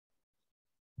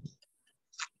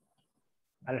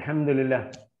الحمد لله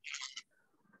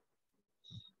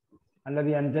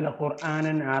الذي أنزل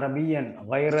قرآنا عربيا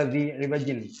غير ذي عوج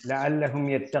لعلهم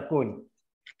يتقون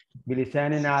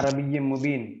بلسان عربي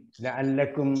مبين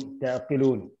لعلكم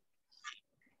تعقلون.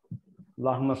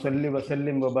 اللهم صل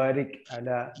وسلم وبارك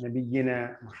على نبينا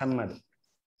محمد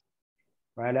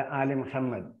وعلى آل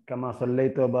محمد كما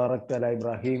صليت وباركت على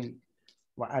إبراهيم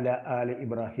وعلى آل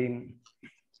إبراهيم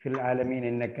في العالمين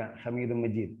إنك حميد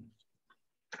مجيد.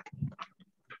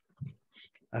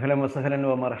 أهلا وسهلا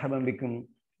ومرحبا بكم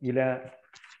إلى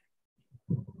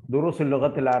دروس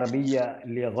اللغة العربية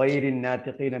لغير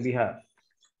الناطقين بها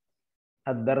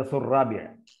الدرس الرابع.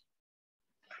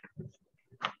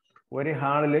 ഒരു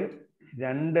ഹാളിൽ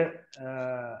രണ്ട്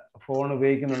ഫോൺ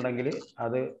ഉപയോഗിക്കുന്നുണ്ടെങ്കിൽ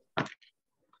അത്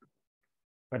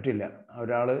പറ്റില്ല.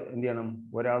 ഒരാൾ എന്ത് ചെയ്യണം?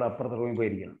 ഒരാൾ അപ്പുറത്തെ റൂമിൽ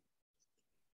പോയിരിക്കണം.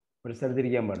 ഒരു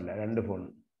സ്ഥലത്തിരിക്കാൻ പാടില്ല, രണ്ട് ഫോൺ.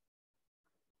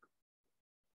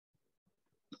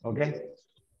 ഓക്കെ,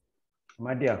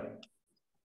 മാറ്റിയാ?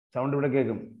 സൗണ്ട് ഇവിടെ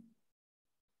കേൾക്കും.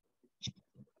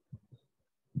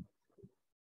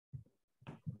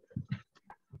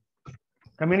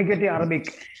 കമ്മ്യൂണിക്കേറ്റീവ്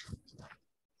അറബിക്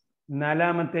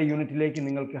നാലാമത്തെ യൂണിറ്റിലേക്ക്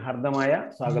നിങ്ങൾക്ക് ഹാർദമായ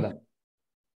സ്വാഗതം.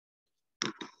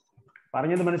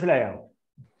 പറഞ്ഞത് മനസ്സിലായോ?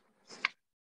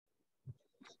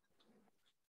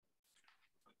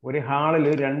 ഒരു ഹാളിൽ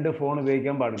രണ്ട് ഫോൺ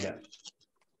ഉപയോഗിക്കാൻ പാടില്ല.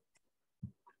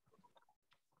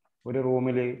 ഒരു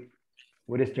റൂമില്,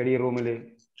 ഒരു സ്റ്റഡി റൂമില്.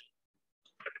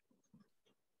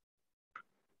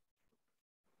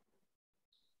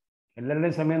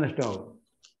 എല്ലാവരുടെയും സമയം നഷ്ടമാകും.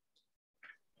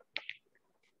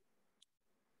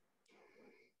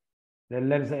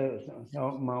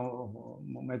 എല്ലാവരും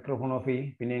മൈക്രോഫോൺ ഓഫ് ചെയ്യും,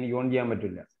 പിന്നെ എനിക്ക് ഓൺ ചെയ്യാൻ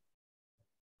പറ്റില്ല.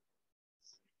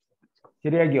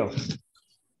 ശരിയാക്കിയോ?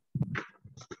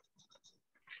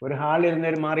 ഒരു ഹാളിൽ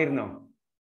ഇരുന്നവർ മാറിയിരുന്നോ?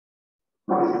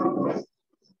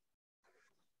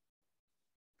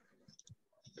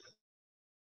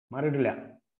 മാറിയിട്ടില്ല.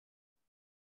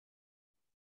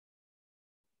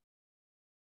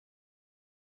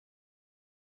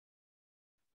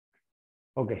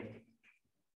 ഓക്കെ,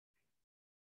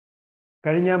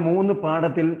 കഴിഞ്ഞ 3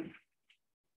 പാഠത്തിൽ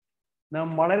നാം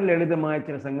വളരെ ലളിതമായ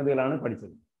ചില സംഗതികളാണ്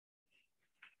പഠിച്ചത്.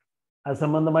 അത്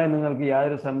സംബന്ധമായി നിങ്ങൾക്ക്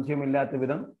യാതൊരു സംശയമില്ലാത്ത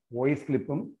വിധം വോയിസ്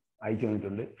ക്ലിപ്പും അയച്ചു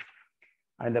തന്നിട്ടുണ്ട്.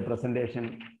 അതിൻ്റെ പ്രസൻറ്റേഷൻ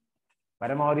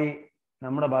പരമാവധി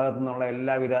നമ്മുടെ ഭാഗത്തു നിന്നുള്ള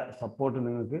എല്ലാവിധ സപ്പോർട്ടും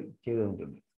നിങ്ങൾക്ക് ചെയ്തു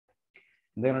തന്നിട്ടുണ്ട്.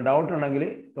 എന്തെങ്കിലും ഡൗട്ട് ഉണ്ടെങ്കിൽ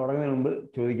തുടങ്ങുന്നതിന് മുമ്പ്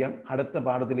ചോദിക്കാം. അടുത്ത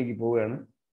പാഠത്തിലേക്ക് പോവുകയാണ്.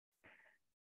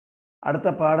 അടുത്ത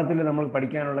പാഠത്തിൽ നമ്മൾ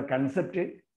പഠിക്കാനുള്ള കൺസെപ്റ്റ്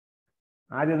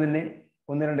ആദ്യം തന്നെ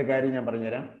 1-2 കാര്യം ഞാൻ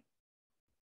പറഞ്ഞുതരാം.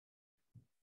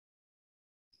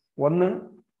 ഒന്ന്,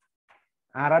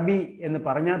 അറബി എന്ന്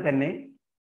പറഞ്ഞാൽ തന്നെ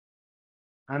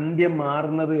അന്ത്യം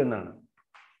മാറുന്നത് എന്നാണ്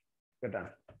കേട്ടോ.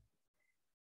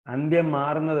 അന്ത്യം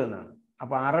മാറുന്നത് എന്നാണ്.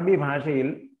 അപ്പൊ അറബി ഭാഷയിൽ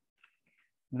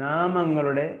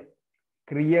നാമങ്ങളുടെ,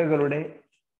 ക്രിയകളുടെ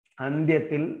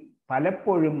അന്ത്യത്തിൽ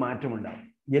പലപ്പോഴും മാറ്റമുണ്ടാവും.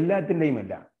 എല്ലാത്തിൻ്റെയും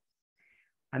അല്ല,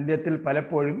 അന്ത്യത്തിൽ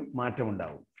പലപ്പോഴും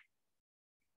മാറ്റമുണ്ടാവും.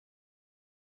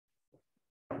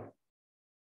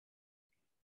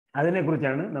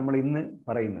 അതിനെക്കുറിച്ചാണ് നമ്മൾ ഇന്ന്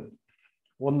പറയുന്നത്.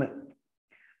 ഒന്ന്,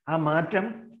 ആ മാറ്റം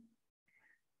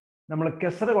നമ്മൾ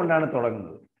കെസ്റ കൊണ്ടാണ്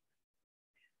തുടങ്ങുന്നത്.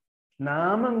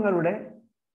 നാമങ്ങളുടെ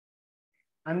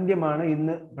അന്ത്യമാണ്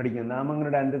ഇന്ന് പഠിക്കുന്നത്.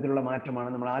 നാമങ്ങളുടെ അന്ത്യത്തിലുള്ള മാറ്റമാണ്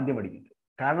നമ്മൾ ആദ്യം പഠിക്കുന്നത്.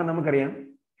 കാരണം നമുക്കറിയാം,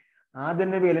 ആദം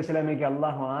നബി അലൈഹി സ്വലാമയ്ക്ക്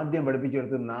അള്ളാഹു ആദ്യം പഠിപ്പിച്ചു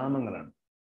കൊടുത്തത് നാമങ്ങളാണ്.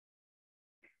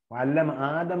 വല്ലം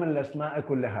ആദമൽ അസ്മാഅ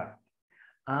കുല്ലഹ.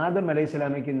 ആദം അലൈഹി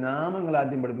സ്വലാമയ്ക്ക് നാമങ്ങൾ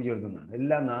ആദ്യം പഠിപ്പിച്ചു കൊടുക്കുന്നതാണ്.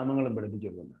 എല്ലാ നാമങ്ങളും പഠിപ്പിച്ചു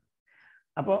കൊടുക്കുന്നതാണ്.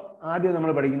 അപ്പോൾ ആദ്യം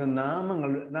നമ്മൾ പഠിക്കുന്ന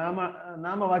നാമങ്ങൾ,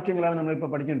 നാമവാക്യങ്ങളാണ് നമ്മളിപ്പോൾ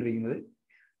പഠിച്ചുകൊണ്ടിരിക്കുന്നത്.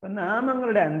 അപ്പം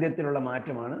നാമങ്ങളുടെ അന്ത്യത്തിലുള്ള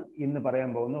മാറ്റമാണ് ഇന്ന് പറയാൻ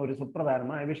പോകുന്ന ഒരു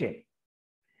സുപ്രധാനമായ വിഷയം.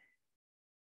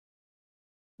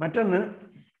 മറ്റൊന്ന്,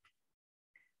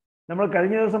 നമ്മൾ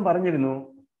കഴിഞ്ഞ ദിവസം പറഞ്ഞിരുന്നു,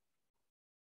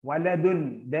 വലതുൻ,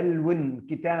 ദൽവുൻ,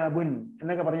 കിതാബുൻ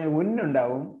എന്നൊക്കെ പറഞ്ഞ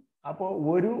ഉന്നുണ്ടാവും. അപ്പോൾ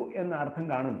ഒരു എന്ന അർത്ഥം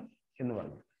കാണും എന്ന്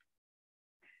പറഞ്ഞു.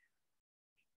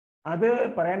 അത്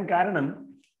പറയാൻ കാരണം,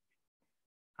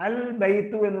 അൽ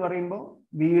ബൈത്തു എന്ന് പറയുമ്പോൾ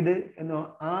വീട് എന്നോ,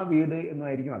 ആ വീട്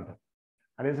എന്നായിരിക്കും അർത്ഥം.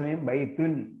 അതേസമയം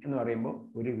ബൈത്തുൻ എന്ന് പറയുമ്പോൾ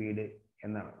ഒരു വീട്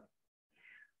എന്നാണ്.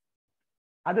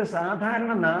 അത്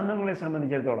സാധാരണ നാമങ്ങളെ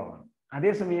സംബന്ധിച്ചിടത്തോളമാണ്.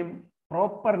 അതേസമയം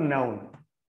പ്രോപ്പർ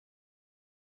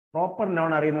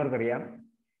നൗൺ അറിയുന്നവർക്കറിയാം,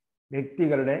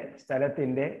 വ്യക്തികളുടെ,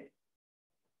 സ്ഥലത്തിൻ്റെ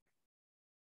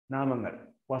നാമങ്ങൾ,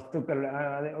 വസ്തുക്കളുടെ,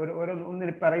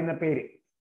 ഒന്നിന് പറയുന്ന പേര്,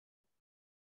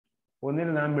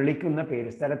 ഒന്നിന് നാം വിളിക്കുന്ന പേര്,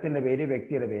 സ്ഥലത്തിൻ്റെ പേര്,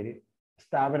 വ്യക്തിയുടെ പേര്,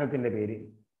 സ്ഥാപനത്തിൻ്റെ പേര്,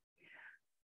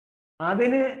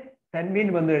 അതിന് തൻവീൻ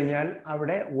വന്നു കഴിഞ്ഞാൽ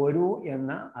അവിടെ ഒരു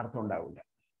എന്ന അർത്ഥം ഉണ്ടാവില്ല.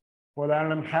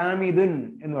 ഉദാഹരണം, ഹാമിദുൻ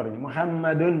എന്ന് പറഞ്ഞു,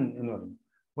 മുഹമ്മദുൻ എന്ന് പറഞ്ഞു.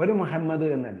 ഒരു മുഹമ്മദ്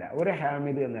എന്നല്ല, ഒരു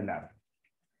ഹാമിദ് എന്നല്ല അർത്ഥം.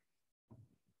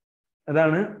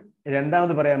 അതാണ്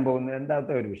രണ്ടാമത് പറയാൻ പോകുന്ന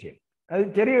രണ്ടാമത്തെ ഒരു വിഷയം. അത്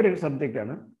ചെറിയൊരു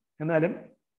സബ്ജക്റ്റാണ്, എന്നാലും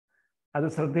അത്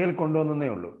ശ്രദ്ധയിൽ കൊണ്ടുവന്നേ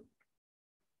ഉള്ളൂ.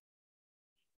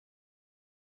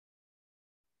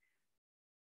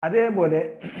 അതേപോലെ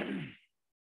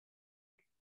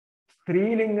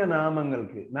സ്ത്രീലിംഗ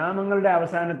നാമങ്ങൾക്ക്, നാമങ്ങളുടെ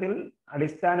അവസാനത്തിൽ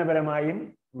അടിസ്ഥാനപരമായും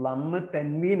ലമ്മ്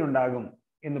തൻവീൻ ഉണ്ടാകും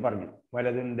എന്ന് പറഞ്ഞു.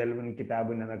 വലതുൻ ദൽവൻ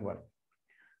കിതാബുൻ എന്നൊക്കെ പറഞ്ഞു.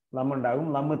 ലമ്മുണ്ടാകും,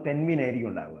 ലമ്മ് തൻവീൻ ആയിരിക്കും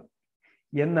ഉണ്ടാവുക.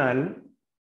 എന്നാൽ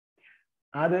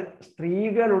അത്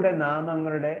സ്ത്രീകളുടെ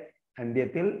നാമങ്ങളുടെ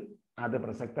അന്ത്യത്തിൽ അത്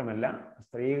പ്രസക്തമല്ല.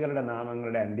 സ്ത്രീകളുടെ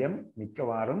നാമങ്ങളുടെ അന്ത്യം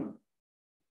മിക്കവാറും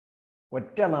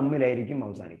ഒറ്റ ലമ്മിലായിരിക്കും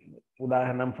അവസാനിക്കുന്നത്.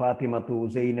 ഉദാഹരണം ഫാത്തിമത്തു,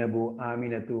 സൈനബു,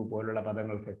 ആമിനത്തു പോലുള്ള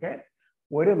പദങ്ങൾക്കൊക്കെ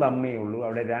ഒരു ലമ്മേ ഉള്ളൂ,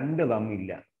 അവിടെ രണ്ട്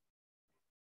ലമ്മില്ല.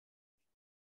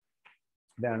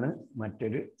 ഇതാണ്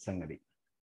മറ്റൊരു സംഗതി.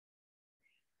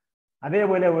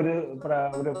 അതേപോലെ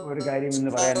ഒരു കാര്യം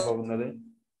ഇന്ന്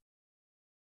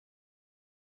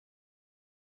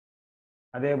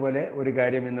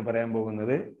പറയാൻ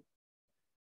പോകുന്നത്,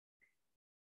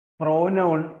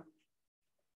 പ്രോനൗൺ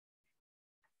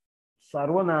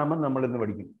സർവനാമം നമ്മൾ ഇന്ന്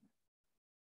പഠിക്കും.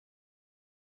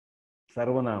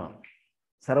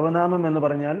 സർവനാമം എന്ന്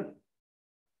പറഞ്ഞാൽ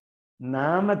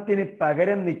നാമത്തിന്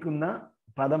പകരം നിൽക്കുന്ന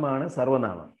പദമാണ്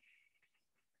സർവനാമം.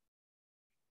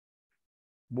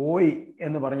 ബോയ്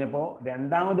എന്ന് പറഞ്ഞപ്പോൾ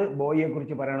രണ്ടാമത് ബോയിയെ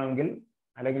കുറിച്ച് പറയണമെങ്കിൽ,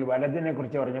 അല്ലെങ്കിൽ വലതിനെ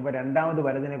കുറിച്ച് പറഞ്ഞപ്പോൾ രണ്ടാമത്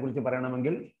വലതിനെ കുറിച്ച്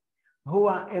പറയണമെങ്കിൽ ഹുവ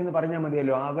എന്ന് പറഞ്ഞാൽ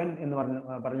മതിയല്ലോ, അവൻ എന്ന്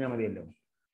പറഞ്ഞാൽ മതിയല്ലോ.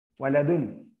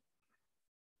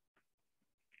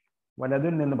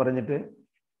 വലതുൻ എന്ന് പറഞ്ഞിട്ട്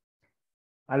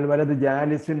അൽ വലത്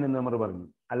ജാലിസുൻ എന്ന് നമ്മൾ പറഞ്ഞു.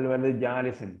 അൽ വലത്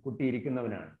ജാലിസുൻ, കുട്ടി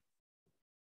ഇരിക്കുന്നവനാണ്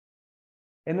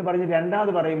എന്ന് പറഞ്ഞ്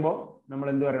രണ്ടാമത് പറയുമ്പോൾ നമ്മൾ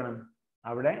എന്ത് പറയണം?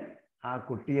 അവിടെ ആ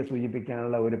കുട്ടിയെ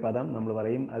സൂചിപ്പിക്കാനുള്ള ഒരു പദം നമ്മൾ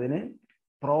പറയും, അതിന്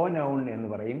പ്രോനൗൺ എന്ന്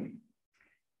പറയും.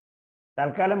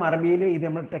 തൽക്കാലം അറബിയിൽ ഇത്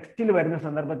നമ്മൾ ടെക്സ്റ്റിൽ വരുന്ന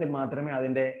സന്ദർഭത്തിൽ മാത്രമേ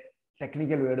അതിൻ്റെ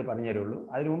ടെക്നിക്കൽ വേർഡ് പറഞ്ഞു തരുള്ളൂ.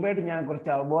 അതിന് മുമ്പായിട്ട് ഞാൻ കുറച്ച്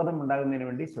അവബോധം ഉണ്ടാകുന്നതിന്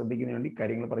വേണ്ടി, ശ്രദ്ധിക്കുന്നതിന് വേണ്ടി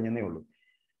കാര്യങ്ങൾ പറഞ്ഞതേ ഉള്ളൂ.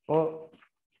 അപ്പോൾ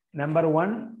നമ്പർ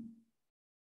 1,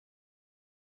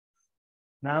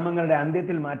 നാമങ്ങളുടെ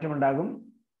അന്ത്യത്തിൽ മാറ്റമുണ്ടാകും.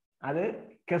 അത്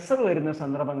കെസർ വരുന്ന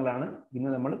സന്ദർഭങ്ങളാണ് ഇന്ന്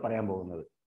നമ്മൾ പറയാൻ പോകുന്നത്.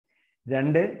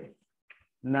 2,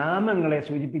 നാമങ്ങളെ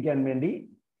സൂചിപ്പിക്കാൻ വേണ്ടി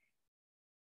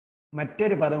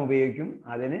മറ്റൊരു പദം ഉപയോഗിക്കും,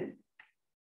 അതിന്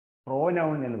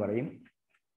പ്രോനൗൺ എന്ന് പറയും.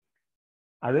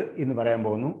 അത് ഇന്ന് പറയാൻ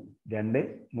പോകുന്നു. 2.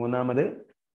 മൂന്നാമത്,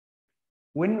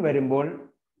 ഉൻ വരുമ്പോൾ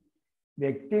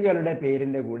വ്യക്തികളുടെ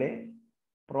പേരിൻ്റെ കൂടെ,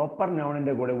 പ്രോപ്പർ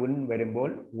നൗണിൻ്റെ കൂടെ ഉൻ വരുമ്പോൾ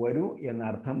ഒരു എന്ന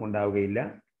അർത്ഥം ഉണ്ടാവുകയില്ല.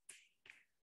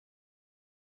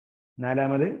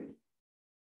 4,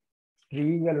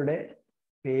 സ്ത്രീകളുടെ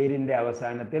പേരിൻ്റെ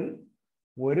അവസാനത്തിൽ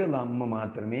ഒരു ലമ്മ്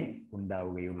മാത്രമേ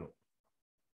ഉണ്ടാവുകയുള്ളൂ.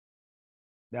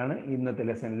 ഇതാണ് ഇന്നത്തെ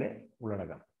ലെസണിലെ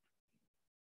ഉള്ളടക്കം.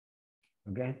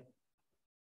 ഓക്കെ,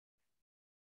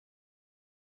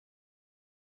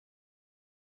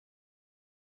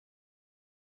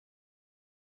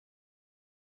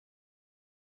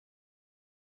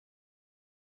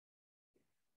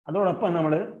 അതോടൊപ്പം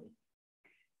നമ്മൾ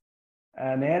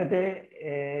നേരത്തെ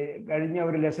കഴിഞ്ഞ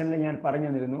ഒരു ലെസണിൽ ഞാൻ പറഞ്ഞു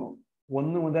തന്നിരുന്നു,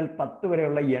 1 മുതൽ 10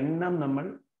 വരെയുള്ള എണ്ണം നമ്മൾ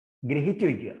ഗ്രഹിച്ചു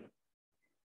വയ്ക്കുക.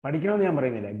 പഠിക്കണമെന്ന് ഞാൻ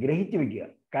പറയുന്നില്ല, ഗ്രഹിച്ചു വയ്ക്കുക.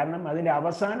 കാരണം അതിൻ്റെ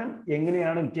അവസാനം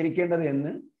എങ്ങനെയാണ് ഉച്ചരിക്കേണ്ടത്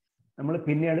എന്ന് നമ്മൾ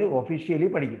പിന്നീട് ഒഫീഷ്യലി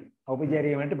പഠിക്കും,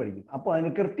 ഔപചാരികമായിട്ട് പഠിക്കും. അപ്പോൾ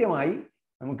അതിന് കൃത്യമായി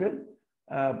നമുക്ക്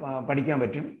പഠിക്കാൻ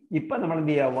പറ്റും. ഇപ്പം നമ്മൾ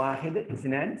എന്ത് ചെയ്യുക? 1, 2,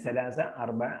 3,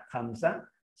 4, 5,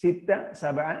 6,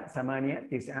 7, 8, 9,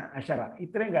 10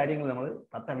 ഇത്രയും കാര്യങ്ങൾ നമ്മൾ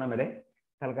 10 എണ്ണം വരെ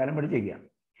തൽക്കാലം പഠിച്ചിരിക്കുക.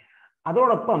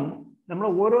 അതോടൊപ്പം നമ്മൾ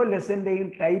ഓരോ ലെസൻ്റെയും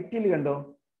ടൈറ്റിൽ കണ്ടോ?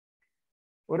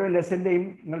 ഓരോ ലെസൻ്റെയും,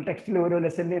 നിങ്ങൾ ടെക്സ്റ്റിൽ ഓരോ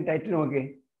ലെസൻ്റെയും ടൈറ്റിൽ നോക്കിയേ.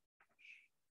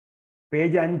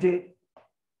 പേജ് 5,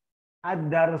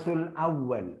 അദ്ദർസുൽ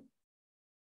അവ്വൽ.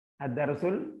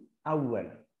 അദ്ദർസുൽ അവ്വൽ.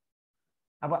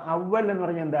 അപ്പൊ അവ്വൽ എന്ന്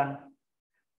പറഞ്ഞാൽ എന്താ?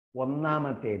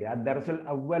 ഒന്നാമത്തേത്. അദ്ദർസുൽ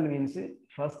അവ്വൽ മീൻസ്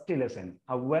ഫസ്റ്റ് ലെസൺ.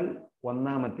 അവ്വൽ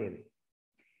ഒന്നാമത്തേത്.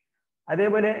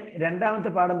 അതേപോലെ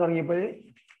രണ്ടാമത്തെ പാഠം തുടങ്ങിയപ്പോൾ,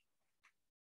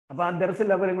 അപ്പൊ ആ ദർസിൽ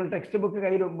അവർ നിങ്ങൾ ടെക്സ്റ്റ് ബുക്ക്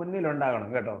കയ്യിൽ മുന്നിൽ ഉണ്ടാകണം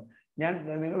കേട്ടോ. ഞാൻ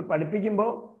നിങ്ങൾ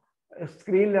പഠിപ്പിക്കുമ്പോൾ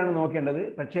സ്ക്രീനിലാണ് നോക്കേണ്ടത്,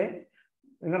 പക്ഷേ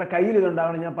നിങ്ങളുടെ കയ്യിൽ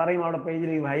ഇതുണ്ടാവണം. ഞാൻ പറയും അവിടെ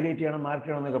പേജിൽ ഹൈലൈറ്റ് ചെയ്യണം, മാർക്ക്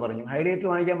ചെയ്യണം എന്നൊക്കെ പറഞ്ഞു. ഹൈലൈറ്റർ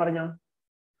വാങ്ങിക്കാൻ പറഞ്ഞോ?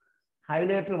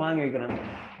 ഹൈലൈറ്റർ വാങ്ങി വയ്ക്കണം.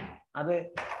 അത്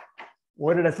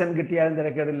ഒരു ഡസൻ കിട്ടിയാലും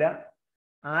തിരക്കേടില്ല,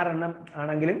 6 എണ്ണം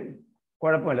ആണെങ്കിലും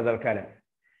കുഴപ്പമില്ല. തൽക്കാലം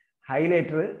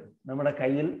ഹൈലൈറ്റർ നമ്മുടെ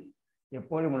കയ്യിൽ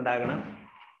എപ്പോഴും ഉണ്ടാകണം.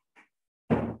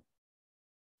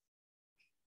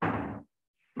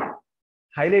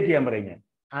 ഹൈലൈറ്റ് ചെയ്യാൻ പറയും ഞാൻ,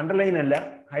 അണ്ടർലൈൻ അല്ല,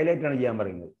 ഹൈലൈറ്റ് ആണ് ചെയ്യാൻ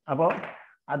പറയുന്നത്. അപ്പോൾ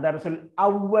അദ്ദർസുൽ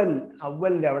അവ്വൽ,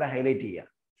 അവ്വലിൻ്റെ അവിടെ ഹൈലൈറ്റ് ചെയ്യുക.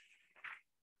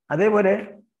 അതേപോലെ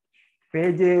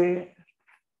പേജ്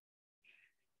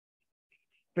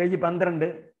 12,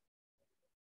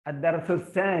 അദ്ദർസു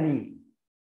സാനി.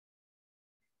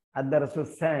 അദ്ദർസു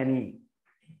സാനി.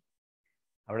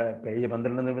 അവിടെ പേജ്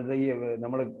 12 ഈ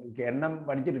നമ്മൾ എണ്ണം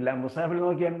പഠിച്ചിട്ടില്ല. മുസാഫിൽ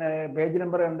നോക്കി പേജ്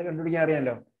നമ്പർ കണ്ടുപിടിക്കാൻ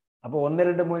അറിയാമല്ലോ. അപ്പോൾ 1,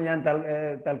 2, 3 ഞാൻ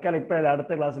തൽക്കാലം ഇപ്പോഴല്ല,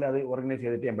 അടുത്ത ക്ലാസ്സിൽ അത് ഓർഗനൈസ്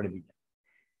ചെയ്തിട്ട് ഞാൻ പഠിപ്പിക്കാം.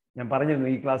 ഞാൻ പറഞ്ഞിരുന്നു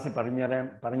ഈ ക്ലാസ്സിൽ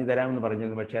പറഞ്ഞു തരാമെന്ന്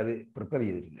പറഞ്ഞിരുന്നു, പക്ഷെ അത് പ്രിപ്പയർ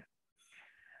ചെയ്തിട്ടില്ല.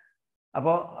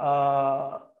 അപ്പോൾ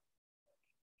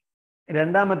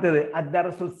രണ്ടാമത്തേത്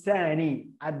അദ്ദർസു സാനി.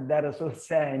 അദ്ദർസു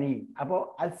സാനി. അപ്പോൾ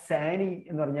അസാനി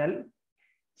എന്ന് പറഞ്ഞാൽ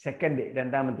സെക്കൻഡ്,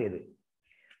 രണ്ടാമത്തേത്.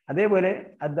 അതേപോലെ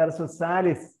അദ്ദർസു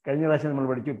സാലിസ് കഴിഞ്ഞ പ്രാവശ്യം നമ്മൾ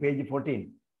പഠിച്ചു, പേജ് 14.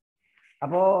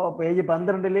 അപ്പോൾ പേജ്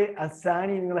 12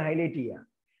 അസാനി നിങ്ങൾ ഹൈലൈറ്റ് ചെയ്യുക.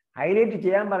 ഹൈലൈറ്റ്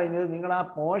ചെയ്യാൻ പറയുന്നത് നിങ്ങൾ ആ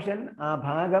പോർഷൻ, ആ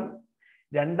ഭാഗം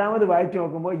രണ്ടാമത് വായിച്ചു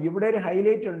നോക്കുമ്പോൾ ഇവിടെ ഒരു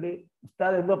ഹൈലൈറ്റ് ഉണ്ട്,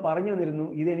 ഉസ്താദ് എന്തോ പറഞ്ഞു തന്നിരുന്നു,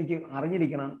 ഇതെനിക്ക്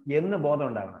അറിഞ്ഞിരിക്കണം എന്ന് ബോധം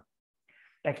ഉണ്ടാകണം.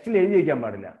 ടെക്സ്റ്റിൽ എഴുതി വയ്ക്കാൻ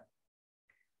പാടില്ല,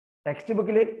 ടെക്സ്റ്റ്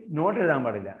ബുക്കിൽ നോട്ട് എഴുതാൻ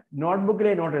പാടില്ല,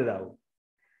 നോട്ട്ബുക്കിലെ നോട്ട് എഴുതാവൂ.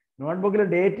 നോട്ട്ബുക്കിൽ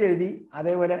ഡേറ്റ് എഴുതി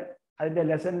അതേപോലെ അതിൻ്റെ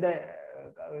ലെസൻ്റെ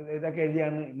ഇതൊക്കെ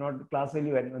എഴുതിയാണ് ക്ലാസ്സിൽ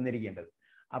വന്നിരിക്കേണ്ടത്.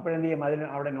 അപ്പോഴെന്ത് ചെയ്യും, അതിന്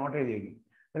അവിടെ നോട്ട് എഴുതി വയ്ക്കും.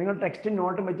 നിങ്ങൾ ടെക്സ്റ്റും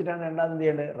നോട്ടും വെച്ചിട്ടാണ് രണ്ടാമത് എന്ത്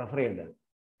ചെയ്യേണ്ടത്, റെഫർ ചെയ്യേണ്ടത്.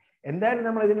 എന്തായാലും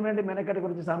നമ്മൾ ഇതിനു വേണ്ടി മെനക്കെട്ട്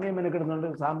കുറച്ച് സമയം മെനക്കെടുന്നുണ്ട്,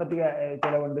 സാമ്പത്തിക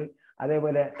ചിലവുണ്ട്,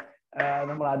 അതേപോലെ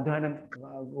നമ്മൾ അധ്വാനം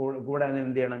കൂടാൻ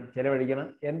എന്ത് ചെയ്യണം, ചിലവഴിക്കണം.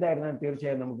 എന്തായിരുന്നാലും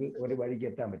തീർച്ചയായും നമുക്ക് ഒരു വഴിക്ക്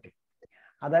എത്താൻ പറ്റും.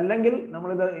 അതല്ലെങ്കിൽ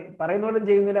നമ്മളിത് പറയുന്ന പോലും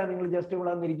ചെയ്യുന്നില്ല, നിങ്ങൾ ജസ്റ്റ്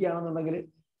ഇവിടെ വന്നിരിക്കുകയാണെന്നുണ്ടെങ്കിൽ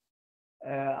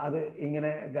അത്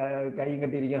ഇങ്ങനെ കൈയും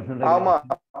കെട്ടിയിരിക്കുകയാണെന്നുണ്ടെങ്കിൽ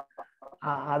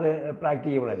അത്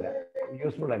പ്രാക്ടിക്കബിൾ അല്ല,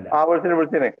 യൂസ്ഫുൾ അല്ല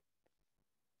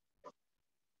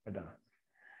കേട്ടോ,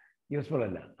 യൂസ്ഫുൾ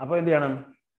അല്ല. അപ്പോൾ എന്ത് ചെയ്യണം,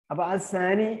 അപ്പോൾ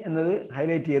അസാനി എന്നത്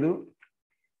ഹൈലൈറ്റ് ചെയ്തു,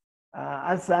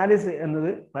 അസാലിസ് എന്നത്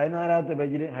 14ാമത്തെ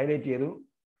പേജിൽ ഹൈലൈറ്റ് ചെയ്തു.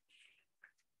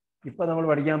 ഇപ്പൊ നമ്മൾ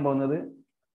പഠിക്കാൻ പോകുന്നത്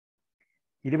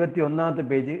 21ാമത്തെ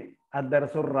പേജ്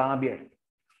അദ്ദർസുർ റാബിയ.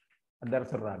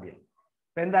 അദ്ദർസുർ റാബിയ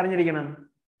ഇപ്പൊ എന്തറിഞ്ഞിരിക്കണം,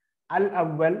 അൽ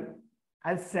അവൽ,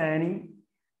 അസാനി,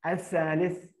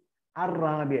 അസാലിസ്, അർ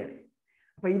റാബിയ.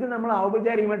 അപ്പൊ ഇത് നമ്മൾ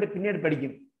ഔപചാരികമായിട്ട് പിന്നീട്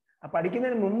പഠിക്കും.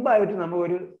 പഠിക്കുന്നതിന് മുമ്പായിട്ട്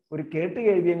നമുക്ക് ഒരു കേട്ട്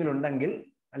കേൾവിയെങ്കിലും ഉണ്ടെങ്കിൽ,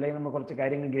 അല്ലെങ്കിൽ നമ്മൾ കുറച്ച്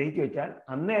കാര്യങ്ങൾ ഗ്രഹിച്ചു വെച്ചാൽ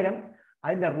അന്നേരം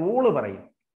അതിന്റെ റൂള് പറയും.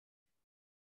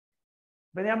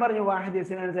 ഇപ്പൊ ഞാൻ പറഞ്ഞു വാഹിദ്,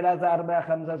 ഇസ്നാൻ, സലാസ, അർബ,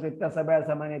 ഖംസ, സിത്ത, സബ,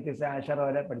 സമാനിയ, തിസ, അശറ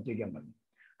വരെ പഠിച്ചു വയ്ക്കാൻ പറഞ്ഞു.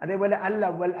 അതേപോലെ അൽ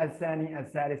അവൽ, അസാനി,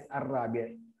 അസാലിസ്, അർ റാബിയ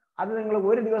അത് നിങ്ങൾ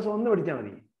ഒരു ദിവസം ഒന്ന് പഠിച്ചാൽ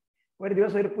മതി. ഒരു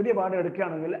ദിവസം ഒരു പുതിയ പാഠം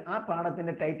എടുക്കുകയാണെങ്കിൽ ആ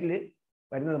പാഠത്തിന്റെ ടൈറ്റിൽ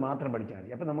വരുന്നത് മാത്രം പഠിച്ചാൽ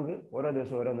മതി. അപ്പൊ നമുക്ക് ഓരോ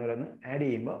ദിവസം ഓരോന്നോരോന്ന് ആഡ്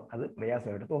ചെയ്യുമ്പോൾ അത്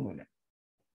പ്രയാസമായിട്ട് തോന്നില്ല.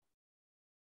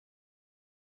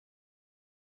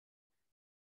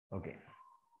 ഓക്കെ.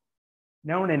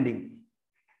 നൗൺ എൻഡിങ്,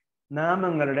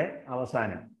 നാമങ്ങളുടെ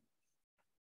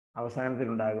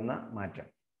അവസാനത്തിലുണ്ടാകുന്ന മാറ്റം.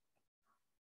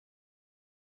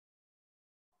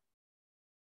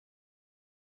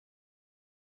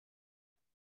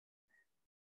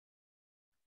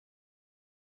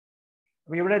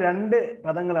 അപ്പൊ ഇവിടെ 2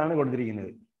 പദങ്ങളാണ്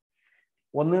കൊടുത്തിരിക്കുന്നത്.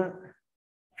 ഒന്ന്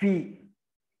ഫി,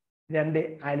 2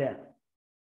 അല.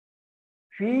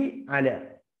 ഫി അല,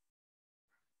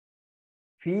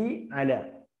 ഫി അല.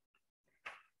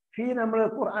 ഫി നമ്മൾ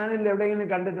ഖുർആനിൽ എവിടെയെങ്കിലും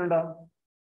കണ്ടിട്ടുണ്ടോ?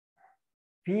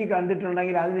 ഫി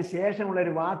കണ്ടിട്ടുണ്ടെങ്കിൽ അതിന് ശേഷമുള്ള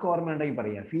ഒരു വാക്ക് ഓർമ്മയുണ്ടെങ്കിൽ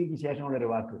പറയാം. ഫീക്ക് ശേഷമുള്ള ഒരു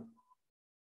വാക്ക്,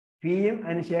 ഫീയും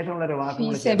അതിന് ശേഷമുള്ള ഒരു വാക്ക്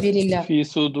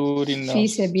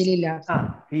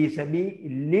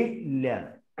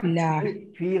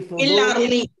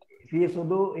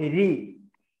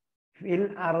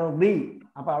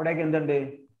അപ്പൊ അവിടേക്ക് എന്തുണ്ട്,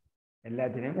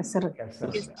 എല്ലാത്തിനും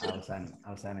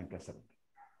അവസാനം കസർ.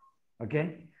 ഓക്കെ.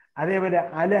 അതേപോലെ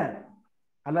അല,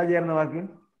 അല ചേർന്ന വാക്ക്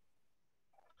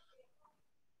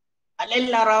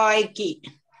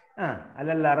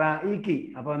അലല്ലറായിക്കി.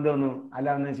 അപ്പൊ എന്ത് വന്നു, അല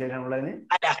വന്നതിന് ശേഷമുള്ളതിന്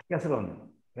കസർ വന്നു.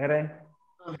 വേറെ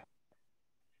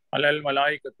അലൽ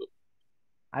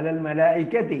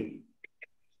മലായിക്കത്തി,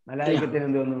 മലായിക്കത്തിന്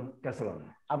എന്ത് വന്നു, കസർ വന്നു.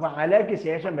 അപ്പൊ അലയ്ക്ക്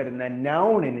ശേഷം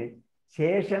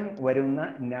വരുന്ന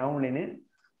നൗണിന്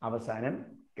അവസാനം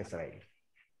കസറായിരിക്കും.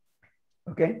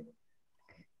 ഓക്കെ.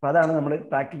 അപ്പൊ അതാണ് നമ്മൾ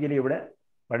പ്രാക്ടിക്കലി ഇവിടെ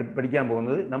പഠിക്കാൻ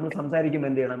പോകുന്നത്. നമ്മൾ സംസാരിക്കുമ്പോൾ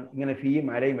എന്ത് ചെയ്യണം, ഇങ്ങനെ ഫീയും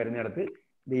അലയും വരുന്നിടത്ത്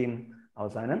ദീം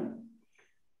അവസാനം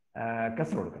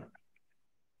കസർ കൊടുക്കണം.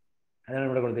 അതാണ്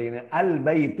ഇവിടെ കൊടുത്തിരിക്കുന്നത്. അൽ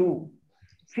ബൈതു,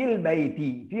 ഫിൽ ബൈതി.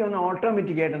 ഫി ഒന്ന്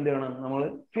ഓട്ടോമാറ്റിക് ആയിട്ട് എന്ത് ചെയ്യണം, നമ്മൾ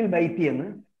ഫിൽ ബൈതി എന്ന്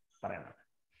പറയണം.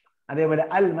 അതേപോലെ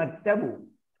അൽ മക്തബു,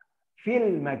 ഫിൽ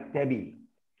മക്തബി.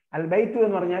 അൽ ബൈത്തു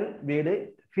എന്ന് പറഞ്ഞാൽ വീട്,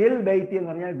 ഫിൽ ബൈത്തി എന്ന്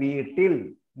പറഞ്ഞാൽ വീട്ടിൽ,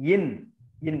 ഇൻ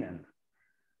എന്ന്.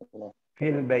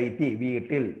 ഫിൽ ബൈത്തി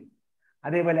വീട്ടിൽ.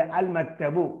 അതേപോലെ അൽ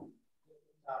മക്തബു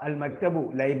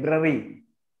ലൈബ്രറി,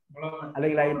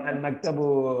 അല്ലെങ്കിൽ അൽ മക്തബു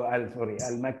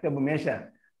മേശ.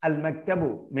 അൽ മക്തബു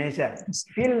മേശ,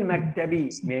 ഫിൽ മക്തബി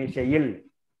മേശയിൽ,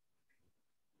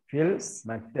 ഫിൽ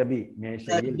മക്തബി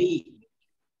മേശയിൽ.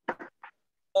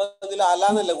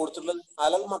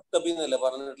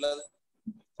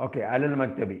 ഓക്കെ, അലൽ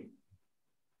മക്തബി.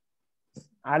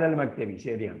 അലൽ മക്തബി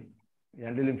ശരിയാണ്,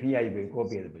 രണ്ടിലും ഫീ ആയി പോയി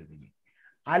കോപ്പി ചെയ്തപ്പോഴത്തേക്ക്.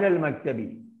 അലൽ മക്തബി,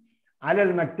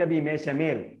 അലൽ മക്തബി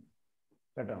മേശമേൽ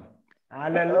കേട്ടോ.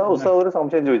 അലൽ ഒരു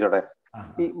സംശയം ചോദിച്ചോട്ടെ,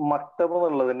 ഈ മക്തബ്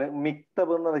എന്നുള്ളതിന്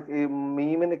മിക്തബ് ഈ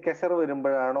മീമിന് കെസർ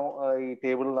വരുമ്പോഴാണോ ഈ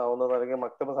ടേബിളിലാവുന്നത്, അല്ലെങ്കിൽ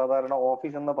മക്തബ് സാധാരണ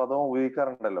ഓഫീസ് എന്ന പദവും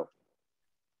ഉപയോഗിക്കാറുണ്ടല്ലോ?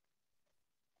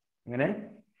 എങ്ങനെ?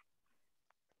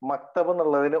 മക്തബ്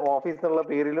എന്നുള്ളതിന് ഓഫീസ് എന്നുള്ള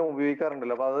പേരിലും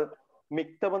ഉപയോഗിക്കാറുണ്ടല്ലോ, അപ്പൊ അത്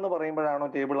മിക്തബ് എന്ന് പറയുമ്പോഴാണോ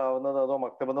ടേബിൾ ആവുന്നത്, അതോ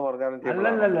മക്തബ് എന്ന് പറഞ്ഞാലും ടേബിൾ?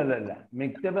 അല്ലല്ല,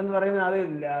 മിക്തബ് എന്ന് പറയുന്നത്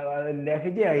അത്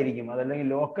ലഹജ ആയിരിക്കും, അതല്ലെങ്കിൽ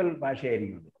ലോക്കൽ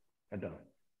ഭാഷയായിരിക്കും കേട്ടോ,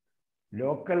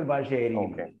 ലോക്കൽ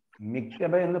ഭാഷയായിരിക്കും.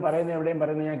 മിക്തബ എന്ന് പറയുന്നത് എവിടെയും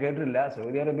പറയുന്നത് ഞാൻ കേട്ടിട്ടില്ല.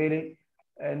 സൗദി അറേബ്യയിൽ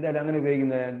എന്തായാലും അങ്ങനെ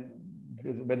ഉപയോഗിക്കുന്ന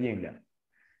പരിചയമില്ല.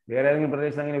 വേറെ ഏതെങ്കിലും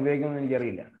പ്രദേശത്ത് അങ്ങനെ ഉപയോഗിക്കുമെന്ന്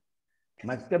എനിക്കറിയില്ല.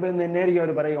 മക്തബ് എന്ന് തന്നെയായിരിക്കും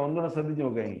അവർ പറയുക. ഒന്നുകൂടെ ശ്രദ്ധിച്ചു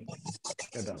നോക്കുക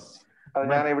കേട്ടോ.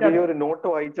 ഞാൻ എവിടെയോ ഒരു നോട്ട്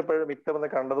വായിച്ചപ്പോഴും മിക്തബ് എന്ന്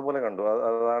കണ്ടതുപോലെ കണ്ടു,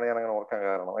 അതാണ് ഞാൻ അങ്ങനെ ഓർക്കാൻ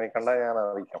കാരണം. കണ്ടാൽ ഞാൻ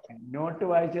അറിയിക്കാം. നോട്ട്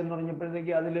വായിച്ചെന്ന്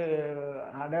പറഞ്ഞപ്പോഴത്തേക്ക് അതില്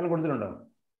അടയാളം കൊടുത്തിട്ടുണ്ടോ?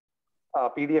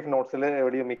 PDF നോട്ട്സിൽ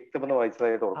എവിടെയോ മിക്തബ് എന്ന്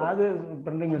വായിച്ചതായിട്ട് ഓർക്കും. അത്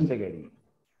പ്രിന്റിംഗ് മിസ്റ്റേക്ക് ആയിരിക്കും.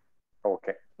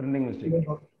 Printing mistake.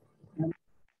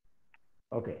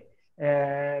 ഓക്കെ.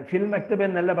 ഫിൽ മക്തബ്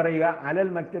എന്നല്ല പറയുക, അലൽ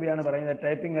മക്തബിയാണ് പറയുന്നത്.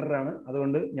 ടൈപ്പിംഗ് എററാണ്,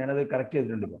 അതുകൊണ്ട് ഞാനത് കറക്റ്റ്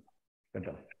ചെയ്തിട്ടുണ്ട് ഇപ്പോൾ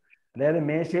കേട്ടോ. അതായത്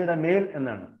മേശയുടെ മേൽ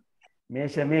എന്നാണ്,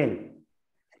 മേശമേൽ.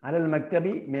 അലൽ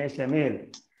മക്തബി മേശമേൽ.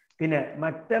 പിന്നെ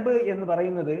മക്തബ് എന്ന്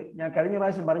പറയുന്നത് ഞാൻ കഴിഞ്ഞ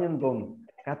പ്രാവശ്യം പറഞ്ഞെന്ന് തോന്നുന്നു.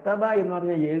 കത്തബ എന്ന്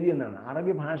പറഞ്ഞാൽ എഴുതി എന്നാണ്.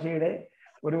 അറബി ഭാഷയുടെ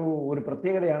ഒരു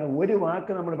പ്രത്യേകതയാണ്. ഒരു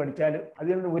വാക്ക് നമ്മൾ പഠിച്ചാൽ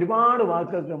അതിൽ നിന്ന് ഒരുപാട്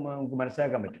വാക്കുകൾക്ക് നമുക്ക്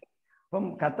മനസ്സിലാക്കാൻ പറ്റും. അപ്പം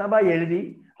കത്തബ എഴുതി,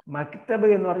 മക്തബ്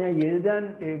എന്ന് പറഞ്ഞാൽ എഴുതാൻ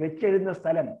വെച്ചെഴുതുന്ന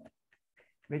സ്ഥലം,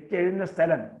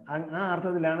 ആ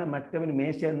അർത്ഥത്തിലാണ് മക്തബിന്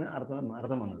മേശ എന്ന്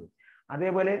അർത്ഥം വന്നത്.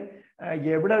 അതേപോലെ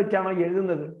എവിടെ വെച്ചാണോ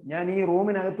എഴുതുന്നത്, ഞാൻ ഈ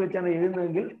റൂമിനകത്ത് വെച്ചാണ്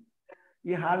എഴുതുന്നതെങ്കിൽ,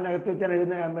 ഈ ഹാളിനകത്ത് വെച്ചാണ്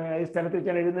ഈ സ്ഥലത്ത്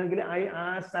വെച്ചാണ് എഴുതുന്നതെങ്കിൽ ആ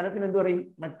സ്ഥലത്തിന് എന്ത് പറയും?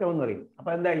 മക്തബ് എന്ന് പറയും. അപ്പൊ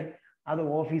എന്തായി? അത്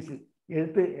ഓഫീസ്,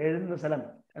 എഴുതുന്ന സ്ഥലം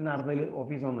എന്ന അർത്ഥത്തിൽ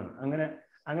ഓഫീസ് ഒന്നാണ്.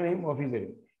 അങ്ങനെയും ഓഫീസ്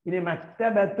വരും. ഇനി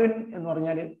മക്തബത്തുൻ എന്ന്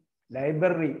പറഞ്ഞാൽ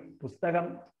ലൈബ്രറി, പുസ്തകം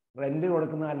റെന്റ്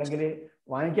കൊടുക്കുന്ന അല്ലെങ്കിൽ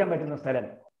വാങ്ങിക്കാൻ പറ്റുന്ന സ്ഥലം.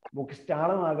 ബുക്ക്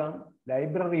സ്റ്റാളുമാകാം,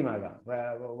 ലൈബ്രറിയുമാകാം,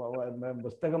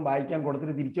 പുസ്തകം വായിക്കാൻ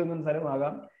കൊടുത്തിട്ട് തിരിച്ചു വെക്കുന്ന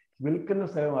സ്ഥലമാകാം, വിൽക്കുന്ന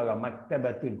സ്ഥലമാകാം.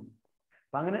 മക്തബത്തുൻ.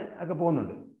 അപ്പൊ അങ്ങനെ ഒക്കെ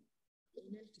പോകുന്നുണ്ട്.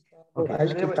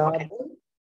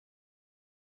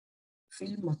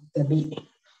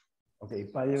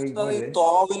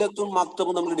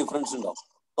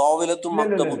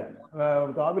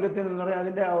 തോവിലത്തുൻ എന്ന് പറഞ്ഞാൽ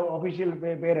അതിന്റെ ഒഫീഷ്യൽ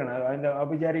പേരാണ്, അതിന്റെ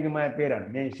ഔപചാരികമായ പേരാണ്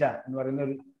മേശ എന്ന് പറയുന്ന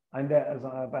അതിന്റെ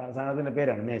സാധനത്തിന്റെ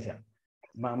പേരാണ് മേശ.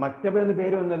 മക്തബ് എന്ന്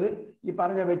പേര് വന്നത് ഈ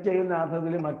പറഞ്ഞ വെച്ചെഴുതുന്ന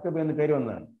അർത്ഥത്തിൽ മക്തബ് എന്ന് പേര്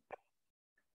വന്നതാണ്.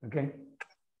 ഓക്കെ.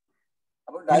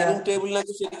 ഡൈനിങ്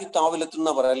ടേബിളിനൊക്കെ ശരിക്കും താവിലെത്തുന്ന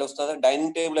പറയാലോ ഉസ്താദ്.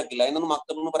 ഡൈനിങ് ടേബിളൊക്കെ ഇല്ല, അതിനൊന്നും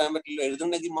മക്തബ് എന്ന് പറയാൻ പറ്റില്ല.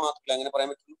 എഴുതുന്നെങ്കിൽ മാത്രമല്ല അങ്ങനെ പറയാൻ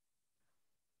പറ്റുള്ളൂ.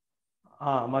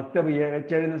 മക്തബ്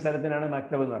വെച്ചെഴുതുന്ന സ്ഥലത്തിനാണ്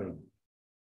മക്തബ് എന്ന് പറയുന്നത്.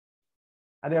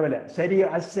 അതേപോലെ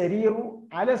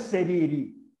അലശരീരി.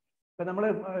 ഇപ്പൊ നമ്മള്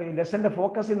ലെസന്റെ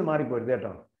ഫോക്കസ് ഇന്ന് മാറിപ്പോരുത്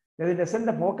കേട്ടോ.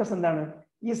 ലെസന്റെ ഫോക്കസ് എന്താണ്?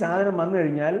 ഈ സാധനം വന്നു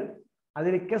കഴിഞ്ഞാൽ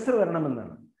അതിന് കെസ്ർ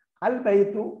വരണമെന്നാണ്. അൽ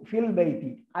ബൈത്തു ഫിൽ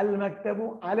ബൈത്തി, അൽ മക്തബു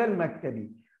അലൽ മക്തബി,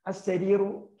 അസ്സരീറു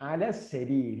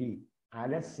അലശരീരി,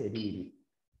 അലശരീരി.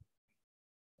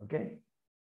 ഓക്കെ.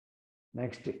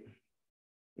 നെക്സ്റ്റ്,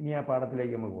 ഇനി ആ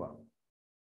പാഠത്തിലേക്ക് നമുക്ക് പോവാം.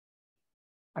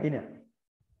 അയിന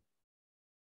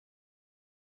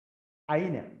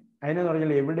എന്ന്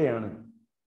പറഞ്ഞാൽ എവിടെയാണ്?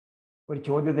 ഒരു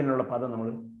ചോദ്യത്തിനുള്ള പദം നമ്മൾ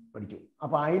പഠിച്ചു.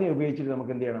 അപ്പൊ അയിനെ ഉപയോഗിച്ചിട്ട്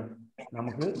നമുക്ക് എന്ത് ചെയ്യണം?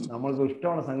 നമ്മൾക്ക്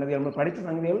ഇഷ്ടമുള്ള സംഗതികൾ, നമ്മൾ പഠിച്ച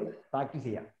സംഗതികൾ പ്രാക്ടീസ്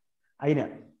ചെയ്യാം.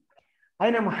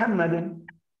 അയിന മുഹമ്മദുൻ,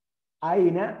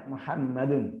 അയിന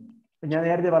മുഹമ്മദുൻ. ഞാൻ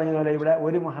നേരത്തെ പറഞ്ഞതുപോലെ ഇവിടെ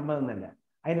ഒരു മുഹമ്മദ് എന്നല്ല,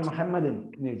 അയിന മുഹമ്മദുൻ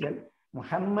എന്ന് ചോദിച്ചാൽ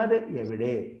മുഹമ്മദ്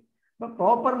എവിടെ. ഇപ്പൊ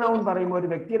പ്രോപ്പർ നൗൺ പറയുമ്പോൾ, ഒരു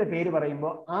വ്യക്തിയുടെ പേര്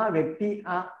പറയുമ്പോൾ ആ വ്യക്തി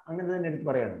അങ്ങനെ തന്നെ എടുത്ത്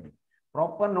പറയാറുണ്ട്.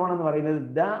 പ്രോപ്പർ നോൺ എന്ന് പറയുന്നത്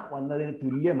ദ വന്നതിന്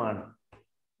തുല്യമാണ്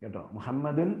കേട്ടോ.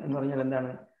 മുഹമ്മദുൻ എന്ന് പറഞ്ഞാൽ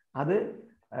എന്താണ്? അത്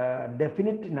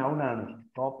ഡെഫിനിറ്റ് നൗൺ ആണ്.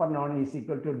 Proper noun is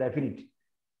equal to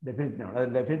definite noun. അത്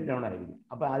ഡെഫിനിറ്റ് നൗൺ ആയിരിക്കും.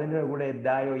 അപ്പൊ അതിൻ്റെ കൂടെ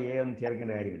ദായോ എ ഒന്നും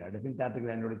ചേർക്കേണ്ട കാര്യമില്ല. ഡെഫിനിറ്റ് ആർട്ടിക്കിൾ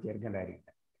അതിൻ്റെ കൂടെ ചേർക്കേണ്ട കാര്യമില്ല.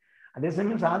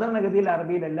 അതേസമയം സാധാരണഗതിയിൽ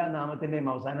അറബിയിൽ എല്ലാ നാമത്തിന്റെയും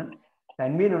അവസാനം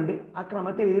തൻവീനുണ്ട്. ആ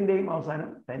ക്രമത്തിൽ ഇതിന്റെയും അവസാനം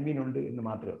തൻവീനുണ്ട് എന്ന്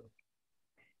മാത്രമേ ഉള്ളൂ.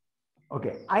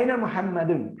 ഓക്കെ. അയിന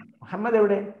മുഹമ്മദുൻ, മുഹമ്മദ്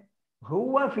എവിടെ?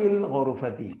 ഹുവ ഫിൽ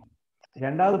ഗുർഫതി.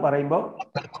 രണ്ടാമത് പറയുമ്പോൾ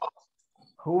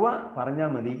ഹുവ പറഞ്ഞാൽ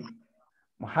മതി.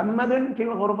 മുഹമ്മദുൻ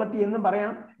ഫിൽ ഗുർഫതി എന്നും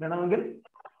പറയാം, വേണമെങ്കിൽ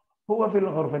ഹുവ ഫിൽ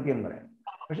ഗുർഫതി എന്ന് പറയാം.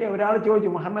 പക്ഷെ ഒരാൾ ചോദിച്ചു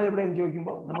മുഹമ്മദ് എവിടെയെന്ന്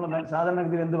ചോദിക്കുമ്പോൾ നമ്മൾ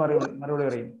സാധാരണഗതിയിൽ എന്ത് മറുപടി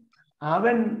പറയും?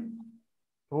 അവൻ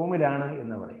റൂമിലാണ്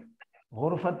എന്ന് പറയും.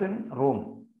 ഗുർഫത്തുൻ റൂം,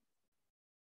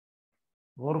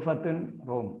 ഗുർഫത്തുൻ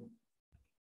റൂം,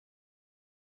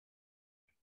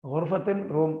 ഗുർഫത്തുൻ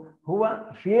റൂം. ഹുവ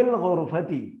ഫിൽ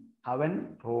ഗുർഫതി, അവൻ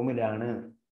റൂമിലാണ്.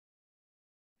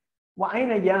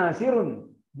 വഅൈന യാസിറുൻ,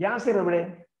 യാസിർ എവിടെ?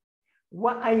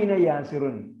 വ ഐന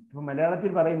യാസിറുൻ. ഇപ്പൊ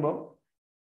മലയാളത്തിൽ പറയുമ്പോൾ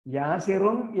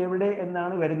യാസിറും എവിടെ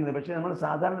എന്നാണ് വരുന്നത്. പക്ഷെ നമ്മൾ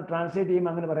സാധാരണ ട്രാൻസ്ലേറ്റ്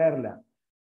ചെയ്യുമ്പോൾ അങ്ങനെ പറയാറില്ല.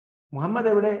 മുഹമ്മദ്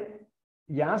എവിടെ,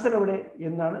 യാസിർ എവിടെ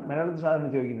എന്നാണ് മലയാളത്തിൽ സാധാരണ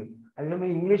ചോദിക്കുന്നത്. അതിന് നമ്മൾ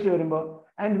ഇംഗ്ലീഷിൽ വരുമ്പോൾ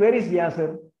ആൻഡ് വെർ ഈസ് യാസിർ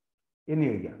എന്ന്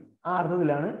ചോദിക്കാം. ആ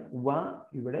അർത്ഥത്തിലാണ് വ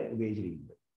ഇവിടെ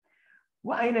ഉപയോഗിച്ചിരിക്കുന്നത്.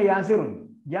 വ ഐന യാസിറുൻ,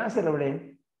 യാസിർ എവിടെ?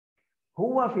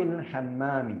 ഹുവ ഫിൽ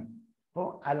ഹമ്മാമി. അപ്പോൾ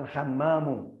അൽ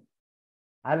ഹമ്മാമു,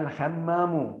 അൽ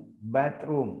ഹമ്മാമു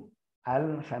ബാത്റൂം, അൽ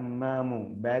ഹമ്മാമു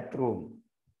ബാത്റൂം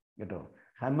കേട്ടോ.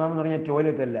 ഹമ്മാം എന്ന് പറഞ്ഞാൽ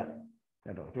ടോയ്ലറ്റ് അല്ല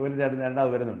കേട്ടോ, ടോയ്ലറ്റ്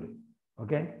രണ്ടാമത് വരുന്നുണ്ട്.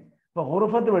 ഓക്കെ, അപ്പോൾ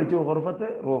ഹുറുഫത്ത് പഠിച്ചു. ഹുറുഫത്ത്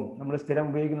റൂം നമ്മൾ സ്ഥിരം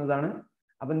ഉപയോഗിക്കുന്നതാണ്.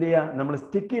 അപ്പം എന്ത് ചെയ്യുക, നമ്മൾ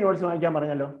സ്റ്റിക്കി നോട്ട്സ് വാങ്ങിക്കാൻ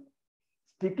പറഞ്ഞല്ലോ,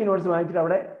 സ്റ്റിക്കി നോട്ട്സ് വാങ്ങിച്ചിട്ട്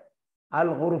അവിടെ അൽ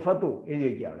ഹുറുഫത്തു എഴുതി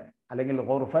വയ്ക്കുക അവിടെ, അല്ലെങ്കിൽ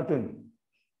ഹുറുഫത്തുൻ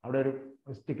അവിടെ ഒരു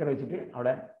സ്റ്റിക്കർ വെച്ചിട്ട്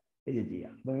അവിടെ എഴുതി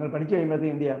ചെയ്യുക. അപ്പോൾ നിങ്ങൾ പഠിച്ചു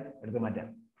കഴിയുമ്പോഴത്തേക്ക് എന്ത് ചെയ്യാം, എടുത്ത് മാറ്റാം.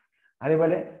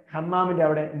 അതേപോലെ ഹമ്മാമിൻ്റെ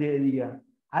അവിടെ എന്ത് എഴുതിക്കുക,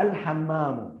 അൽ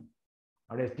ഹമ്മാമു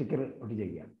അവിടെ സ്റ്റിക്കർ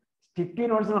ഒട്ടിച്ചിരിക്കുക. സ്റ്റിക്കി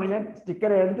നോട്ട്സ് എന്ന് പറഞ്ഞാൽ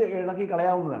സ്റ്റിക്കർ എടുത്ത് ഇളക്കി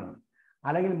കളയാവുന്നതാണ്.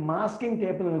 അല്ലെങ്കിൽ മാസ്കിംഗ്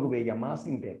ടേപ്പ് നിങ്ങൾക്ക് ഉപയോഗിക്കാം.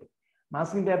 മാസ്കിംഗ് ടേപ്പ്,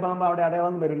 മാസ്കിംഗ് ടേപ്പ് ആകുമ്പോൾ അവിടെ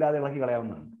അടയാളമൊന്നും വരില്ല, അത് ഇളക്കി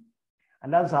കളയാവുന്നതാണ്.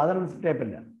 അല്ലാതെ സാധാരണ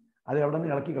ടേപ്പല്ല, അത് അവിടെ നിന്ന്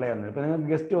ഇളക്കി കളയാവുന്നത്. ഇപ്പം നിങ്ങൾക്ക്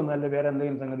ഗസ്റ്റ് ഒന്നും അല്ല, വേറെ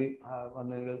എന്തെങ്കിലും സംഗതി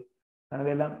വന്ന്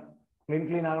സംഗതിയെല്ലാം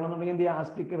ക്ലീൻ ആകണമെന്നുണ്ടെങ്കിൽ എന്ത് ചെയ്യുക, ആ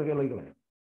സ്റ്റിക്കർ ഇളക്കി കളയാം.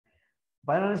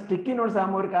 അപ്പം അതിനാണ് സ്റ്റിക്കി നോട്ട്സ്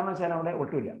ആകുമ്പോൾ ഒരു കാരണവശാലും അവിടെ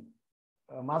ഒട്ടില്ല.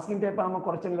 മാസ്കിംഗ് ടേപ്പ് ആകുമ്പോൾ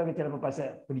കുറച്ചെങ്കിലൊക്കെ ചിലപ്പോൾ പശ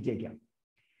പിടിച്ചേക്കാം.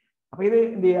 അപ്പോൾ ഇത്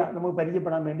എന്ത് ചെയ്യുക, നമുക്ക്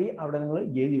പരിചയപ്പെടാൻ വേണ്ടി അവിടെ നിങ്ങൾ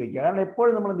എഴുതി വയ്ക്കുക. കാരണം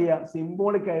എപ്പോഴും നമ്മൾ എന്ത് ചെയ്യുക,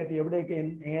 സിംബോളിക്കായിട്ട് എവിടെയൊക്കെ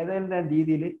ഏതെല്ലാം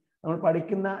രീതിയിൽ നമ്മൾ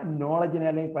പഠിക്കുന്ന നോളജിനെ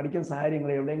അല്ലെങ്കിൽ പഠിക്കുന്ന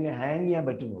സാഹചര്യങ്ങളെ എവിടെയെങ്കിലും ഹാങ് ചെയ്യാൻ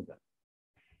പറ്റും നോക്കുക.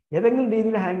 ഏതെങ്കിലും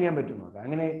രീതിയിൽ ഹാങ് ചെയ്യാൻ പറ്റും നോക്കുക.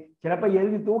 അങ്ങനെ ചിലപ്പോൾ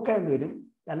എഴുതി തൂക്കേണ്ടി വരും,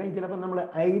 അല്ലെങ്കിൽ ചിലപ്പോൾ നമ്മൾ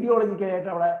ഐഡിയോളജിക്കലായിട്ട്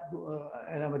അവിടെ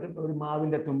എഴുതാൻ പറ്റും. ഒരു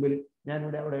മാവിൻ്റെ തുമ്പിൽ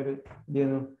ഞാനിവിടെ അവിടെ ഒരു എന്ത്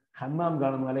ചെയ്യുന്നു, ഹമ്മാം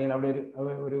കാണുന്നു, അല്ലെങ്കിൽ അവിടെ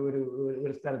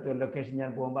ഒരു സ്ഥലത്ത് ഒരു ലൊക്കേഷൻ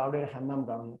ഞാൻ പോകുമ്പോൾ അവിടെ ഒരു ഹമ്മാം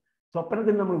കാണുന്നു.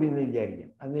 സ്വപ്നത്തിൽ നമ്മൾ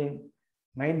വിചാരിക്കാം, അത്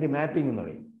മൈൻഡ് മാപ്പിംഗ് എന്ന്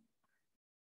പറയും,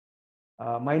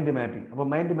 മൈൻഡ് മാപ്പിംഗ്. അപ്പോൾ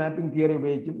മൈൻഡ് മാപ്പിംഗ് തിയറി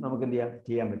ഉപയോഗിച്ചും നമുക്ക് എന്ത്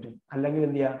ചെയ്യാൻ പറ്റും. അല്ലെങ്കിൽ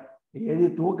എന്ത് ചെയ്യാം, എഴുതി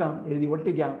തൂക്കാം, എഴുതി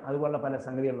ഒട്ടിക്കാം, അതുപോലുള്ള പല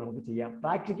സംഗതികൾ നമുക്ക് ചെയ്യാം.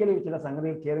 പ്രാക്ടിക്കലി ചില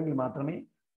സംഗതികൾ ചെയ്തെങ്കിൽ മാത്രമേ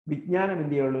വിജ്ഞാനം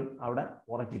എന്ത് ചെയ്യുള്ളൂ, അവിടെ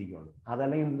ഉറച്ചിരിക്കുകയുള്ളൂ.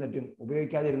 അതല്ലെങ്കിൽ എന്ത് പറ്റും,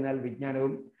 ഉപയോഗിക്കാതിരുന്നാൽ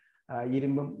വിജ്ഞാനവും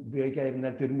ഇരുമ്പും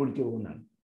ഉപയോഗിക്കാതിരുന്നാൽ തുരുമ്പൊടിച്ചു പോകുന്നതാണ്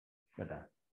കേട്ടോ.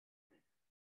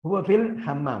 ഹുവ ഫിൽ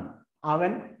ഹമ്മാം,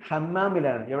 അവൻ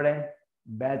ഹമ്മാമിലാണ്. എവിടെ?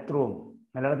 ബാത്റൂം.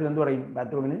 മലയാളത്തിൽ എന്ത് പറയും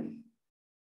ബാത്റൂമിന്?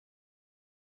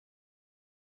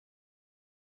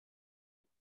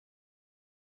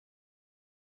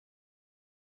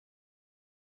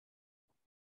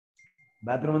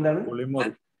 ബാത്റൂം എന്താണ്?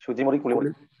 ശുചിമുറി.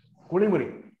 കുളിമുറി.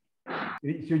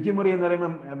 ശുചിമുറി എന്ന്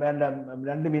പറയുമ്പോൾ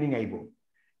രണ്ട് മീനിങ് ആയി പോകും.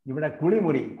 ഇവിടെ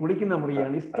കുളിമുറി, കുളിക്കുന്ന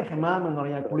മുറിയാണ്. ഇസ്തിഹ്മാം എന്ന്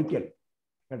പറഞ്ഞാൽ കുളിക്കൽ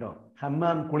കേട്ടോ.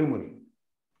 ഹമ്മാം കുളിമുറി.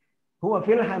 ഹുവ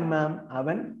ഫിൽ ഹമ്മാം,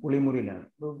 അവൻ കുളിമുറിയിലാണ്.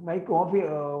 മൈക്ക് ഓഫ്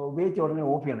ഉപയോഗിച്ച ഉടനെ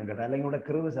ഓഫ് ചെയ്യണം കേട്ടോ, അല്ലെങ്കിൽ ഇവിടെ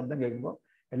കൃവ് ശബ്ദം കേൾക്കുമ്പോൾ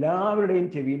എല്ലാവരുടെയും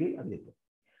ചെവിയിൽ അത് എത്തും.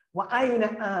 വഅൈന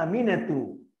ആമിനതു.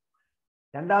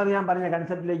 രണ്ടാമത് ഞാൻ പറഞ്ഞ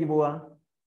കൺസെപ്റ്റിലേക്ക് പോവാ.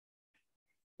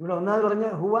 ഇവിടെ ഒന്നാമത് പറഞ്ഞ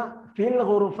ഹുവ ഫിൽ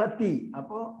ഹുറുഫത്തി.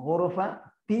 അപ്പോൾ ഹുറുഫ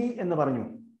തി എന്ന് പറഞ്ഞു,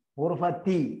 ഹുറുഫ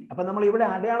തി. അപ്പൊ നമ്മൾ ഇവിടെ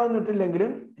അടയാളം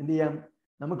ഇട്ടില്ലെങ്കിലും എന്ത് ചെയ്യാം,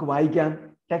 നമുക്ക് വായിക്കാം.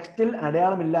 ടെക്സ്റ്റിൽ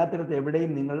അടയാളം ഇല്ലാത്തിടത്ത്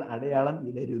എവിടെയും നിങ്ങൾ അടയാളം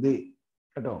ഇടരുത്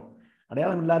കേട്ടോ.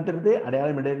 അടയാളം ഇല്ലാത്തിടത്ത്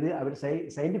അടയാളം ഇടരുത്. അവർ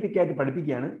സയന്റിഫിക് ആയിട്ട്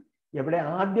പഠിപ്പിക്കുകയാണ്. എവിടെ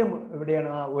ആദ്യം എവിടെയാണ്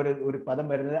ആ ഒരു പദം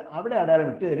വരുന്നത് അവിടെ അടയാളം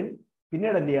ഇട്ട് തരും.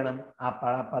 പിന്നീട് എന്ത് ചെയ്യണം, ആ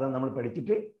പദം നമ്മൾ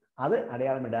പഠിച്ചിട്ട് അത്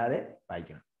അടയാളം ഇടാതെ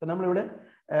വായിക്കണം. ഇപ്പൊ നമ്മളിവിടെ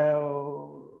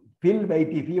ഫിൽ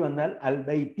ബൈറ്റി, ഫി വന്നാൽ അൽ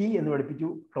ബൈറ്റി എന്ന് പഠിപ്പിച്ചു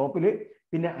ടോപ്പിൽ.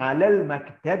 പിന്നെ അലൽ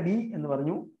മക്തബി എന്ന്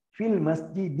പറഞ്ഞു, ഫിൽ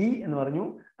മസ്ജിദി എന്ന് പറഞ്ഞു,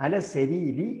 അല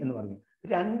സരീരി എന്ന് പറഞ്ഞു.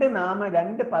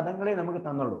 രണ്ട് പദങ്ങളെ നമുക്ക്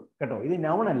തന്നുള്ളൂ കേട്ടോ. ഇത്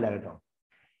നൗൺ അല്ല കേട്ടോ,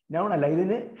 നൗൺ അല്ല.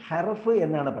 ഇതിന് ഹർഫ്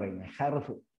എന്നാണ് പറയുന്നത്.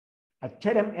 ഹർഫ്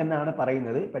അക്ഷരം എന്നാണ്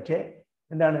പറയുന്നത്. പക്ഷേ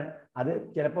എന്താണ്, അത്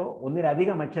ചിലപ്പോൾ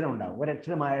ഒന്നിലധികം അക്ഷരം ഉണ്ടാകും.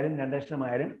 ഒരക്ഷരമായാലും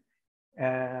രണ്ടക്ഷരമായാലും.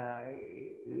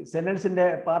 സെന്റൻസിന്റെ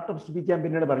പാർട്ട് ഓഫ് സ്പീച്ച് ഞാൻ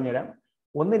പിന്നീട് പറഞ്ഞുതരാം.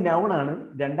 ഒന്ന് നൗണാണ്,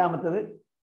 രണ്ടാമത്തത്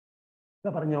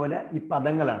പറഞ്ഞ പോലെ ഈ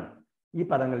പദങ്ങളാണ്. ഈ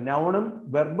പദങ്ങൾ നൗണും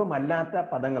വെർബും അല്ലാത്ത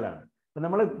പദങ്ങളാണ്. അപ്പൊ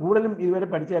നമ്മൾ കൂടുതലും ഇതുവരെ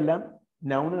പഠിച്ചതെല്ലാം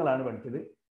നൗണുകളാണ് പഠിച്ചത്.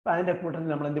 അപ്പൊ അതിന്റെ കൂട്ടത്തിൽ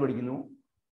നമ്മൾ എന്ത് പഠിക്കുന്നു,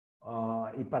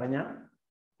 ഈ പറഞ്ഞ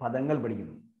പദങ്ങൾ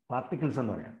പഠിക്കുന്നു. പാർട്ടിക്കിൾസ്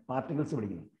എന്ന് പറയാം, പാർട്ടിക്കിൾസ്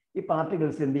പഠിക്കുന്നു. ഈ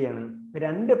പാർട്ടിക്കിൾസ് എന്ത് ചെയ്യാണ്,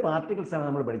 രണ്ട് പാർട്ടിക്കിൾസ് ആണ്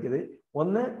നമ്മൾ പഠിച്ചത്.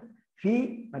 ഒന്ന് ഫി,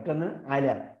 മറ്റൊന്ന് അല.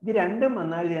 ഇത് രണ്ടും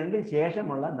വന്നാൽ രണ്ടും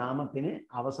ശേഷമുള്ള നാമത്തിന്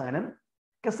അവസാനം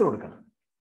കസ്ർ കൊടുക്കണം.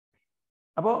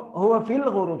 അപ്പോൾ ഹുവ ഫിൽ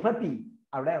ഹുറുഫത്തി,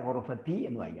 അവിടെ ഹുറുഫത്തി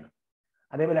എന്ന് വായിക്കണം.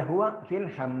 അതേപോലെ ഹുവ ഫിൽ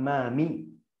ഹമ്മാമി,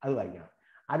 അത് വായിക്കണം.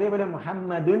 അതേപോലെ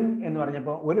മുഹമ്മദുൻ എന്ന്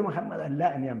പറഞ്ഞപ്പോൾ ഒരു മുഹമ്മദ് അല്ല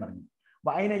എന്ന് ഞാൻ പറഞ്ഞു.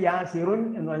 വൈന യാസിറുൻ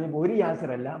എന്ന് പറഞ്ഞപ്പോൾ ഒരു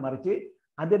യാസിർ അല്ല, മറിച്ച്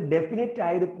അത് ഡെഫിനിറ്റ്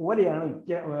ആയതുപോലെയാണ്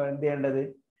എന്ത് ചെയ്യേണ്ടത്.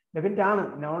 ഡെഫിനിറ്റ് ആണ്.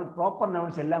 നൗൺ പ്രോപ്പർ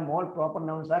നൗൺസ് എല്ലാം, all proper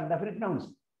nouns R definite nouns.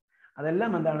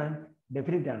 അതെല്ലാം എന്താണ്,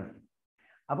 ഡെഫിനിറ്റ് ആണ്.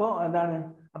 അപ്പോൾ എന്താണ്?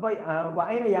 അപ്പൊ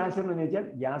അതിന് യാസിർ എന്ന് ചോദിച്ചാൽ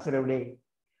യാസിർ എവിടെ?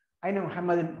 അതിന്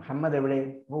മുഹമ്മദ് എവിടെ?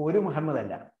 അപ്പൊ ഒരു മുഹമ്മദ്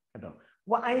അല്ല കേട്ടോ.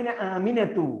 അതിന്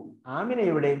ആമിനത്തു, ആമിന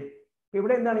എവിടെ?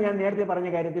 ഇവിടെ എന്താണ് ഞാൻ നേരത്തെ പറഞ്ഞ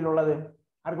കാര്യത്തിലുള്ളത്?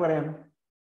 ആർക്ക് പറയാം?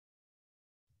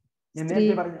 ഞാൻ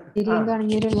നേരത്തെ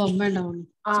പറഞ്ഞ ഒരു ലമ്മയുള്ളൂ.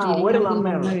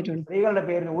 സ്ത്രീകളുടെ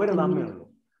പേരിന് ഒരു ലമ്മയുള്ളൂ.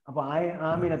 അപ്പൊ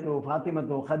ആമിനത്തു,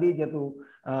 ഫാത്തിമത്തു, ഖദീജത്തു,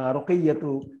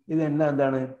 റുഖയ്യത്തു, ഇതെല്ലാം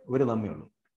എന്താണ്? ഒരു ലമ്മയുള്ളൂ.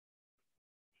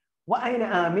 അതിന്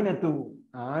ആമിനത്തു,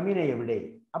 ആമിന എവിടെ?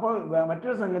 അപ്പോൾ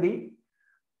മറ്റൊരു സംഗതി,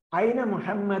 ഐന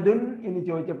മുഹമ്മദുൻ എന്ന്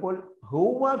ചോദിച്ചപ്പോൾ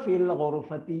ഹുവ ഫിൽ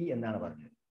ഗുർഫത്തി എന്നാണ്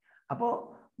പറഞ്ഞത്. അപ്പോ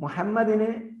മുഹമ്മദിന്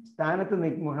സ്ഥാനത്ത്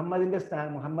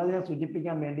മുഹമ്മദിനെ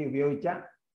സൂചിപ്പിക്കാൻ വേണ്ടി ഉപയോഗിച്ച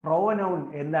പ്രോനൗൺ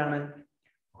എന്താണ്?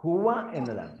 ഹുവ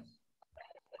എന്നതാണ്.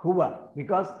 ഹുവ,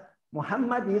 because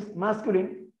Muhammad is masculine,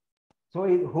 so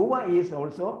Hua is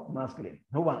also masculine.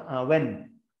 ഹുവ, അവൻ.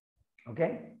 ഓക്കെ,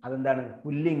 അതെന്താണ്?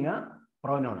 പുല്ലിംഗ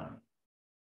പ്രോനൗൺ ആണ്.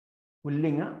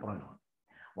 പുല്ലിംഗ പ്രോനൗൺ.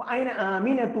 അതിന്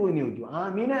ആമിനത്തു എന്ന് ചോദിച്ചു.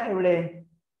 ആമിന എവിടെ?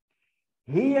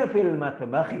 ഹിയ ഫിൽ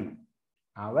മത്ബഖി,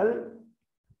 അവൾ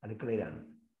അടുക്കളയിലാണ്.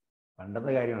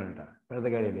 പണ്ടത്തെ കാര്യമാണ് കേട്ടോ, ഇപ്പോഴത്തെ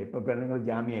കാര്യമല്ല. ഇപ്പൊ പെണ്ണുങ്ങൾ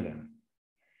ജാമ്യയിലാണ്.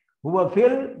 ഹുവ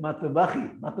ഫിൽ മത്ബഖി,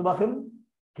 മത്ബഖും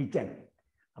കിച്ചൺ.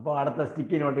 അപ്പോൾ അടുത്ത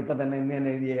സ്റ്റിക്കി നോട്ട് ഇപ്പൊ തന്നെ ഇന്ന്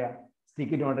തന്നെ എഴുതിയ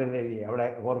സ്റ്റിക്കി നോട്ട് എഴുതിയ അവിടെ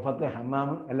ഗുർഫത്ത്, ഹമ്മാം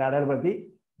എല്ലാം അടയാളപ്പെടുത്തി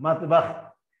മത്ബഖ്.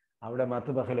 അവിടെ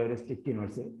മത്ബഖിൽ ഒരു സ്റ്റിക്കി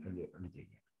നോട്ട്സ്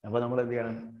എഴുതിയിരിക്കുക. അപ്പൊ നമ്മൾ എന്ത്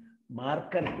ചെയ്യണം?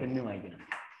 മാർക്കർ പെന്ന് വായിക്കണം.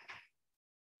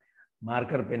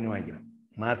 മാർക്കർ പെന്ന് വായിക്കണം.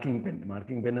 മാർക്കിംഗ്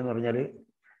പെൻ എന്ന് പറഞ്ഞാൽ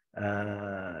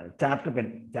ചാർട്ട് പെൻ,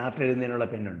 ചാർട്ട് എഴുതുന്നതിനുള്ള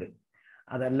പെന്നുണ്ട്.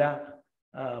 അതല്ല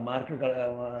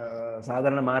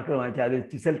സാധാരണ മാർക്കർ വാങ്ങിച്ചാൽ അതിൽ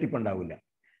ചിസൽ ടിപ്പ് ഉണ്ടാവില്ല.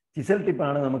 ചിസൽ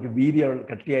ടിപ്പാണ് നമുക്ക് വീതി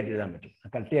കട്ടിയായിട്ട് എഴുതാൻ പറ്റും. ആ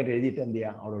കട്ടിയായിട്ട് എഴുതിയിട്ട് എന്ത്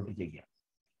ചെയ്യുക? അവിടെ ഒട്ടിച്ചേക്കുക.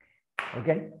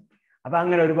 ഓക്കെ, അപ്പൊ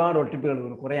അങ്ങനെ ഒരുപാട് ഒട്ടിപ്പുകൾ,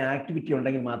 കുറെ ആക്ടിവിറ്റി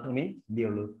ഉണ്ടെങ്കിൽ മാത്രമേ എന്ത്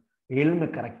ചെയ്യുള്ളൂ? എൽമ്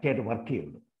കറക്റ്റായിട്ട് വർക്ക്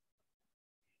ചെയ്യുള്ളൂ.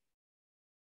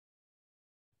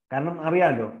 കാരണം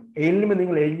അറിയാമല്ലോ, എൽമ്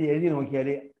നിങ്ങൾ എഴുതി നോക്കിയാൽ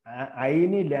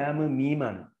ഐന് ലാമ്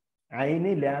മീമാണ്.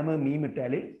 ഐന് ലാമ് മീം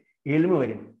ഇട്ടാൽ എൽമ്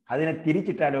വരും. അതിനെ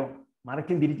തിരിച്ചിട്ടാലോ,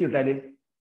 മറിച്ചും തിരിച്ചിട്ടാല്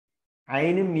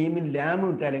ഐനും മീമും ലാമും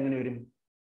ഇട്ടാൽ എങ്ങനെ വരും?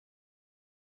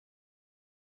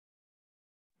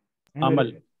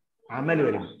 അമൽ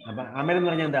വരും. അപ്പൊ അമൽ എന്ന്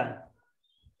പറഞ്ഞാൽ എന്താ?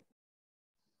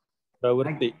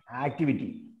 ആക്ടിവിറ്റി.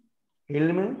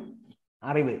 എൽമ്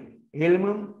അറിവ്,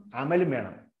 എൽമും അമലും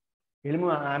വേണം. എൽമും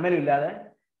അമലും ഇല്ലാതെ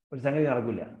ഒരു സംഗതി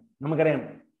നടക്കില്ല. നമുക്കറിയാം,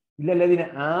 ഇല്ലല്ല ഇതിന്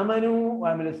ആമനു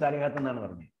അമലു സാലിഹാത്ത് എന്നാണ്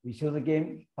പറഞ്ഞത്. വിശ്വസിക്കുകയും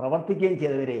പ്രവർത്തിക്കുകയും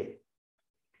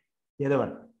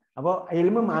ചെയ്തവർ. അപ്പോൾ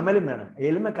എൽമും അമലും വേണം.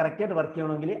 എൽമ കറക്റ്റായിട്ട് വർക്ക്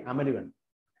ചെയ്യണമെങ്കിൽ അമല് വേണം.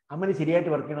 അമല്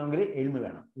ശരിയായിട്ട് വർക്ക് ചെയ്യണമെങ്കിൽ എൽമ്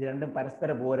വേണം. ഇത് രണ്ടും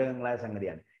പരസ്പര പൂരകങ്ങളായ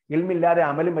സംഗതിയാണ്. എൽമില്ലാതെ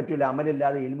അമലും പറ്റൂല,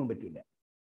 അമലില്ലാതെ എൽമും പറ്റൂല.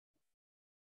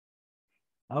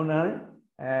 അതുകൊണ്ടാണ്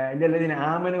ഇല്ലല്ല ഇതിന്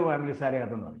ആമനു അമലു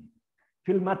സാലിഹാത്ത് എന്ന് പറഞ്ഞു.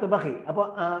 ഫിൽ മത്ബഖി. അപ്പൊ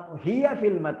ഹിയ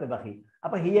ഫിൽ മത്ബഖി.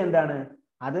 അപ്പൊ ഹിയ എന്താണ്?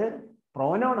 അത്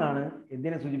പ്രോനൗൺ ആണ്.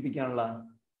 എന്തിനെ സൂചിപ്പിക്കാനുള്ള?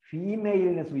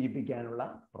 ഫീമെയിലിനെ സൂചിപ്പിക്കാനുള്ള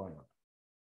പ്രോനൗൺ.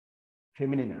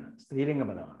 ഫെമിനിൻ ആണ്, സ്ത്രീലിംഗ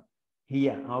പദമാണ്. ഹിയ,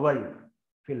 അവൾ.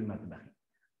 ഫിൽ മത്ബഖി.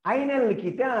 ഐനൽ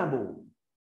കിതാബു,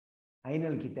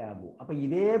 ഐനൽ കിതാബു. അപ്പൊ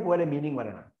ഇതേപോലെ മീനിങ്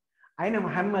പറയണം. അതിന്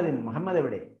മുഹമ്മദിൻ, മുഹമ്മദ്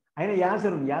എവിടെ? അതിന്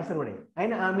യാസിറും, യാസിർ എവിടെ?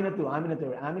 അതിന് ആമിനത്തു,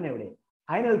 ആമിന എവിടെ?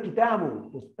 അതിനൽ കിതാബു,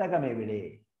 പുസ്തകം എവിടെ?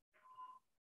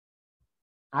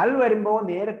 അൽ വരുമ്പോ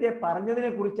നേരത്തെ പറഞ്ഞതിനെ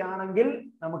കുറിച്ചാണെങ്കിൽ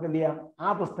നമുക്ക് എന്ത് ചെയ്യാം? ആ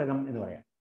പുസ്തകം എന്ന് പറയാം.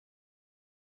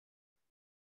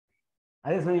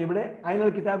 അതേസമയം ഇവിടെ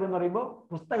അയിനൽ കിതാബ് എന്ന് പറയുമ്പോൾ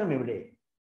പുസ്തകം എവിടെ?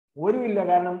 ഒരുമില്ല,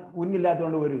 കാരണം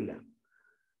ഉന്നില്ലാത്തതുകൊണ്ട് ഒരുമില്ല.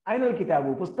 അയിനൽ കിതാബു,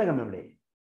 പുസ്തകം എവിടെ?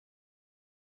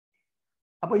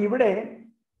 അപ്പൊ ഇവിടെ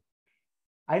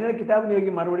അയിനൽ കിതാബ്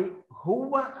ചോദിക്കും മറുപടി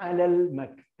ഹുവ അലൽ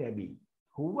മക്തബി,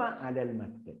 ഹുവ അലൽ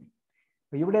മക്തബി.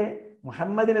 അപ്പൊ ഇവിടെ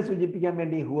മുഹമ്മദിനെ സൂചിപ്പിക്കാൻ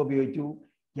വേണ്ടി ഹുവ ഉപയോഗിച്ചു,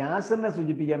 യാസിറിനെ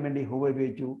സൂചിപ്പിക്കാൻ വേണ്ടി ഹുവ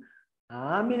ഉപയോഗിച്ചു,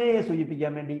 ആമിനയെ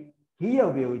സൂചിപ്പിക്കാൻ വേണ്ടി ഹിയ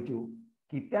ഉപയോഗിച്ചു,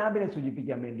 കിതാബിനെ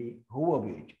സൂചിപ്പിക്കാൻ വേണ്ടി ഹുവ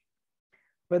ഉപയോഗിച്ചു.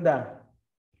 അപ്പൊ എന്താ?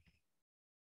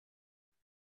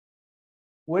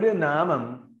 ഒരു നാമം,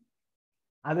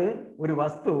 അത് ഒരു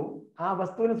വസ്തു, ആ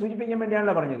വസ്തുവിനെ സൂചിപ്പിക്കാൻ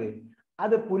വേണ്ടിയാണല്ലോ പറഞ്ഞത്.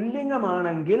 അത്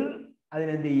പുല്ലിംഗമാണെങ്കിൽ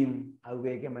അതിനെന്ത് ചെയ്യും? അത്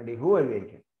ഉപയോഗിക്കാൻ വേണ്ടി ഹുവ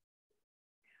ഉപയോഗിക്കും.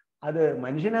 അത്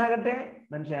മനുഷ്യനാകട്ടെ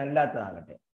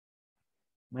മനുഷ്യനല്ലാത്തതാകട്ടെ,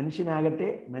 മനുഷ്യനാകട്ടെ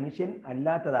മനുഷ്യൻ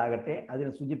അല്ലാത്തതാകട്ടെ,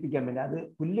 അതിനെ സൂചിപ്പിക്കാൻ വേണ്ടി അത്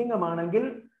പുല്ലിംഗമാണെങ്കിൽ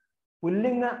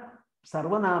പുല്ലിംഗ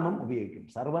സർവനാമം ഉപയോഗിക്കും.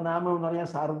 സർവനാമം എന്ന് പറഞ്ഞാൽ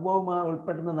സർവവും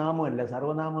ഉൾപ്പെടുന്ന നാമമല്ല.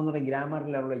 സർവനാമം എന്ന് പറഞ്ഞാൽ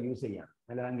ഗ്രാമറിലുള്ള യൂസ് ചെയ്യാം.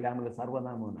 മലയാളം ഗ്രാമറിൽ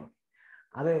സർവനാമം എന്ന് പറയും.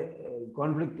 അത്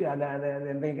കോൺഫ്ലിക്റ്റ് അല്ലാതെ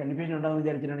എന്തെങ്കിലും കൺഫ്യൂഷൻ ഉണ്ടാകുമെന്ന്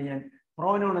വിചാരിച്ചിട്ടാണ് ഞാൻ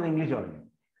പ്രോനൗൺ എന്ന് ഇംഗ്ലീഷ് പറഞ്ഞു.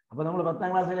 അപ്പോൾ നമ്മൾ 10ാം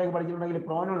ക്ലാസ്സിലേക്ക് പഠിച്ചിട്ടുണ്ടെങ്കിൽ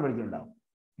പ്രോനൗൺ പഠിച്ചിട്ടുണ്ടാവും,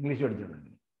 ഇംഗ്ലീഷ്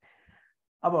പഠിച്ചിട്ടുണ്ടെങ്കിൽ.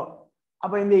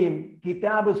 അപ്പോൾ എന്ത് ചെയ്യും?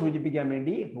 കിതാബ് സൂചിപ്പിക്കാൻ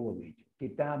വേണ്ടി ഹുവ ഉപയോഗിച്ചു.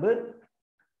 കിതാബ്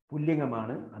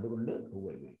പുല്ലിംഗമാണ്, അതുകൊണ്ട് ഹുവ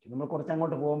ഉപയോഗിച്ചു. നമ്മൾ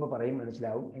കുറച്ചങ്ങോട്ട് പോകുമ്പോൾ പറയും,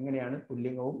 മനസ്സിലാവും എങ്ങനെയാണ്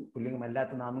പുല്ലിംഗവും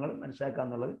പുല്ലിംഗമല്ലാത്ത നാമങ്ങളും മനസ്സിലാക്കുക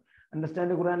എന്നുള്ളത്.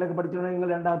 അണ്ടർസ്റ്റാൻഡ് ഖുർആനിലൊക്കെ പഠിച്ചിട്ടുണ്ടെങ്കിൽ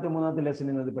നിങ്ങൾ രണ്ടാമത്തെ മൂന്നാമത്തെ ലെസൺ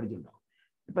നിങ്ങൾ അത് പഠിച്ചിട്ടുണ്ടാവും.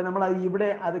 ഇപ്പം നമ്മൾ അത് ഇവിടെ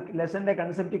അത് ലെസന്റെ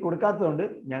കൺസെപ്റ്റ് കൊടുക്കാത്തതുകൊണ്ട്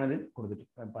ഞാനത് കൊടുത്തിട്ട്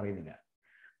പറയുന്നില്ല.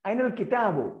 അതിനൊരു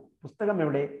കിതാബോ പുസ്തകം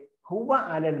എവിടെ? ഹുവ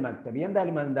അലൽ മക്തബി.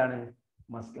 എന്തായാലും എന്താണ്?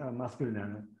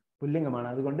 മസ്കുലിനാണ്, പുല്ലിംഗമാണ്.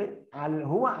 അതുകൊണ്ട്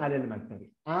ഹുവ അലൽ മക്തബി,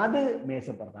 അത്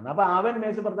മേശപ്പുറത്താണ്. അപ്പൊ അവൻ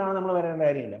മേശപ്പുറത്താണ് നമ്മൾ പറയേണ്ട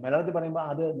കാര്യമില്ല. മലയാളത്തിൽ പറയുമ്പോൾ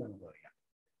അത് എന്നാണ് പറയാം.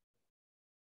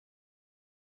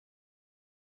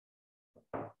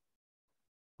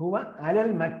 ഹുവ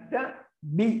അലൽ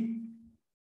മക്തബി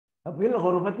ഫിൽ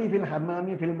ഖുർഫത്തി ഫിൽ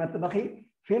ഹമ്മാമി ഫിൽ മത്ബഖി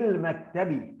ഫിൽ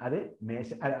മക്തബി, അത് മേശ.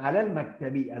 അലൽ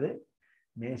മക്തബി, അത്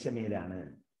മേശമേലാണ്,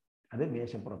 അത്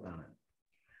മേശപ്പുറത്താണ്.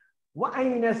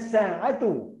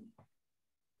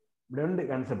 ഇവിടെ ഉണ്ട്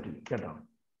കൺസെപ്റ്റ് കേട്ടോ,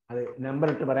 അത് നമ്പർ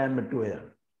ഇട്ട് പറയാൻ പറ്റുകയാണ്.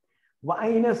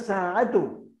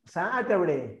 സാഅത്ത്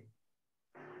എവിടെ?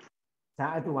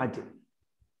 സാഅത്ത് വാച്ച്.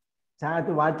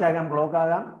 സാഅത്ത് വാച്ചാകാം, ക്ലോക്ക്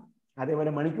ആകാം,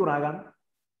 അതേപോലെ മണിക്കൂറാകാം,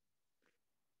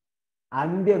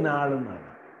 അന്ത്യനാളും ആകാം.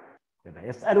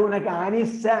 യസ്അലൂനക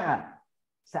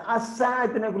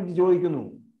അനിസ്സാഅത്തിനെ കുറിച്ച് ചോദിക്കുന്നു.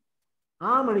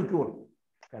 ആ മണിക്കൂർ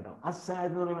കേട്ടോ,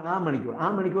 അസ്സാഅത്ത് എന്ന് പറയുമ്പോൾ ആ മണിക്കൂർ. ആ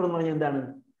മണിക്കൂർ എന്ന് പറഞ്ഞാൽ എന്താണ്?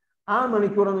 ആ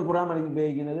മണിക്കൂർ എന്ന് ഖുർആൻ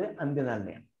ഉപയോഗിക്കുന്നത്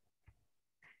അന്ത്യനാളിനെയാണ്.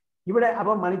 ഇവിടെ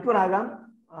അപ്പം മണിക്കൂറാകാം,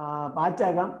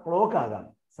 പാച്ചാകാം, ക്ലോക്ക് ആകാം,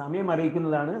 സമയം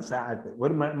അറിയിക്കുന്നതാണ് സാഅത്ത്.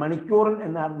 ഒരു മണിക്കൂർ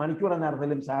എന്ന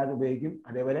അർത്ഥത്തിലും സാഅത്ത് ഉപയോഗിക്കും.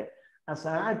 അതേപോലെ ആ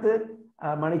സാഅത്ത്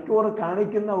മണിക്കൂർ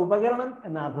കാണിക്കുന്ന ഉപകരണം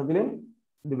എന്ന അർത്ഥത്തിലും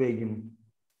ഇത് ഉപയോഗിക്കും,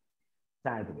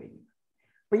 സാഅത്ത് ഉപയോഗിക്കും.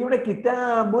 അപ്പൊ ഇവിടെ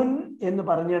കിതാബുൻ എന്ന്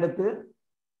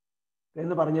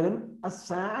പറഞ്ഞതും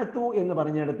അസ്സാഅത്തു എന്ന്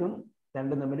പറഞ്ഞിടത്തും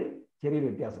രണ്ടും തമ്മിൽ ചെറിയൊരു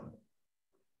വ്യത്യാസമുണ്ട്.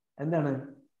 എന്താണ്?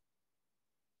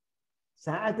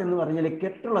 സാഅത്ത് എന്ന് പറഞ്ഞാൽ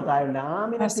കെട്ടുള്ള തായുണ്ട്,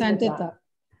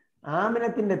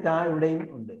 ആമിനത്തിന്റെ താ ഇവിടെയും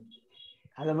ഉണ്ട്.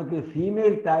 അത് നമുക്ക്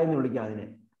ഫീമെയിൽ തായ് എന്ന് വിളിക്കാം അതിനെ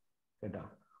കേട്ടോ,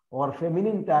 ഓർ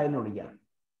ഫെമിനിൻ തായ് എന്ന് വിളിക്കാം.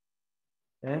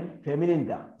 ഫെമിനിൻ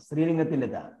താ, സ്ത്രീലിംഗത്തിന്റെ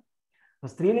താ. അപ്പൊ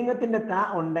സ്ത്രീലിംഗത്തിന്റെ താ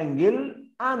ഉണ്ടെങ്കിൽ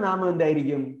ആ നാമം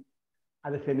എന്തായിരിക്കും?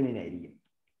 അത് ഫെമിനിൻ ആയിരിക്കും.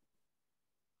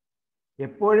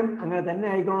 എപ്പോഴും അങ്ങനെ തന്നെ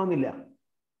ആയിക്കണമെന്നില്ല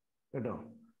കേട്ടോ.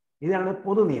 ഇതാണ്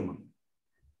പൊതു നിയമം.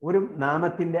 ഒരു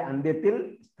നാമത്തിന്റെ അന്ത്യത്തിൽ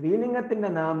സ്ത്രീലിംഗത്തിന്റെ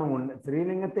നാമമുണ്ട്,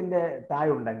 സ്ത്രീലിംഗത്തിന്റെ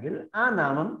തായുണ്ടെങ്കിൽ ആ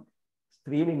നാമം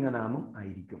സ്ത്രീലിംഗ നാമം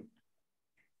ആയിരിക്കും.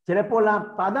 ചിലപ്പോൾ ആ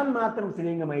പദം മാത്രം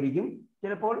സ്ത്രീലിംഗമായിരിക്കും,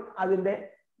 ചിലപ്പോൾ അതിന്റെ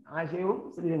ആശയവും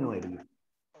സ്ത്രീലിംഗമായിരിക്കും.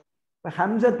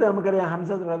 ഹംസത്ത് നമുക്കറിയാം, ഹംസ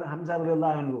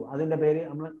റളിയല്ലാഹു അൻഹു, അതിന്റെ പേര്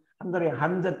നമ്മൾ എന്തറിയാം,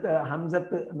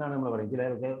 ഹംസത്ത് എന്നാണ് നമ്മൾ പറയും.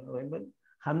 ചിലരൊക്കെ പറയുമ്പോൾ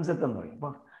ഹംസത്ത് എന്ന് പറയും. അപ്പൊ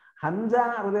ഹംസ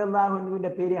റളിയല്ലാഹു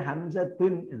അൻഹുവിന്റെ പേര്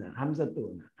ഹംസത്തുൻ എന്നാണ്, ഹംസത്തു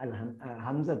എന്ന് അല്ല,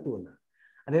 ഹംസത്തു എന്ന്.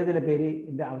 അദ്ദേഹത്തിന്റെ പേര്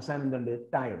ഇതിന്റെ അവസാനം എന്തുണ്ട്?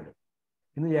 തായുണ്ട്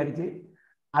എന്ന് വിചാരിച്ച്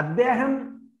അദ്ദേഹം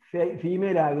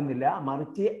ഫീമെയിൽ ആകുന്നില്ല,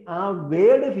 മറിച്ച് ആ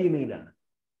വേർഡ് ഫീമെയിലാണ്.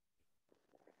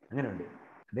 അങ്ങനെയുണ്ട്.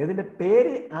 അദ്ദേഹത്തിന്റെ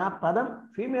പേര്, ആ പദം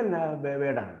ഫീമെയിൽ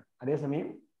വേർഡാണ്, അതേസമയം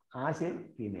ആശയം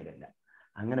ഫീമെയിൽ അല്ല.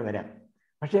 അങ്ങനെ വരാം.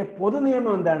 പക്ഷെ പൊതു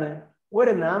നിയമം എന്താണ്?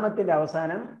 ഒരു നാമത്തിന്റെ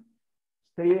അവസാനം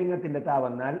സ്ത്രീലിംഗത്തിന്റെ താ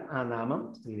വന്നാൽ ആ നാമം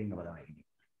സ്ത്രീലിംഗ പദമായിരിക്കും.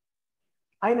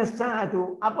 അതിനു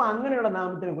അപ്പൊ അങ്ങനെയുള്ള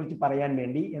നാമത്തിനെ കുറിച്ച് പറയാൻ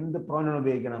വേണ്ടി എന്ത് പ്രോനൗൺ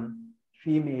ഉപയോഗിക്കണം?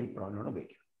 ഫീമെയിൽ പ്രോനൗൺ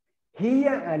ഉപയോഗിക്കണം. ഹിയ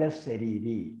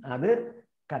അലശരീരി, അത്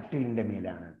കട്ടിലിന്റെ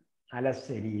മേലാണ്.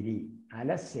 അലശരീരി,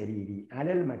 അലശരീരി,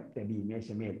 അലൽ മക്തബി,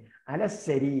 മേശമേൽ,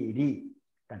 അലശരീരി,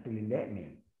 കട്ടിലിന്റെ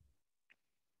മേൽ.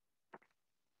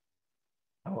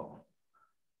 അപ്പോ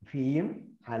ഫീയും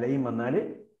അലയും വന്നാൽ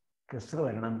കസ്റ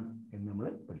വരണം എന്ന് നമ്മൾ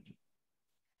പഠിച്ചു.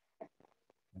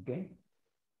 ഓക്കെ,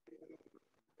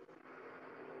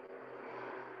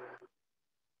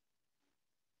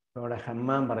 ഇവിടെ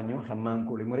ഹമ്മാം പറഞ്ഞു, ഹമ്മാം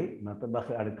കുളിമുറി,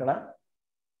 മത്ബഖ് അടുക്കള,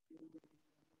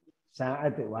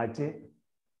 സാഅത്ത് വാച്ച്,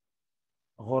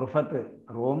 ഖുർഫത്ത്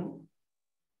റൂം,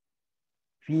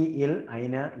 ഫീ ഇൽ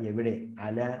അയിന എവിടെ,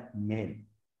 അല മേൽ,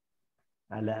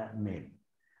 അല മേൽ.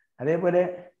 അതേപോലെ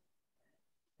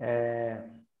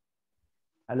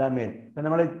അല മേൽ. ഇപ്പൊ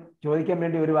നമ്മൾ ചോദിക്കാൻ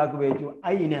വേണ്ടി ഒരു വാക്ക് ഉപയോഗിച്ചു,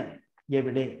 അയിന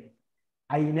എവിടെ,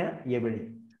 അയിന എവിടെ.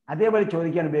 അതേപോലെ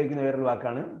ചോദിക്കാൻ ഉപയോഗിക്കുന്ന വേറൊരു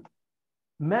വാക്കാണ്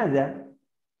മാദ,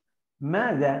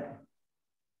 മാദ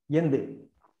എന്ത്,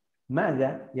 മാദ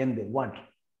എന്ത്, വാട്ട്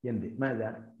എന്ത്, മാദ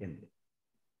എന്ത്.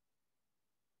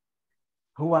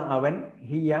 ഹുവ അവൻ,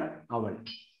 ഹിയ അവൾ.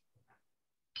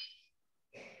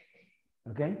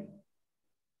 ഓക്കെ,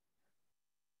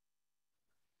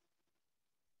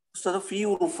 ഫീ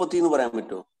ഉർഫത്തി എന്ന് പറയാൻ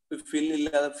പറ്റുമോ? ഫിൽ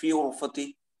ഇല്ലാതെ ഫീ ഉർഫത്തി.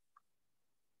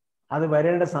 അത്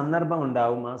വരേണ്ട സന്ദർഭം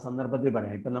ഉണ്ടാവും, ആ സന്ദർഭത്തിൽ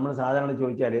പറയാം. ഇപ്പൊ നമ്മൾ സാധാരണ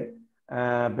ചോദിച്ചാല്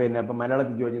പിന്നെ ഇപ്പൊ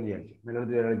മലയാളത്തിൽ ചോദിച്ചെന്ന് വിചാരിച്ചു,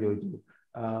 മലയാളത്തിൽ ഒരാൾ ചോദിച്ചു,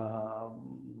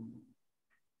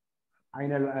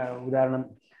 അതിനുള്ള ഉദാഹരണം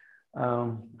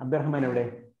അബ്ദുറഹ്മാൻ എവിടെ,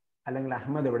 അല്ലെങ്കിൽ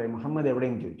അഹമ്മദ് എവിടെ, മുഹമ്മദ്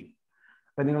എവിടെയും ചോദിച്ചു.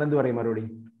 അപ്പൊ നിങ്ങൾ എന്ത് പറയും മറുപടി?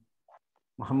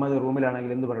 മുഹമ്മദ്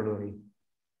റൂമിലാണെങ്കിൽ എന്ത് മറുപടി പറയും?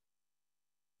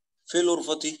 ഫിൽ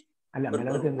ഉർഫത്തി. അല്ല,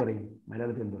 മലയാളത്തിൽ എന്ത് പറയും?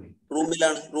 മലയാളത്തിൽ എന്ത് പറയും?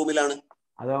 റൂമിലാണ്, റൂമിലാണ്.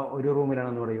 അതോ ഒരു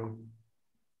റൂമിലാണെന്ന് പറയൂ?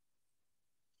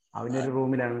 അവനൊരു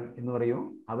റൂമിലാണ് എന്ന് പറയൂ,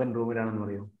 അവൻ റൂമിലാണെന്ന്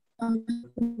പറയൂ?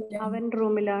 അവൻ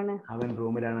റൂമിലാണ്. അവൻ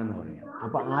റൂമിലാണെന്ന് പറയാം.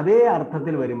 അപ്പൊ അതേ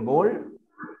അർത്ഥത്തിൽ വരുമ്പോൾ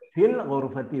ഫിൽ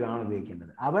ഗുർഫത്തി ആണ്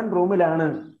ഉപയോഗിക്കേണ്ടത്. അവൻ റൂമിലാണ്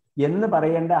എന്ന്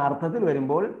പറയേണ്ട അർത്ഥത്തിൽ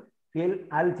വരുമ്പോൾ ഫിൽ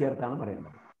അൽ ചേർത്താണ്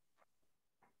പറയേണ്ടത്.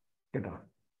 കേട്ടോ?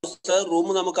 റൂം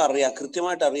നമുക്ക് അറിയാം,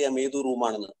 കൃത്യമായിട്ട് അറിയാം ഏത്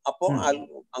റൂമാണെന്ന്. അപ്പോ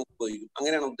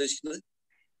അങ്ങനെയാണ് ഉദ്ദേശിക്കുന്നത്.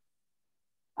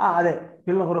 അതെ,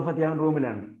 ഫിൽ ഗുർഫത്തി, അവൻ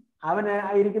റൂമിലാണ്. അവന്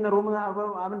ഇരിക്കുന്ന റൂം,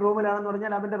 അവൻ റൂമിലാണെന്ന്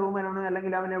പറഞ്ഞാൽ അവന്റെ റൂമിലാണ്,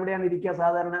 അല്ലെങ്കിൽ അവൻ എവിടെയാണ് ഇരിക്കുക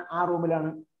സാധാരണ ആ റൂമിലാണ്,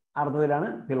 അർത്ഥത്തിലാണ്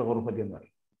ഫിൽ ഗുർഫത്തി എന്ന്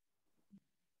പറയും.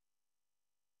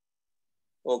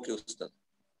 ഓക്കെ ഉസ്താദ്.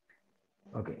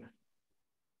 ഓക്കെ.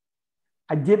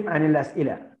 അജിബ് അനിൽ അസ്ഇല.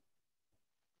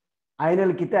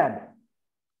 അയ്നൽ കിതാബ്.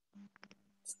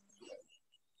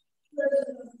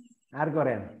 ആർക്ക്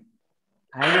പറയാം?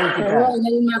 അയ്നൽ കിതാബ്.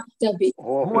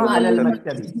 ഹുവ അലൽ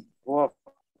മക്തബി.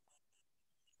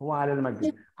 هو على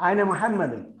المكتب. أين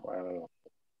محمد؟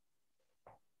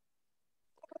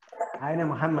 أين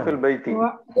محمد؟ في البيت.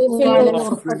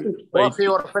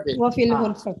 وفي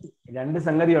الغرفة. രണ്ട്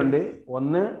സംഗതിയുണ്ട്.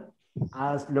 ഒന്ന്, ആ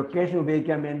ലൊക്കേഷൻ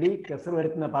ഉപയോഗിക്കാൻ വേണ്ടി കെസർ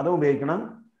വരുത്തുന്ന പദം ഉപയോഗിക്കണം.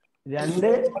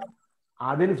 രണ്ട്,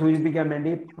 അതിന് സൂചിപ്പിക്കാൻ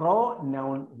വേണ്ടി പ്രോ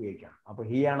നൗൺ ഉപയോഗിക്കണം. അപ്പൊ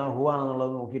ഹി ആണോ ഹുവ ആണോ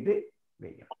എന്നുള്ളത് നോക്കിയിട്ട്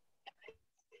ഉപയോഗിക്കണം.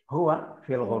 ഹുവ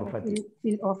ഫിൽ ഗുർഫത്തി.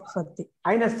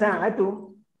 അയ്ന സാഅതു?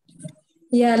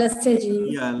 هي على السرير.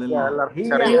 هي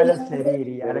على السرير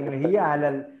അല്ലെങ്കിൽ هي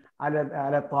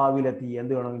على الطاولة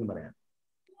എന്ത് വേണമെങ്കിലും പറയാം.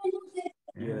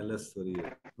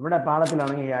 ഇവിടെ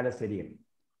പാഠത്തിലാണെങ്കിൽ هي على السرير.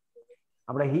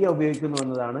 അവിടെ ഹി ഉപയോഗിക്കുന്നു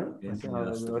എന്നതാണ്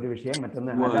ഒരു വിഷയം.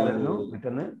 മറ്റൊന്ന് അല വരുന്നു,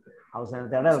 മറ്റൊന്ന്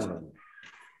അവസാനത്തെ അട വരുന്നു.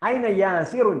 അയ്ന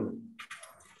യാസിറുൻ?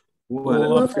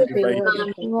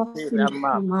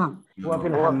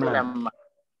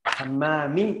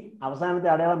 ഹമ്മാമി. അവസാനത്തെ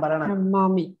അടയാളം പറയണം.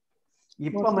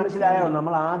 ഇപ്പൊ മനസ്സിലായോ?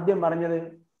 നമ്മൾ ആദ്യം പറഞ്ഞത്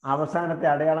അവസാനത്തെ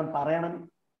അടയാളം പറയണം.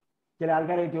 ചില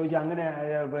ആൾക്കാരെ ചോദിച്ചു, അങ്ങനെ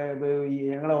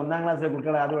ഞങ്ങളെ 1ാം ക്ലാസ്സിലെ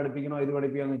കുട്ടികളെ അത് പഠിപ്പിക്കണോ ഇത്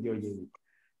പഠിപ്പിക്കണോ എന്ന് ചോദിച്ചത്.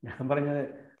 ഞാൻ പറഞ്ഞത്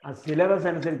ആ സിലബസ്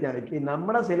അനുസരിച്ചാണ്. ഇപ്പൊ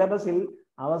നമ്മുടെ സിലബസിൽ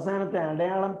അവസാനത്തെ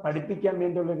അടയാളം പഠിപ്പിക്കാൻ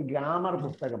വേണ്ടിയുള്ള ഒരു ഗ്രാമർ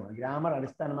പുസ്തകമാണ്, ഗ്രാമർ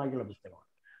അടിസ്ഥാനമാക്കിയുള്ള പുസ്തകമാണ്.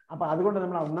 അപ്പൊ അതുകൊണ്ട്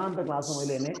നമ്മൾ 1ാമത്തെ ക്ലാസ് മുതൽ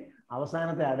തന്നെ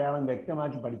അവസാനത്തെ അടയാളം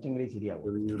വ്യക്തമാക്കി പഠിച്ചെങ്കിലേ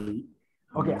ശരിയാവും.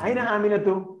 ഓക്കെ. അയിന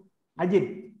ആമിനത്തു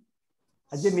അജിബ്.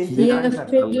 أجل من هي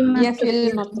في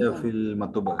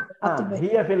المطبخ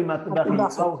هي في المطبخ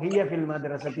أو هي في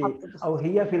المدرسة أو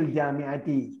هي في الجامعة.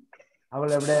 അവൾ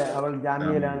എവിടെ? അവൾ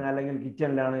ജാമ്യയിലാണ് അല്ലെങ്കിൽ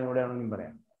കിച്ചണിലാണ്, എവിടെയാണെന്നും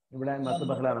പറയാം. ഇവിടെ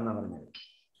മത്ബഖിലാണെന്നാണ് പറഞ്ഞത്.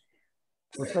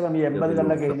 പുസ്തകം ഈ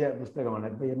 80കളിലൊക്കെ എഴുതിയ പുസ്തകമാണ്.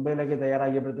 ഇപ്പൊ 80കളിലൊക്കെ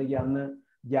തയ്യാറാക്കിയപ്പോഴത്തേക്ക് അന്ന്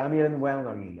ജാമ്യയിലൊന്നും പോയാൽ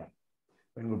തുടങ്ങിയില്ല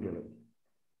പെൺകുട്ടികൾ.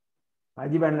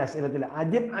 അജിബ് അനിൽ അസ്ഇലത്തിൽ.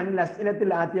 അജിബ് അനിൽ അസ്ഇലത്തിൽ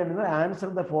ആദ്യം ആൻസർ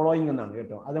ദ ഫോളോയിങ് എന്നാണ്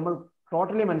കേട്ടോ. അത് നമ്മൾ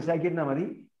ടോട്ടലി മനസ്സിലാക്കിയിരുന്നാൽ മതി.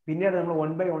 പിന്നീട് നമ്മൾ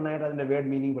 1 by 1 ആയിട്ട് അതിന്റെ വേർഡ്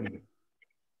മീനിങ് പഠിക്കും.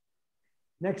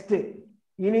 നെക്സ്റ്റ്,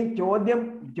 ഇനി ചോദ്യം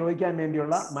ചോദിക്കാൻ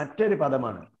വേണ്ടിയുള്ള മറ്റൊരു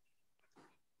പദമാണ്.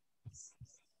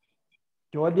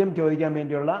 ചോദ്യം ചോദിക്കാൻ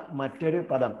വേണ്ടിയുള്ള മറ്റൊരു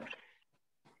പദം.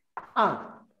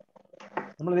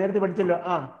 നമ്മൾ നേരത്തെ പഠിച്ചല്ലോ.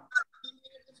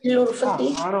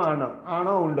 ആണോ ആണോ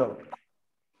ആണോ ഉണ്ടോ?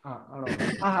 ആണോ.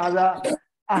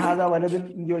 അതാ വലതിൽ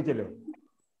ചോദിച്ചല്ലോ.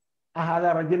 അതാ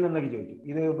റജിൽ എന്നൊക്കെ ചോദിച്ചു.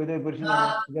 ഇത് പുരുഷനാണോ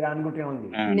ഇതൊരു ആൺകുട്ടിയാണോ എന്ന്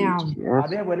ചോദിച്ചു.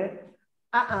 അതേപോലെ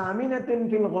ആമിനത്തുൻ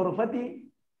ഫിൽ ഗുർഫത്തി.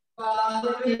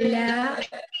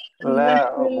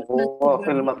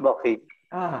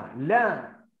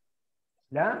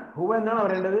 ഹുവ എന്നാണ്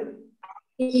പറയേണ്ടത്.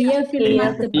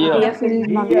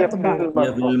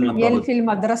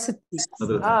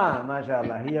 മാഷാ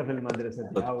അല്ലാഹ്. ഹിയ ഫിൽ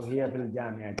മദ്രസത്തി ഔ ഹിയ ഫിൽ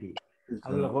ജാമിഅത്തി.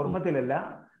 അവൾ ഗുർഫത്തിലല്ല.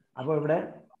 അപ്പൊ ഇവിടെ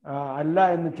അല്ല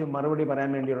എന്ന് മറുപടി പറയാൻ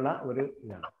വേണ്ടിയുള്ള ഒരു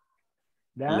ഇതാണ്.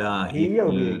 ഹിയ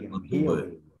ഉപയോഗിക്കണം. ഹിയ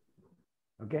ഉപയോഗിക്കണം.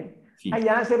 ഓക്കെ.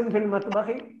 യാസിറുൻ ഫിൽ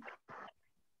മത്ബഖി.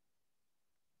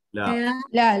 لا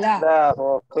لا لا هو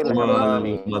في الحمام.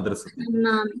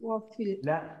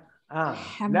 لا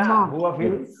لا هو في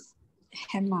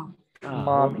الحمام.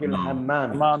 هو في الحمام.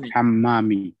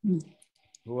 حمامي.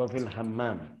 هو في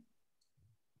الحمام.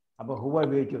 അപ്പൊ ഹുവ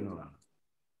ഉപയോഗിക്കുന്നതാണ്.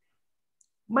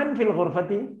 മൻ ഫിൽ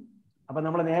ഗുർഫത്തി. അപ്പൊ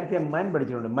നമ്മൾ നേരത്തെ മൻ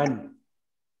പഠിച്ചിട്ടുണ്ട്. മൻ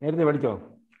നേരത്തെ പഠിച്ചോ?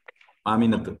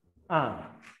 ആമിനത്ത്.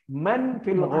 മൻ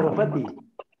ഫിൽ ഗുർഫത്തി.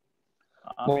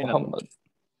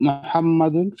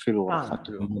 محمد في الغرفة.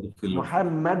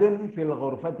 محمد في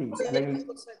الغرفة.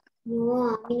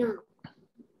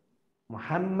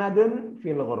 محمد في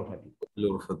الغرفة.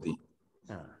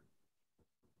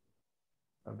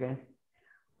 Okay.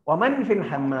 ومن في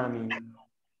الحمام.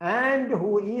 And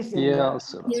who is in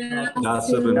ياسر.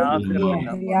 ياسر في الحمام.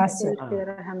 ياسر.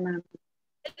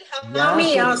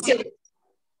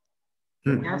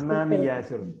 الحمام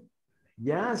ياسر.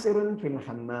 ياسر في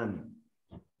الحمام.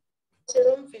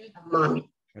 في الحمام.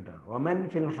 ومن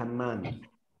في الحمام.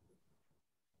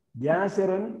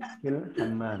 ജാസിറുൻ fill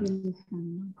hammam.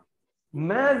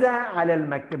 മാദാ അലൽ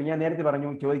മക്തബി, ഞാൻ നേരത്തെ പറഞ്ഞു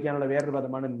ചോദിക്കാനുള്ള വേറൊരു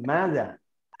പദമാണ് മാദാ.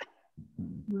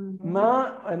 മാ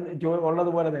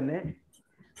ഉള്ളതുപോലെ തന്നെ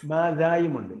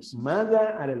മാദായുമുണ്ട്. മാദാ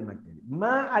അലൽ മക്തബി.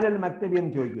 മാ അലൽ മക്തബി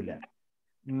എന്ന് ചോദിക്കില്ല,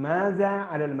 മാദാ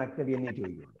അലൽ മക്തബി എന്നേ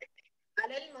ചോദിക്കില്ല.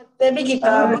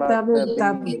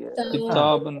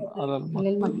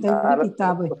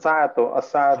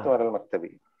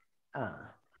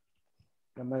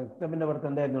 മക്തബിന്റെ പുറത്ത്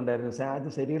ഉണ്ടായിരുന്നു സാദ്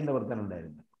ശരീറിന്റെ പുറത്താണ്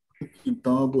ഉണ്ടായിരുന്നത്.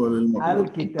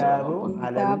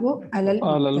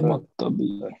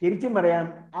 തിരിച്ചും പറയാം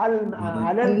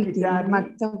അലൽ കിതാബി.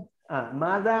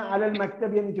 മാദാ അലൽ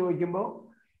മക്തബി എന്ന് ചോദിക്കുമ്പോ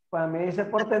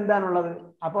മേശപ്പുറത്ത് എന്താണുള്ളത്?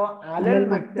 അപ്പോ അലൽ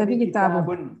മക്തബി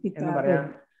കിതാബുൻ എന്ന് പറയാം,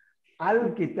 അൽ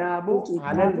കിതാബു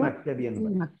അലൽ മക്തബി എന്ന്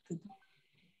പറയാം.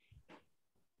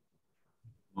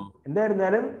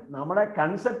 എന്തായിരുന്നാലും നമ്മുടെ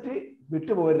കൺസെപ്റ്റ്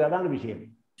വിട്ടുപോകരുത്, അതാണ് വിഷയം.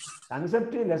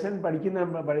 കൺസെപ്റ്റ് ലെസൺ പഠിക്കുന്ന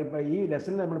ഈ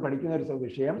ലെസണിൽ നമ്മൾ പഠിക്കുന്ന ഒരു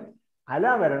വിഷയം അല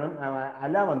വരണം.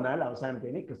 അല വന്നാൽ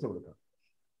അവസാനത്തിന് കെസ് കൊടുക്കണം,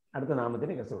 അടുത്ത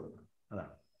നാമത്തിന് കെസ് കൊടുക്കണം.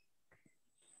 അതാണ്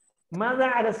മാദാ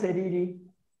അല സരീരി.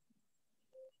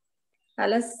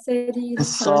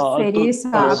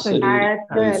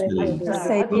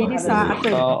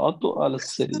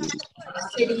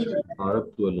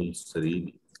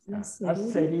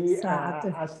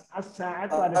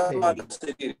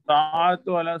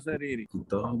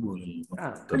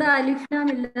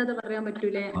 ഇല്ലാതെ പറയാൻ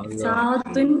പറ്റൂലേ?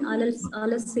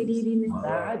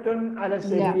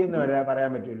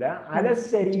 പറയാൻ പറ്റൂല.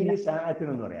 അലസരീരി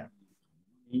സാഅത്തിനെന്ന് പറയാം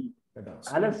കേട്ടോ.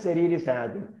 അലസരീരി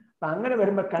സാഅത്തിൻ. അപ്പൊ അങ്ങനെ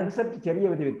വരുമ്പോ കൺസെപ്റ്റ് ചെറിയ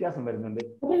ഒരു വ്യത്യാസം വരുന്നുണ്ട്.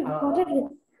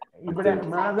 ഇവിടെ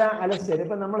മാദാ അലസരി,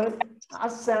 ഇപ്പൊ നമ്മള്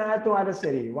അസാഅത്തു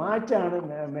അലസരി, വാച്ചാണ്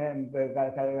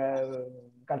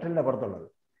കട്ടിലിന്റെ പുറത്തുള്ളത്.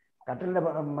 കട്ടിലിന്റെ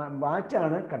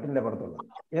വാച്ചാണ് കട്ടിലിന്റെ പുറത്തുള്ളത്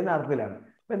എന്ന അർത്ഥത്തിലാണ്.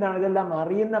 അപ്പൊ എന്താണ്? ഇതെല്ലാം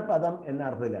അറിയുന്ന പദം എന്ന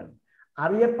അർത്ഥത്തിലാണ്.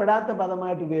 അറിയപ്പെടാത്ത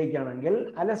പദമായിട്ട് ഉപയോഗിക്കുകയാണെങ്കിൽ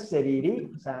അലസരീരി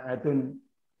സാഅത്തുൻ,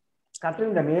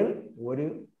 കട്ടിലിന്റെ മേൽ ഒരു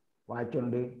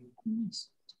വാച്ചുണ്ട്.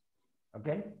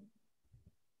 ഓക്കെ,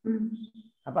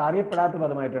 അപ്പൊ അറിയപ്പെടാത്ത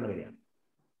പദമായിട്ടാണ് വരിക.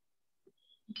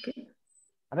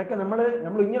 അതൊക്കെ നമ്മൾ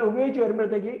ഇങ്ങനെ ഉപയോഗിച്ച്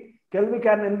വരുമ്പോഴത്തേക്ക്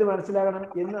കേൾവിക്കാരൻ എന്ത് മനസ്സിലാകണം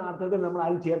എന്ന അർത്ഥത്തിൽ നമ്മൾ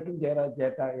അതിൽ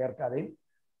ചേർക്കാതെയും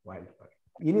വായിച്ചു.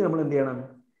 ഇനി നമ്മൾ എന്ത് ചെയ്യണം?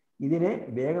 ഇതിനെ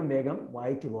വേഗം വേഗം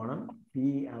വായിച്ചു പോകണം. ഈ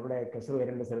അവിടെ കെസർ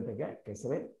വരേണ്ട സ്ഥലത്തൊക്കെ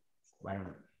കെസർ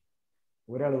വരണം.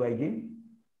 ഒരാൾ വായിക്കും.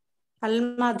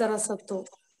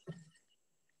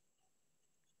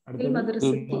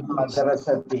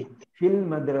 ഫിൽ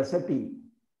മദ്രസത്തി,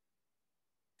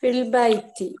 ഫിൽ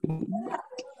ബൈത്തി,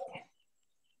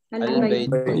 അൽ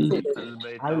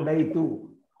ബൈതു,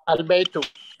 അൽ ബൈതു,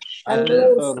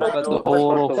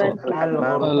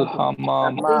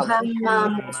 الحمام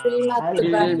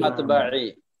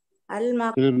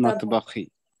المطبخ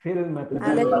في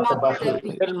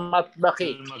المطبخ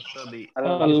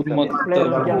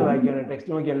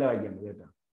ടെക്സ്റ്റ് നോക്കിയല്ല വായിക്കേണ്ടത് കേട്ടോ.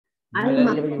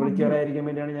 വിളിച്ചേറായിരിക്കാൻ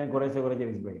വേണ്ടിയാണ് ഞാൻ കുറേശ്ശെ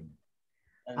പറയുന്നത്.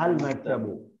 അൽ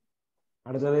മക്തബു.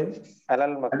 അടുത്തത്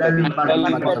അലൽ മക്തബി.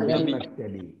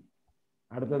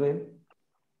 അടുത്തത്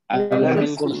അലൽ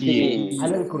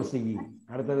കുർസി.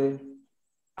 അടുത്തത്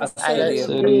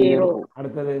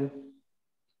അടുത്തത്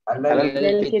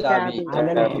അലൽ കിതാബി.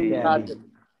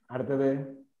 അടുത്തത്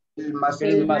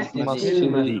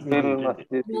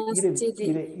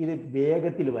ഇത്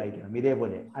വേഗത്തിൽ വായിക്കണം.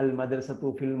 ഇതേപോലെ അൽ മദ്രസത്തു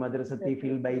ഫിൽ മദ്രസത്തി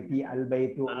ഫിൽ ബൈത്തി അൽ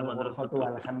ബൈത്തു അൽ ഗുർഫത്തു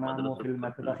അൽ ഹമ്മാമു ഫിൽ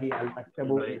മത്ബഖി അൽ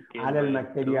മക്തബു അലൽ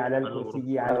മക്തബി അലൽ കുർസി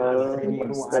അലൽ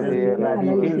സരീറു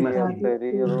അലൽ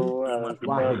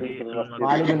കിതാബി ഫിൽ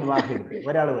മസ്ജിദി. വാഹിദ്.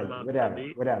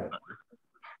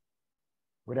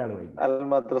 ഒരാൾ അൽ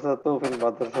മദ്രസത്തു ഫിൽ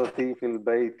മദ്രസത്തി ഫിൽ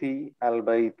ബൈത്തി അൽ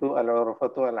ബൈത്തു അൽ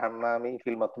ഗുർഫത്തു അൽ ഹമ്മാമി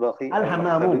ഫിൽ മത്ബഖി അൽ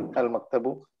ഹമ്മാമു അൽ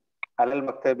മക്തബു അലൽ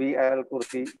മക്തബി അലൽ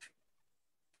കുർസി.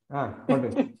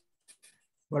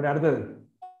 അടുത്തത്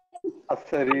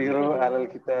അസ്സരീറു അലൽ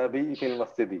കിതാബി ഫിൽ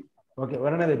മസ്ജിദി. ഓക്കെ,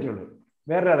 ഒരെണ്ണേ തെറ്റുള്ളൂ.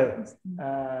 വേറൊരാള്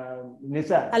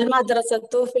നിസ. അൽ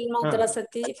മദ്രസത്തു ഫിൽ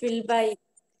മദ്രസത്തി ഫിൽ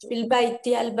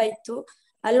ബൈത്തി അൽ ബൈത്തു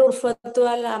അൽ ഗുർഫത്തു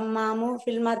അൽ ഹമ്മാമു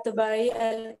ഫിൽ മത്ബഖി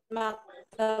അൽ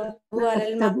മക്തബു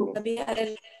അലൽ മക്തബി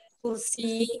അലൽ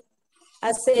കുർസി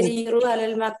അസ്സരീറു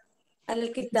അലൽ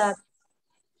കിതാബ്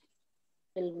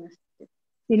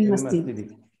ഫിൽ മസ്ജിദി.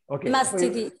 ഓക്കെ,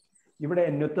 ഇവിടെ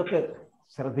നുത്ഖ്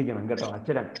ശ്രദ്ധിക്കണം കേട്ടോ.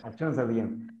 അക്ഷരം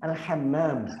ശ്രദ്ധിക്കണം. അൽ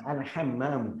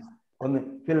ഹമ്മാം ഒന്ന്.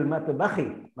 ഫിൽ മത്ബഖി.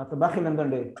 മത്ബഖിൽ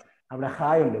എന്തുണ്ട്? അവിടെ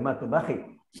ഹായുണ്ട്. മത്ബഖി.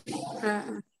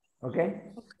 ഓക്കെ,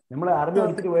 നമ്മൾ അറബി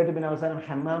പഠിച്ചിട്ട് പോയിട്ട് പിന്നെ അവസാനം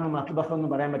ഹമ്മാം മത്ബഖ് ഒന്നും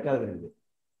പറയാൻ പറ്റാതെ വരുന്നത്.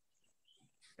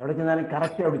 എവിടെ ചെന്നാലും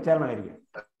കറക്റ്റ് ഉച്ചാരണമായിരിക്കും.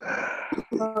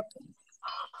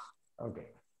 ഓക്കെ,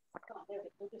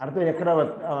 അടുത്ത യക്ര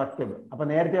വക്തബ്. അപ്പൊ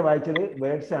നേരത്തെ വായിച്ചത്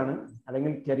വേർഡ്സ് ആണ്,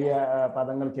 അല്ലെങ്കിൽ ചെറിയ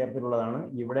പദങ്ങൾ ചേർത്തിട്ടുള്ളതാണ്.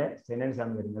 ഇവിടെ സെന്റൻസ്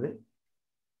ആണ് വരുന്നത്.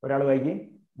 ഒരാൾ വായിക്കും.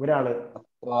 ഒരാള്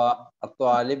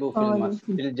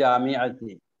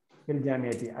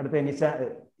അടുത്ത നിസ.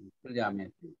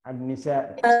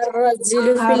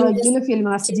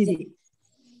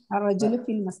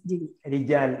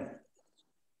 റിജാൽ.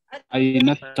 أين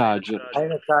التاجر؟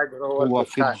 هو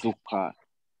في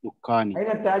الدكان. أين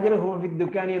التاجر؟ هو في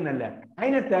الدكان എന്നല്ല.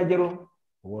 أين التاجر؟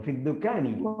 هو في الدكان.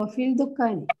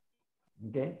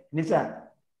 اوكي. نساء.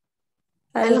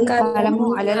 القلم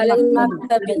على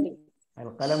المكتب.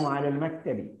 القلم على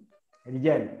المكتب.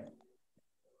 رجال.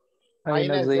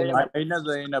 أين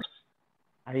زينب؟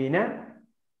 أين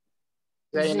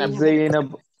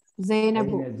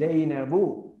സൈനബു.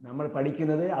 നമ്മൾ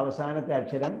പഠിക്കുന്നത് അവസാനത്തെ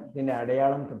അക്ഷരം ഇതിന്റെ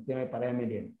അടയാളം കൃത്യമായി പറയാൻ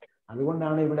വേണ്ടിയാണ്.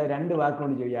 അതുകൊണ്ടാണ് ഇവിടെ രണ്ട്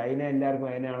വാക്കുകൊണ്ട് ചോദിക്കുക. അയിന എല്ലാവർക്കും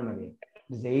അയിനാണെന്ന് അറിയാം.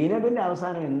 സൈനബിന്റെ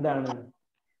അവസാനം എന്താണ്?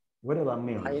 ഒരു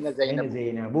തമ്മയാണ്.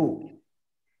 സൈനബു.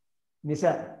 നിസ.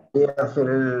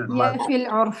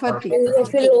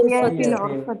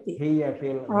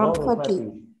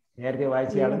 നേരത്തെ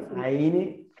വായിച്ചയാൾ അയിന്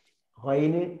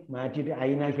ഹൈന് മാറ്റിയിട്ട്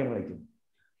അയിനാക്കിയാണ് വായിക്കുന്നത്.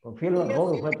 ഫിൽ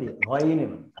ഗുർഫത്തി ഹൈന്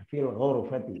ഫിൽ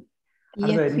ഗുർഫത്തി.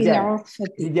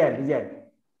 رجال.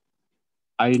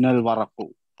 أين الورق؟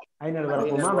 أين الورق؟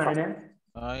 ما معنا.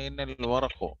 أين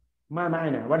الورق؟ ما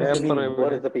معنا. What is the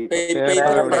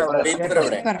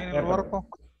الورق؟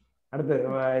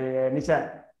 نساء.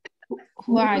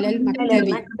 هو على المكتب.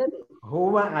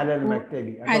 هو على المكتب.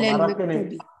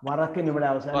 വറക്കിന് ഇവിടെ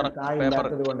അവസാനം തായ്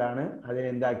ഇല്ലാത്തത് കൊണ്ടാണ് അതിനെ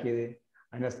എന്താക്കിയത്,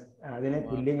 അതിനെ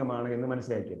പുല്ലിംഗമാണ് എന്ന്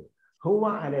മനസ്സിലാക്കിയത്. ഹുവ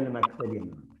അലൽ മക്തബി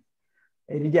എന്നാണ്.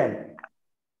 റിജാൽ.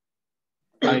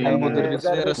 أين المدرس؟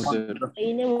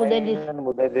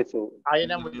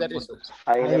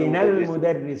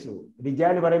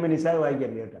 റിജാൽ പറയുമ്പോൾ നിസാ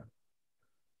വായിക്കരുത് കേട്ടോ.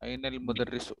 أين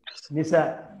المدرس؟ നിസാ.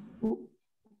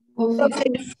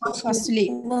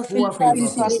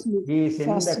 He is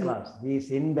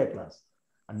in the class.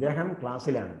 അദ്ദേഹം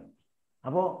ക്ലാസ്സിലാണ്.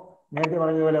 അപ്പോ നേരത്തെ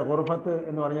പറഞ്ഞതുപോലെ ഗുർഫത്ത്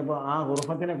എന്ന് പറഞ്ഞപ്പോൾ ആ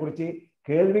ഗുർഫത്തിനെ കുറിച്ച്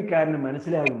കേൾവിക്കാരന്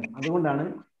മനസ്സിലാകും. അതുകൊണ്ടാണ്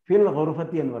ഫിൽ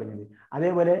ഗുർഫത്തി എന്ന് പറഞ്ഞത്.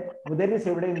 അതേപോലെ മുദരിസ്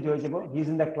എവിടെയെന്ന് ചോദിച്ചപ്പോൾ ഹീസ്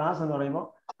ഇൻ ദ ക്ലാസ് എന്ന് പറയുമ്പോൾ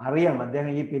അറിയാം അദ്ദേഹം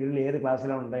ഈ പീരീഡിൽ ഏത്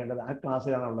ക്ലാസ്സിലാണ് ഉണ്ടാകേണ്ടത്, ആ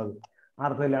ക്ലാസ്സിലാണ് ഉള്ളത്. ആ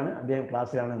അർത്ഥത്തിലാണ് അദ്ദേഹം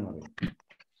ക്ലാസ്സിലാണ് എന്ന് പറയുന്നത്.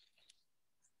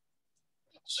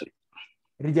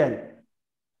 റിജാൽ.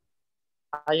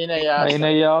 أين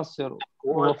ياسر؟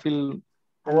 هو في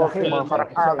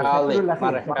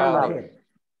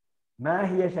ما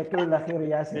هي شكل الأخير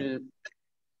ياسر؟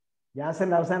 ياسر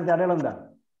അവസാനത്തെ അടയാളം എന്താ?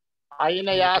 أين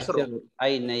ياسر؟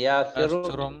 أين ياسر؟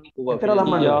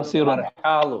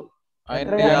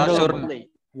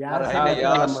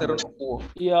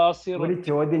 ഒരു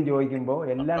ചോദ്യം ചോദിക്കുമ്പോ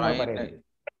എല്ലാം പറയുന്നത്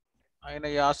أين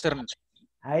ياسر؟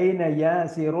 أين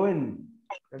ياسرون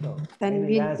കേട്ടോ.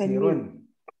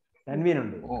 തൻവീൻ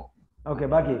ഉണ്ട്. ഓക്കെ,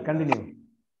 ബാക്കി കണ്ടിന്യൂ.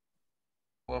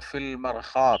 وفي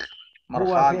المرحاض.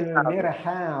 هو في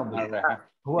المرحاض.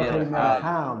 هو في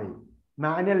المرحاض.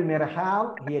 معنى المرحاض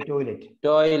هي تويلت.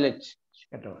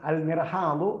 കേട്ടോ. അൽ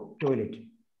മിർഹാദു ടോയ്ലറ്റ്.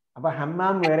 അപ്പൊ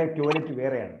ഹമ്മാം വേറെ ടോയ്ലറ്റ്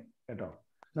വേറെയാണ് കേട്ടോ.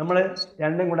 നമ്മൾ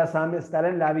രണ്ടും കൂടെ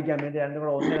സ്ഥലം ലാഭിക്കാൻ വേണ്ടി രണ്ടും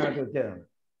കൂടെ ഒന്നിനകത്ത് വെച്ചതാണ്.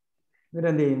 എന്നിട്ട്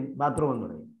എന്ത് ചെയ്യും? ബാത്റൂം എന്ന്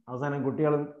പറയും. അവസാനം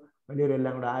കുട്ടികളും വലിയൊരു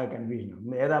എല്ലാം കൂടെ ആകെ കൺഫ്യൂഷൻ.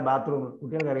 ഏതാ ബാത്റൂം?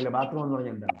 കുട്ടികൾക്ക് അറിയില്ല ബാത്റൂം എന്ന്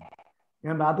പറഞ്ഞാൽ എന്താണ്.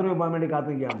 ഞാൻ ബാത്റൂമിൽ പോകാൻ വേണ്ടി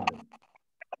കാത്തിരിക്കാൻ പറയും.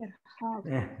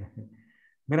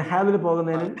 മിർഹാദിൽ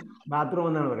പോകുന്നതിന് ബാത്റൂം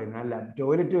എന്നാണ് പറയുന്നത്. അല്ല,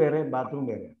 ടോയ്ലറ്റ് വേറെ ബാത്റൂം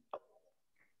വേറെ.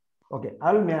 ഓക്കെ,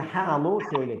 അൽ മിർഹാദു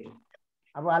ടോയ്ലറ്റ്.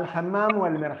 അപ്പൊ അൽ ഹമ്മാമു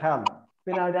അൽ മിർഹാദ്.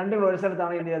 പിന്നെ രണ്ടും ഒരു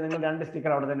സ്ഥലത്താണ് എന്ത് ചെയ്യുക? നിങ്ങൾ രണ്ട്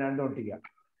സ്റ്റിക്കർ അവിടെ തന്നെ രണ്ടും ഒട്ടിക്കുക.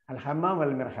 അൽ ഹമ്മാം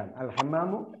വൽ മിർഹാദ്. അൽ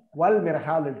ഹമ്മാമു വൽ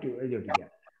മിർഹാദ് എഴുതി ഒട്ടിക്കുക.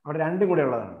 അവിടെ രണ്ടും കൂടെ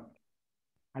ഉള്ളതാണ്.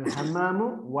 അൽ ഹമ്മാമു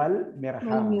വൽ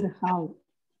മിർഹാദ്.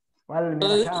 വൽ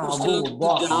മിർഹാദു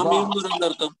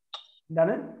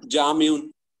എന്താണ്?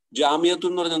 ജാമിയത്ത്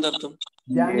എന്ന് പറഞ്ഞ അർത്ഥം.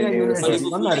 ജാമിയ യൂണിവേഴ്സിറ്റി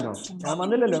വന്നായിരുന്നോ? ഞാൻ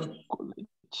വന്നില്ലല്ലോ.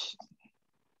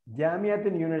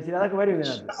 ജാമിയത്തുൻ യൂണിവേഴ്സിറ്റി അതൊക്കെ വരും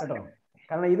ഇതിനകത്ത് കേട്ടോ.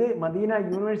 കാരണം ഇത് മദീന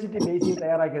യൂണിവേഴ്സിറ്റി ബേസ് ചെയ്ത്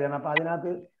തയ്യാറാക്കിയതാണ്. അപ്പൊ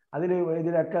അതിനകത്ത്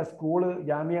ഇതിലൊക്കെ സ്കൂള്,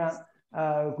 ജാമിയ,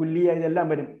 കുല്ലിയ ഇതെല്ലാം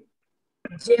വരും.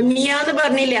 ജമിയാന്ന്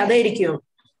പറഞ്ഞില്ലേ, അതായിരിക്കും.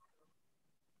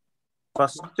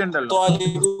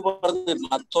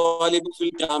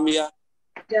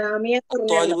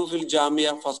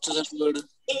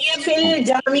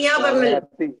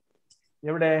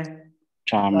 എവിടെ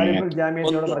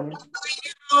ജാമിയത്തോട് പറഞ്ഞു?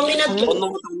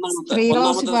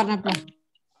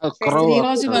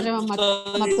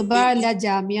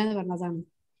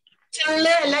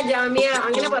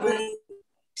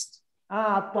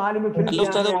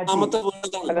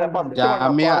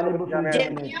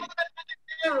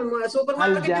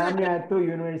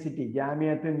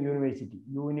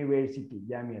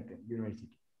 യൂണിവേഴ്സിറ്റി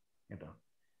കേട്ടോ.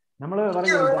 നമ്മൾ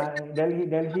പറഞ്ഞു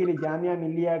ഡൽഹിയിൽ ജാമ്യ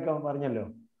മില്ലിയ ഒക്കെ പറഞ്ഞല്ലോ.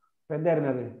 ഇപ്പൊ എന്തായിരുന്നു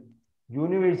അത്?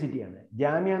 യൂണിവേഴ്സിറ്റിയാണ്.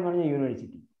 ജാമ്യ എന്ന് പറഞ്ഞാൽ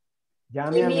യൂണിവേഴ്സിറ്റി,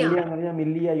 ജാമ്യ മില്ലിയ എന്ന് പറഞ്ഞാൽ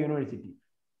മില്ലിയ യൂണിവേഴ്സിറ്റി.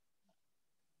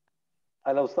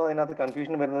 അല്ല ഉസ്താദ്, അതിനകത്ത്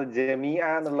കൺഫ്യൂഷൻ വരുന്നത് ജമിയ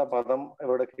എന്നുള്ള പദം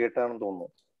ഇവിടെ കേട്ടാണെന്ന് തോന്നുന്നു.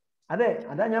 അതെ,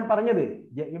 അതാ ഞാൻ പറഞ്ഞത്.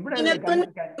 ഇവിടെ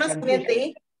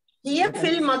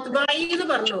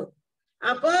പറഞ്ഞു.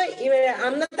 അപ്പൊ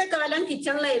അന്നത്തെ കാലം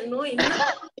കിച്ചണിലായിരുന്നു,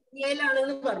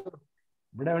 ഇന്നാണെന്ന് പറഞ്ഞു.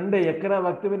 ഇവിടെ ഉണ്ട് എക്ര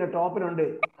വക്തുവിന്റെ ടോപ്പിലുണ്ട്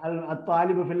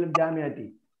അത്താലിബ് ഫിൽ ജാമിയത്തി.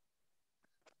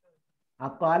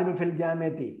 അത്താലിബ് ഫിൽ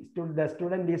ജാമിയത്തി, the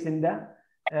student is in the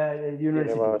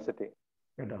university.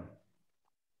 കേട്ടോ?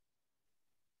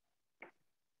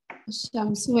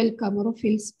 الشمس والقمر في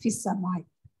السماء.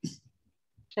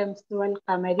 الشمس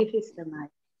والقمر في السماء.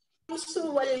 الشمس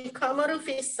والقمر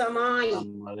في السماء.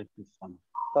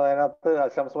 അതിനകത്ത്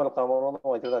അശംസ് വൽ ഖമർ എന്ന്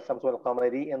വായിച്ചത് അശംസ് വൽ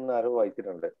ഖമരി എന്ന് ആരോ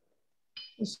വായിച്ചിട്ടുണ്ട്.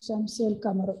 الشمس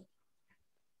والقمر.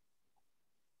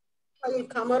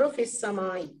 والقمر في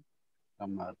السماء.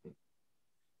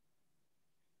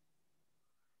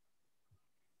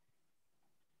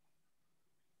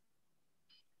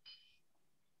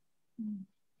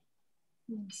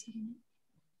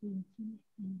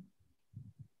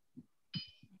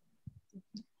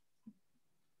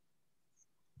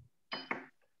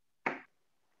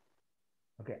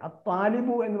 ഓക്കെ.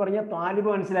 അത്താലിബു എന്ന് പറഞ്ഞാൽ താലിബ്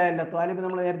മനസ്സിലായല്ലോ. താലിബ്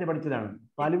നമ്മൾ നേരത്തെ പഠിച്ചതാണ്.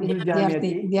 താലിബ്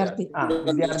ജാമിയത്തി,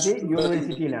 വിദ്യാർത്ഥി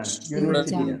യൂണിവേഴ്സിറ്റിയിലാണ്.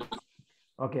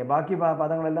 ഓക്കെ, ബാക്കി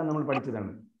പദങ്ങളെല്ലാം നമ്മൾ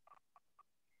പഠിച്ചതാണ്.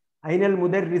 ഐനൽ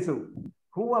മുദർരിസു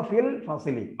ഹുവ ഫിൽ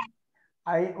ഫസ്ലി.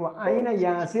 ഐന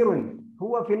യാസിറുൻ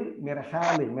ഹുവ ഫിൽ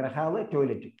മിർഹാലി. മിർഹാൽ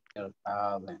ടോയ്ലറ്റ്.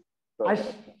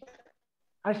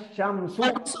 അശ്ശംസു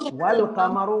വൽ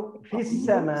ഖമറു ഫിസ്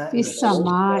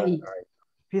സമാഇ.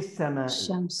 ഫിസ് സമാഇ.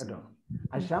 കേട്ടോ?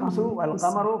 അശംസു വൽ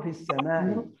ഖമറു ഫിസ്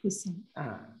സമാഇ.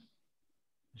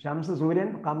 ഷംസ് സൂര്യൻ,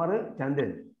 ഖമർ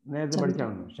ചന്ദ്രൻ. നേരത്തെ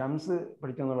പഠിച്ചാണ്. ഷംസ്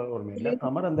പഠിച്ചെന്നുള്ള ഓർമ്മയില്ല.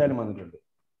 ഖമർ എന്തായാലും വന്നിട്ടുണ്ട്.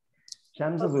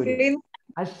 ഷംസ് സൂര്യൻ.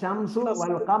 അശംസു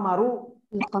വൽ ഖമറു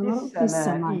ഫിസ്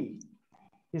സമാഇ.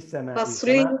 ഫിസ് സമാഇ.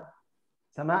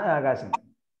 സമാ ആകാശം.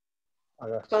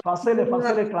 ഫസ്ൽ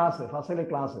class. ഫസ്ൽ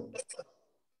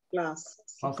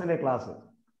class.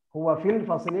 Hua fill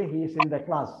Fazli, he is in the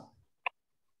class.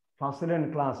 ഫസ്ലൻ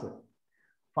class.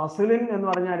 Fazlin എന്ന്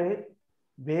പറഞ്ഞാൽ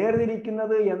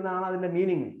വേർതിരിക്കുന്നത് എന്നാണ് അതിന്റെ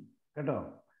മീനിങ്. കേട്ടോ?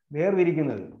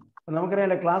 വേർതിരിക്കുന്നത്.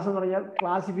 നമുക്കറിയാലോ, ക്ലാസ് എന്ന് പറഞ്ഞാൽ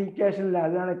ക്ലാസിഫിക്കേഷനിൽ,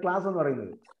 അതിനാണ് ക്ലാസ് എന്ന്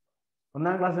പറയുന്നത്.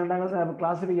 1ാം ക്ലാസ് 2ാം ക്ലാസ്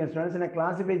ക്ലാസിഫിക്കേഷൻ, സ്റ്റുഡൻസിനെ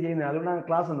ക്ലാസിഫൈ ചെയ്യുന്നത്, അതുകൊണ്ടാണ്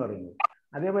ക്ലാസ് എന്ന് പറയുന്നത്.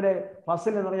 അതേപോലെ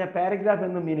ഫസ്ൽ എന്ന് പറഞ്ഞാൽ പാരഗ്രാഫ്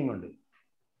എന്നും മീനിങ് ഉണ്ട്.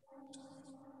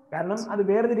 കാരണം അത്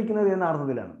വേർതിരിക്കുന്നത് എന്ന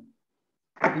അർത്ഥത്തിലാണ്.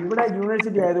 ഇവിടെ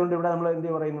യൂണിവേഴ്സിറ്റി ആയതുകൊണ്ട് ഇവിടെ നമ്മൾ എന്ത്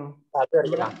പറയുന്നു?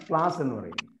 ക്ലാസ് എന്ന്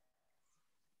പറയുന്നു.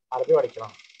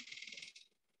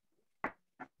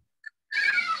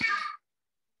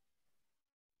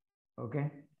 ഓക്കെ.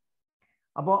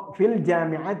 അപ്പോ ഫിൽ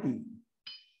ജാമിഅത്തി,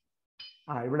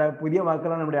 ഇവിടെ പുതിയ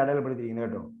വാക്കുകളാണ് ഇവിടെ അടയാളപ്പെടുത്തിയിരിക്കുന്നത്.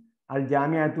 കേട്ടോ? അൽ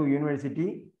ജാമിഅത്തു യൂണിവേഴ്സിറ്റി.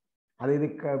 അത് ഇത്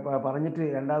പറഞ്ഞിട്ട്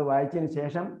രണ്ടാമത് വായിച്ചതിന്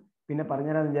ശേഷം പിന്നെ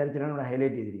പറഞ്ഞുതരാമെന്ന് വിചാരിച്ചിട്ടാണ് ഇവിടെ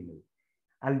ഹൈലൈറ്റ് ചെയ്തിരിക്കുന്നത്.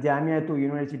 അൽ ജാമിഅത്തു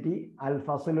യൂണിവേഴ്സിറ്റി, അൽ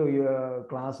ഫസ്ലു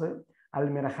ക്ലാസ്, അൽ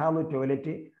മിർഹാലു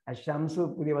ടോയ്ലറ്റ്, അശംസു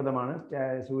പുതിയ പദമാണ്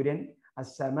സൂര്യൻ,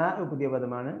 അസ്സമാ പുതിയ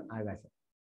പദമാണ് ആകാശം.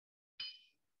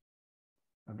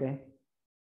 ഓക്കെ.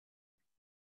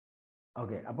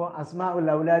 ഓക്കെ. അപ്പോൾ അസ്മാ ഉൽ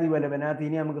ഔലാദി വൽ ബനാത്ത്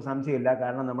ഇനി നമുക്ക് സംശയമില്ല,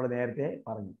 കാരണം നമ്മൾ നേരത്തെ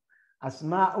പറഞ്ഞു.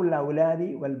 അസ്മാ ഉൽ ഔലാദി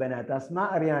വൽ ബനാത്ത്. അസ്മാ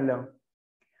അറിയാമല്ലോ.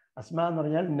 അസ്മാ എന്ന്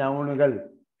പറഞ്ഞാൽ നൗണുകൾ.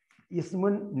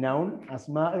 ഇസ്മുൻ നൗൺ,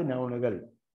 അസ്മാ നൗണുകൾ.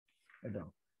 കേട്ടോ?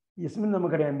 ഇസ്മിൻ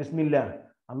നമുക്കറിയാം, ബിസ്മില്ല,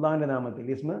 അള്ളാഹുവിന്റെ നാമത്തിൽ.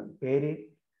 ഇസ്മ പേര്,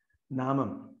 നാമം.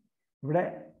 ഇവിടെ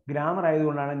ഗ്രാമർ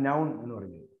ആയതുകൊണ്ടാണ് നൗൺ എന്ന്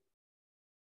പറയുന്നത്.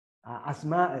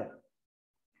 അസ്മാ,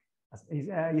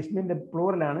 ഇസ്മിന്റെ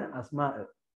പ്ലൂറലാണ് അസ്മാ.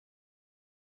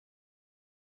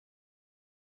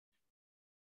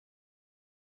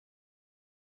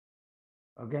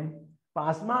 ഓക്കെ. അപ്പൊ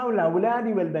അസ്മാ ഉൽ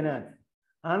ഔലാദി വൽ ബനാത്ത്,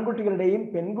 ആൺകുട്ടികളുടെയും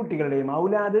പെൺകുട്ടികളുടെയും.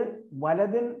 ഔലാദ്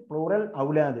വലതുൻ പ്ലൂറൽ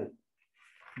ഔലാദ്.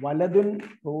 വലതുൻ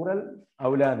പ്ലൂറൽ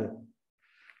ഔലാദ്.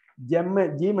 ജമ്മ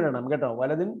ജീമിടണം. കേട്ടോ?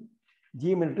 വലതുൻ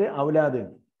ജീമിട്ട് ഔലാദ്.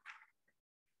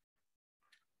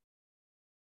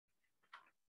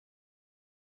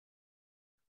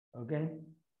 ഓക്കെ.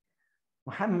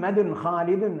 മുഹമ്മദുൻ,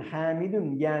 ഖാലിദുൻ, ഹാമിദുൻ,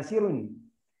 യാസിറുൻ,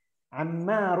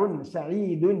 അമ്മാറുൻ,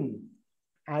 സഈദുൻ,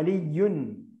 അലിയുൻ,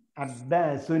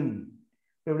 അബ്ബാസുൻ.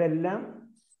 ഇവിടെ എല്ലാം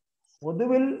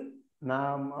പൊതുവിൽ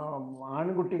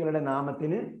ആൺകുട്ടികളുടെ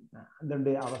നാമത്തിന് എന്തുണ്ട്?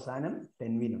 അവസാനം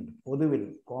തെൻവീനുണ്ട്. പൊതുവിൽ,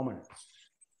 കോമൺ.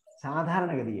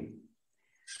 സാധാരണഗതിയിൽ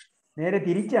നേരെ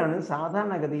തിരിച്ചാണ്.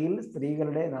 സാധാരണഗതിയിൽ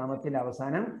സ്ത്രീകളുടെ നാമത്തിൽ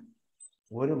അവസാനം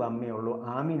ഒരു വമ്മയുള്ളൂ.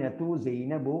 ആമിനത്തു,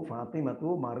 സൈനബു, ഫാത്തിമത്തു,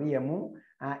 മറിയമു,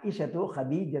 ആയിഷത്തു,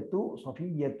 ഖദീജത്തു,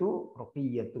 സഫിയ്യത്തു,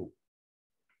 റുഖിയ്യത്തു.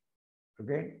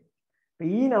 ഓക്കെ.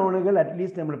 ഈ നൗണുകൾ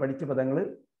അറ്റ്ലീസ്റ്റ് നമ്മൾ പഠിച്ച പദങ്ങൾ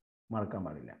മറക്കാൻ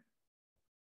പാടില്ല.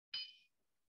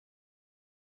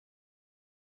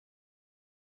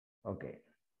 ഓക്കെ,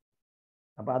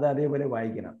 അപ്പൊ അത് അതേപോലെ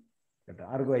വായിക്കണം കേട്ടോ.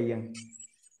 ആർക്ക് വായിക്കാം?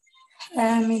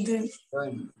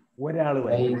 ഒരാൾ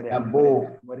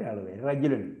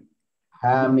റജുലുൻ,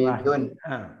 ഹാമിദുൻ,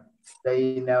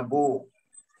 സൈനബു,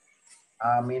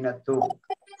 ആമിനത്തു,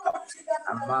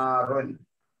 അമ്മാറുൻ.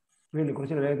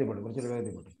 കുറച്ചൊരു വേഗത്തിൽ പോട്ടെ.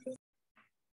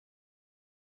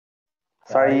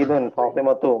 സഈദുൻ,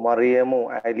 ഫാത്തിമത്തു, മറിയമു,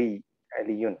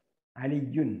 അലിയുൻ.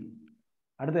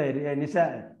 അടുത്ത നിസ.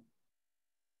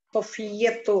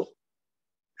 സഫിയത്തു,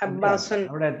 അബ്ബാസുൻ.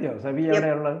 അവിടെ എത്തിയോ? സഫിയ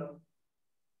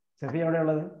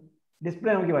എവിടെയുള്ളത്?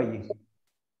 ഡിസ്പ്ലേ നോക്കി വായിക്കും.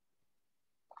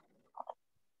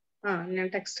 ഞാൻ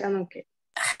ടെക്സ്റ്റ് നോക്കി.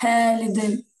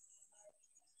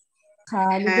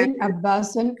 ഖാലിദുൻ,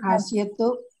 അബ്ബാസുൻ, ആശിയത്തു,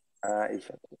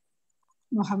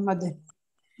 മുഹമ്മദ്,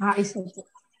 ആയിഷത്തു,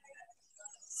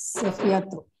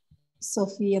 സഫിയത്തു,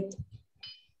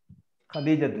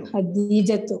 ഖദീജത്തു.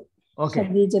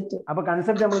 അപ്പൊ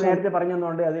കൺസെപ്റ്റ് നമ്മൾ നേരത്തെ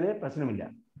പറഞ്ഞതുകൊണ്ട് അതിൽ പ്രശ്നമില്ല.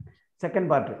 Second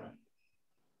part.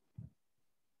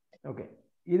 ഓക്കെ,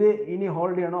 ഇത് ഇനി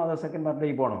ഹോൾഡ് ചെയ്യണോ അതോ സെക്കൻഡ്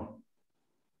പാർട്ടിലേക്ക് പോകണോ?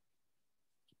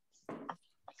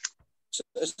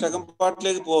 സെക്കൻഡ്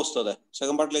പാർട്ടിലേക്ക്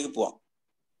പോവാം.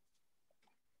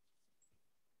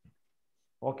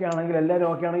 ഓക്കെ ആണെങ്കിൽ, എല്ലാവരും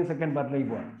ഓക്കെ ആണെങ്കിൽ സെക്കൻഡ് പാർട്ടിലേക്ക്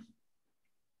പോവാം.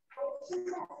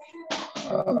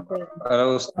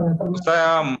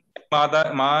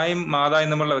 മായും മാതായും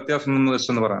തമ്മിലുള്ള വ്യത്യാസം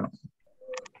ഒന്ന് പറയണം.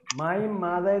 മായും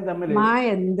മാതായും തമ്മിൽ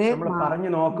നമ്മൾ പറഞ്ഞു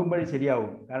നോക്കുമ്പോൾ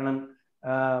ശരിയാവും. കാരണം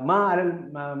മാ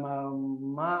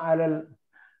അലൽ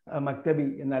മക്തബി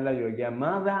എന്നല്ല ചോദിക്കുക,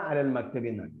 മാതാ അലൽ മക്തബി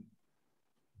എന്നാണ്.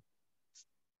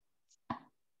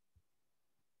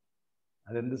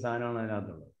 അതെന്ത് സാധനമാണ്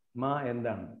അതിനകത്തുള്ളത്? മാ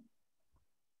എന്താണ്?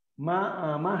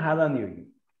 മാ ഹാദാന്ന് ചോദിക്കും.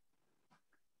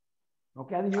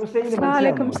 ഓക്കെ, അത് യൂസ് ചെയ്ത്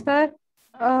സർ,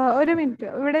 ഒരു മിനിറ്റ്.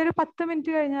 ഇവിടെ ഒരു 10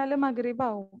 മിനിറ്റ് കഴിഞ്ഞാൽ മഗ്രിബ്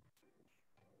ആവും.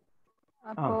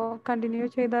 അപ്പോ കണ്ടിന്യൂ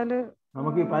ചെയ്താല്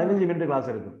നമുക്ക് 15 മിനിറ്റ് ക്ലാസ്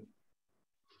എടുക്കും.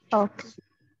 ഓക്കെ,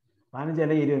 15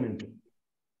 അല്ലെങ്കിൽ 20 മിനിറ്റ്.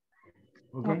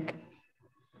 ഓക്കെ,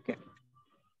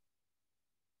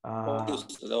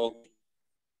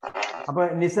 അപ്പൊ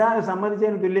നിസാ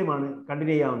സമ്മതിച്ചതിന് തുല്യമാണ്,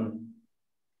 കണ്ടിന്യൂ ചെയ്യാവുന്നത്.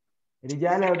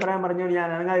 റിജാൽ അഭിപ്രായം പറഞ്ഞു ഞാൻ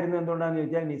അനങ്ങാതിരുന്നത് എന്തുകൊണ്ടാന്ന്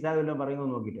ചോദിച്ചാൽ നിസാ വല്ലതും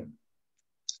പറയുന്നത് നോക്കിയിട്ടാണ്.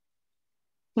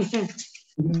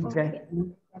 ഓക്കെ,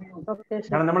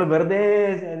 കാരണം നമ്മൾ വെറുതെ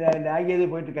ലാഗ് ചെയ്ത്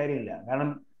പോയിട്ട് കാര്യമില്ല. കാരണം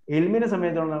എൽമിനെ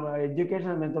സമയത്തുള്ള, എഡ്യൂക്കേഷൻ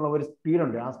സമയത്തുള്ള ഒരു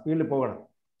സ്പീഡുണ്ട്. ആ സ്പീഡിൽ പോകണം.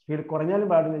 സ്പീഡ് കുറഞ്ഞാലും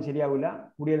പാടില്ല, ശരിയാവില്ല,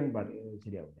 കൂടിയാലും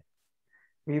ശരിയാവില്ല.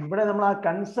 ഇവിടെ നമ്മൾ ആ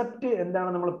കൺസെപ്റ്റ്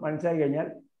എന്താണെന്ന് നമ്മൾ മനസ്സിലാക്കി കഴിഞ്ഞാൽ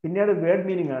പിന്നീട് വേർഡ്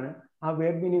മീനിങ് ആണ്. ആ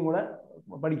വേർഡ് മീനിങ് കൂടെ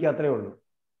പഠിക്കുക, അത്രേ ഉള്ളൂ.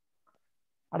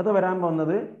 അടുത്ത വരാൻ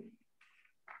പോകുന്നത്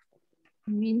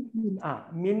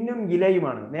മിന്നും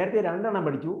ഇലയുമാണ്. നേരത്തെ 2 എണ്ണം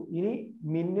പഠിച്ചു, ഇനി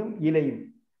മിന്നും ഇലയും.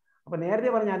 അപ്പൊ നേരത്തെ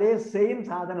പറഞ്ഞ അതേ സെയിം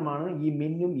സാധനമാണ് ഈ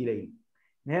മിന്നും ഇലയും.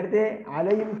 നേരത്തെ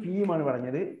അലയും ഫീയുമാണ്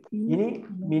പറഞ്ഞത്, ഇനി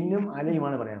മിന്നും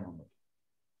അലയുമാണ് പറയാൻ പോകുന്നത്.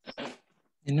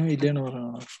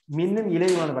 മിന്നും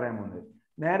ഇലയുമാണ് പറയാൻ പോകുന്നത്.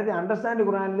 നേരത്തെ അണ്ടർസ്റ്റാൻഡ്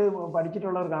ഖുർആനിൽ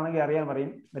പഠിച്ചിട്ടുള്ളവർക്കാണെങ്കിൽ അറിയാൻ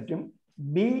പറ്റും.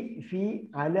 ബി, ഫി,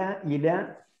 അല, ഇല,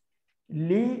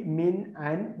 ലി, മിൻ,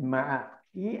 അൻ, മ.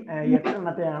 ഈ 8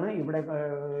 എണ്ണത്തെയാണ് ഇവിടെ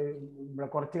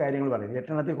കുറച്ച് കാര്യങ്ങൾ പറയുന്നത്.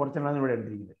 8 എണ്ണത്തിൽ കുറച്ചെണ്ണം ഇവിടെ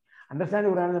എടുത്തിരിക്കുന്നത്. അണ്ടർസ്റ്റാൻഡ്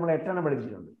ഖുർആനിൽ നമ്മൾ 8 എണ്ണം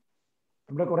പഠിപ്പിച്ചിട്ടുണ്ട്.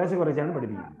 ഇവിടെ കുറച്ചാണ്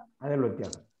പഠിപ്പിക്കുന്നത്. അതുള്ള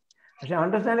വ്യത്യാസം. പക്ഷെ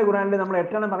അണ്ടർസ്റ്റാൻഡ് ഖുർആനിൽ നമ്മൾ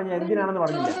 8 എണ്ണം പറഞ്ഞ എന്തിനാണെന്ന്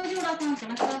പറഞ്ഞില്ല.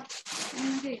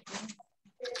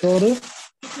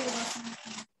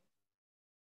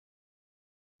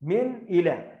 മിൻ ഇല,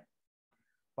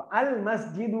 അൽ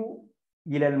മസ്ജിദു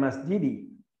ഇലൽ മസ്ജിദി,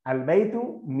 അൽ ബൈതു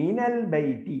മിനൽ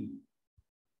ബൈതി.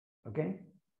 ഓക്കെ,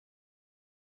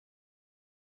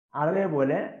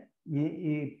 അതേപോലെ ഈ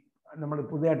നമ്മൾ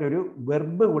പുതിയതായിട്ടൊരു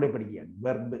വെർബ് കൂടെ പഠിക്കുകയാണ്.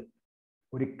 വെർബ്,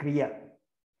 ഒരു ക്രിയ.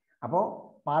 അപ്പോൾ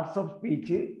പാർട്സ് ഓഫ്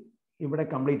സ്പീച്ച് ഇവിടെ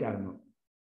കംപ്ലീറ്റ് ആകുന്നു.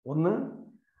 ഒന്ന്,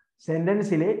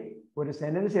 ഒരു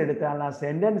സെന്റൻസ് എടുത്താൽ ആ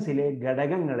സെന്റൻസിലെ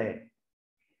ഘടകങ്ങളെ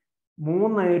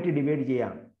 3 ആയിട്ട് ഡിവൈഡ്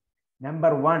ചെയ്യാം.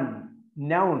 Number 1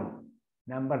 noun,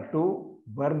 number 2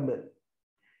 verb,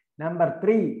 number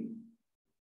 3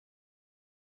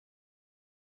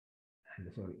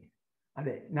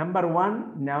 number 1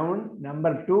 noun,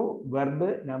 number 2 verb,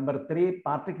 number 3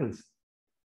 particles.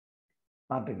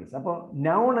 അപ്പോൾ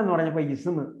നൗൺ എന്ന് പറഞ്ഞപ്പോൾ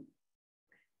ഇസ്മ്,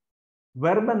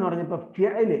 വെർബ് എന്ന് പറഞ്ഞപ്പോൾ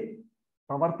ഫിഅല്,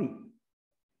 പ്രവൃത്തി.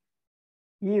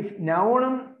 ഈ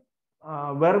നൗണും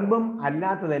വെർബും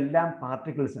അല്ലാത്തതെല്ലാം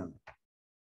പാർട്ടിക്കിൾസ് ആണ്.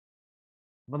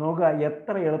 അപ്പൊ നോക്കുക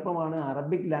എത്ര എളുപ്പമാണ്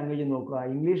അറബിക് ലാംഗ്വേജ് നോക്കുക.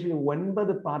 ഇംഗ്ലീഷിൽ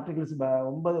 9 പാർട്ടിക്കിൾസ്,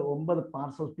 9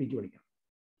 പാർട്സ് ഓഫ് സ്പീച്ച് പഠിക്കാം.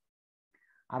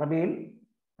 അറബിയിൽ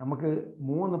നമുക്ക്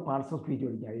 3 പാർട്സ് ഓഫ് സ്പീച്ച്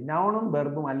പഠിക്കാം. നൗണും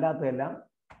വെർബും അല്ലാത്തതെല്ലാം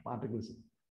പാർട്ടിക്കിൾസ്.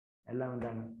 എല്ലാം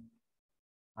എന്താണ്?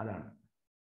 അതാണ്.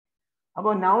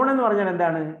 അപ്പോൾ നൗൺ എന്ന് പറഞ്ഞാൽ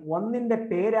എന്താണ്? ഒന്നിന്റെ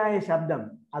പേരായ ശബ്ദം,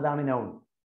 അതാണ് നൗൺ.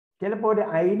 ചിലപ്പോൾ ഒരു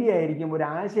ഐഡിയ ആയിരിക്കും, ഒരു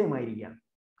ആശയമായിരിക്കാം,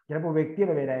 ചിലപ്പോൾ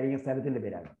വ്യക്തിയുടെ പേരായിരിക്കും, സ്ഥലത്തിന്റെ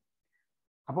പേരാകും.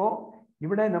 അപ്പോൾ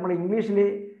ഇവിടെ നമ്മൾ ഇംഗ്ലീഷിൽ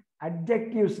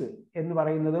അഡ്ജക്റ്റീവ്സ് എന്ന്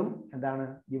പറയുന്നതും എന്താണ്?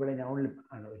 ഇവിടെ നൗണിൽ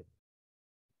ആണ് വരുന്നത്.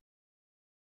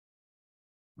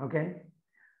 ഓക്കെ.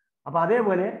 അപ്പൊ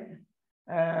അതേപോലെ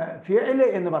ഫിഅൽ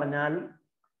എന്ന് പറഞ്ഞാൽ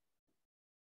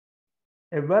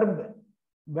A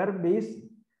verb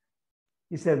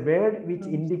is a word which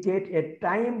indicate a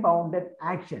time bounded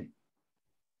action.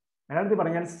 മലയാളത്തിൽ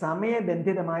പറഞ്ഞാൽ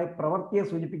സമയബന്ധിതമായ പ്രവൃത്തിയെ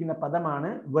സൂചിപ്പിക്കുന്ന പദമാണ്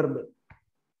വെർബ്.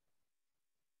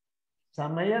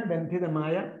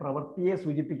 സമയബന്ധിതമായ പ്രവൃത്തിയെ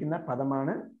സൂചിപ്പിക്കുന്ന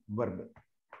പദമാണ് വെർബ്.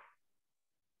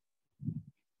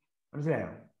 മനസ്സിലായോ?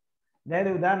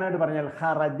 അതായത് ഉദാഹരണമായിട്ട് പറഞ്ഞാൽ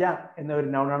ഖറജ എന്ന ഒരു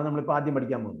നൗണാണ് നമ്മളിപ്പോൾ ആദ്യം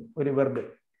പഠിക്കാൻ പോകുന്നത്. ഒരു വെർബ്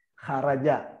ഖറജ.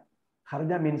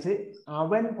 ഖറജ മീൻസ്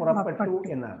അവൻ പുറപ്പെട്ടു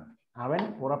എന്നാണ്. അവൻ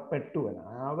പുറപ്പെട്ടു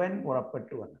എന്നാണ്. അവൻ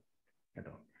പുറപ്പെട്ടു എന്ന്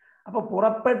കേട്ടോ. അപ്പൊ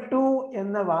പുറപ്പെട്ടു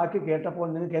എന്ന വാക്ക് കേട്ടപ്പോൾ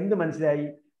നിങ്ങൾക്ക് എന്ത് മനസ്സിലായി?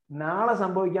 നാളെ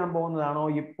സംഭവിക്കാൻ പോകുന്നതാണോ,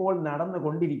 ഇപ്പോൾ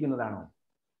നടന്നുകൊണ്ടിരിക്കുന്നതാണോ?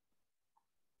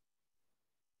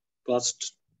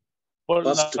 ഇപ്പോൾ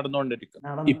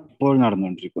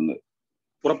നടന്നുകൊണ്ടിരിക്കുന്നത്.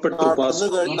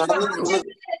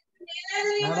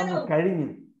 നടന്നു കഴിഞ്ഞു.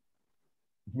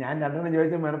 ഞാൻ രണ്ടെണ്ണം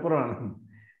ചോദിച്ച മലപ്പുറമാണ്.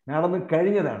 നടന്നു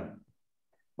കഴിഞ്ഞതാണ്.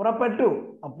 പുറപ്പെട്ടു.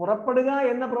 പുറപ്പെടുക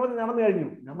എന്ന പ്രവൃത്തി നടന്നു കഴിഞ്ഞു.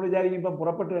 നമ്മൾ വിചാരിക്കും ഇപ്പം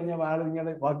പുറപ്പെട്ടു കഴിഞ്ഞാൽ ആൾ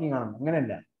നിങ്ങളുടെ വാക്കിംഗ് കാണണം.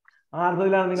 അങ്ങനെയല്ല. ആ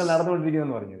അർത്ഥത്തിലാണ് നിങ്ങൾ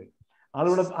നടന്നുകൊണ്ടിരിക്കുന്നതെന്ന് പറഞ്ഞത്.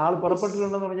 ആളിവിടെ ആൾ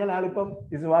പുറപ്പെട്ടിട്ടുണ്ടെന്ന് പറഞ്ഞാൽ ആളിപ്പം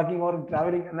ഇസ് വാക്കിംഗ് ഓർ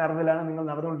ട്രാവലിംഗ് എന്ന അർത്ഥത്തിലാണ് നിങ്ങൾ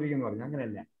നടന്നുകൊണ്ടിരിക്കുന്നത് പറഞ്ഞു.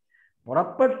 അങ്ങനെയല്ല.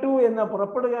 പുറപ്പെട്ടു എന്ന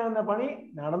പുറപ്പെടുക എന്ന പണി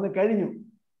നടന്നു കഴിഞ്ഞു.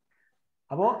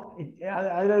 അപ്പോ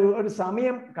അതിലൊരു ഒരു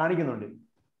സമയം കാണിക്കുന്നുണ്ട്.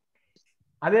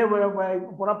 അതേപോലെ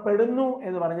പുറപ്പെടുന്നു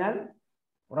എന്ന് പറഞ്ഞാൽ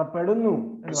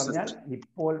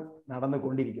ഇപ്പോൾ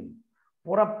നടന്നുകൊണ്ടിരിക്കുന്നു.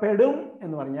 പുറപ്പെടും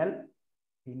എന്ന് പറഞ്ഞാൽ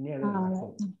പിന്നീട്.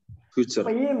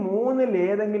 അപ്പൊ ഈ മൂന്നിൽ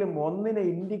ഏതെങ്കിലും ഒന്നിനെ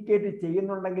ഇൻഡിക്കേറ്റ്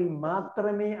ചെയ്യുന്നുണ്ടെങ്കിൽ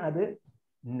മാത്രമേ അത്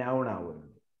നൗൺ ആവുള്ളൂ.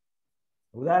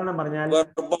 ഉദാഹരണം പറഞ്ഞാൽ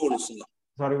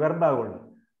വെർബാവുള്ളൂ.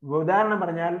 ഉദാഹരണം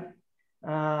പറഞ്ഞാൽ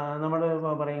നമ്മൾ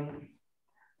പറയും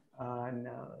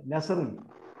നസറുൻ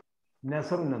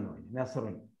എന്ന് പറയും.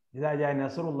 നസറുൻ ഇതാ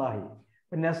നസറുല്ലാഹി.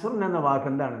 നസറുൻ എന്ന വാക്ക്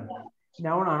എന്താണ്?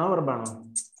 നൗൺ ആണോ വെർബാണോ?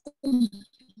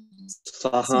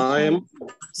 സഹായം.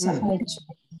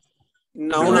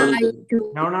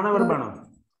 നൗണാണോ വെർബാണോ?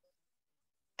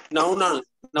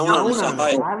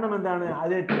 കാരണം എന്താണ്?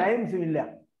 അതിൽ ടൈംസ് ഇല്ല.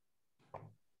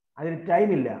 അതിൽ ടൈം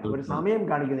ഇല്ല. ഒരു സമയം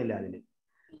കാണിക്കുന്നില്ല. അതിൽ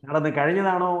നടന്ന്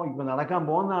കഴിഞ്ഞതാണോ, ഇപ്പൊ നടക്കാൻ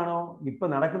പോകുന്നതാണോ, ഇപ്പൊ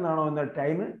നടക്കുന്നതാണോ എന്ന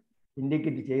ടൈം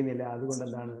ഇൻഡിക്കേറ്റ് ചെയ്യുന്നില്ല. അതുകൊണ്ട്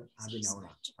എന്താണ്? അത്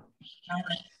നൗണാണ്.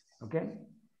 ഓക്കെ.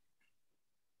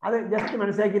 അത് ജസ്റ്റ്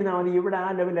മനസ്സിലാക്കിയിരുന്നാൽ മതി. ഇവിടെ ആ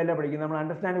ലെവലല്ല പഠിക്കുന്നത്. നമ്മൾ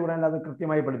അണ്ടർസ്റ്റാൻഡ് കൂടാൻ അത്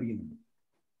കൃത്യമായി പഠിപ്പിക്കുന്നുണ്ട്.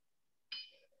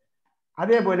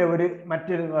 അതേപോലെ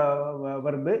മറ്റൊരു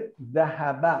വെർബ്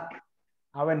ദഹബ,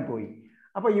 അവൻ പോയി.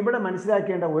 അപ്പൊ ഇവിടെ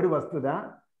മനസ്സിലാക്കേണ്ട ഒരു വസ്തുത,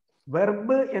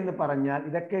 വെർബ് എന്ന് പറഞ്ഞാൽ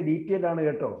ഇതൊക്കെ ഡീറ്റെയിൽ ആണ്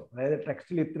കേട്ടോ. അതായത്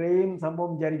ടെക്സ്റ്റിൽ ഇത്രയും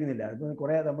സംഭവം വിചാരിക്കുന്നില്ല. അത്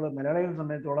കുറെ നമ്മൾ മലയാളികളെ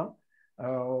സംബന്ധിച്ചോളം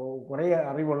കുറെ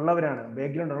അറിവുള്ളവരാണ്,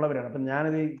 ബാക്ക്ഗ്രൗണ്ട് ഉള്ളവരാണ്. അപ്പം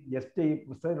ഞാനത് ജസ്റ്റ് ഈ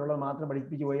പുസ്തകത്തിലുള്ളത് മാത്രം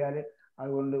പഠിപ്പിച്ച് പോയാൽ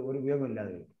അതുകൊണ്ട് ഒരു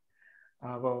ഉപയോഗമില്ലാതെ വരും.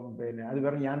 അപ്പോൾ അത്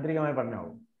വെറും യാന്ത്രികമായി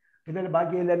പറഞ്ഞാവും. പിന്നെ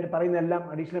ബാക്കി എല്ലാവരും പറയുന്നതെല്ലാം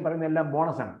അഡീഷണൽ പറയുന്നതെല്ലാം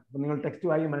ബോണസാണ്. അപ്പം നിങ്ങൾ ടെക്സ്റ്റ്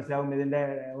വായി മനസ്സിലാവും ഇതിൻ്റെ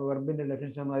വെർബിൻ്റെ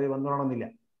ഡെഫിനിഷൻ ഒന്നും അത് വന്നോളണമെന്നില്ല,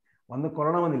 വന്ന്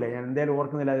കൊള്ളണമെന്നില്ല. ഞാൻ എന്തായാലും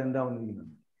ഓർക്കുന്നില്ല അത് എന്താ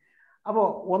വന്നിരിക്കുന്നത്. അപ്പോൾ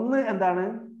ഒന്ന് എന്താണ്?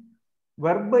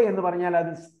 വെർബ് എന്ന് പറഞ്ഞാൽ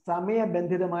അത്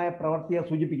സമയബന്ധിതമായ പ്രവൃത്തിയെ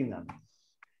സൂചിപ്പിക്കുന്നതാണ്.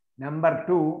 നമ്പർ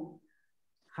 2,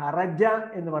 ഖറജ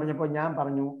എന്ന് പറഞ്ഞപ്പോൾ ഞാൻ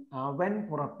പറഞ്ഞു അവൻ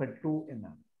പുറപ്പെട്ടു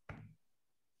എന്നാണ്.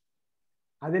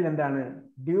 അതിലെന്താണ്?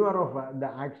 ഡ്യൂവർ of the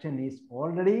action is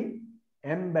already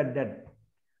embedded.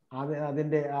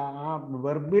 അതിൻ്റെ ആ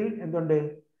വെർബിൽ എന്തുണ്ട്?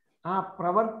 ആ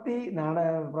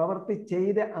പ്രവൃത്തി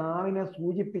ചെയ്ത ആളിനെ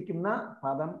സൂചിപ്പിക്കുന്ന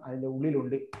പദം അതിൻ്റെ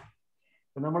ഉള്ളിലുണ്ട്.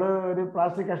 ഇപ്പം നമ്മൾ ഒരു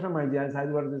പ്ലാസ്റ്റിക് കഷ്ണം വാങ്ങിച്ചു,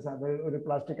 സാജ് പറഞ്ഞ ഒരു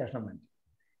പ്ലാസ്റ്റിക് കഷ്ണം വാങ്ങിച്ചു,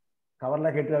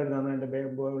 കവറിലൊക്കെ ഇട്ട് അവർ തന്നു. എൻ്റെ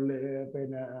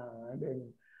പിന്നെ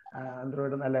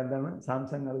ആൻഡ്രോയിഡ് നല്ല എന്താണ്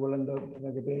സാംസങ് അതുപോലെ എന്തോ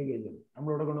എന്നൊക്കെ പേര് കഴിഞ്ഞത്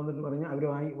നമ്മളിവിടെ കൊണ്ടുവന്നിട്ട് പറഞ്ഞു. അവർ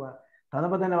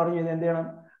തന്നപ്പോൾ തന്നെ പറഞ്ഞു ഇത് എന്ത് ചെയ്യണം,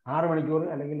 6 മണിക്കൂർ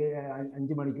അല്ലെങ്കിൽ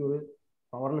 5 മണിക്കൂർ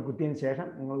പവറിൽ കുത്തിയതിന് ശേഷം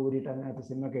നിങ്ങൾ ഊരിയിട്ട് അതിനകത്ത്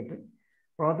സിമ്മൊക്കെ ഇട്ട്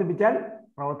പ്രവർത്തിപ്പിച്ചാൽ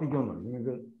പ്രവർത്തിക്കുമെന്ന്.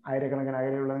 നിങ്ങൾക്ക് ആയിരക്കണക്കിന്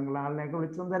അകലെയുള്ള നിങ്ങൾ ആളിനെയൊക്കെ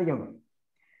വിളിച്ച് സംസാരിക്കുമെന്ന്.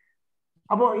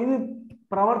 അപ്പോൾ ഇത്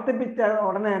പ്രവർത്തിപ്പിച്ച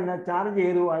ഉടനെ തന്നെ ചാർജ്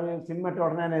ചെയ്തു, അത് സിമ്മിട്ട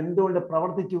ഉടനെ തന്നെ എന്തുകൊണ്ട്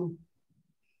പ്രവർത്തിച്ചു?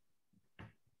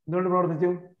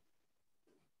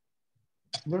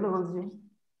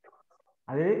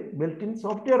 അത് ബിൽറ്റ് ഇൻ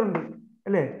സോഫ്റ്റ്വെയർ ഉണ്ട്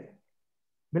അല്ലേ?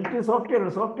 ബിൽറ്റ് ഇൻ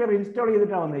സോഫ്റ്റ്വെയർ ഇൻസ്റ്റാൾ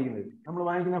ചെയ്തിട്ടാണ് വന്നിരിക്കുന്നത്. നമ്മൾ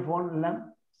വാങ്ങിക്കുന്ന ഫോണിലെല്ലാം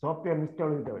സോഫ്റ്റ്വെയർ ഇൻസ്റ്റാൾ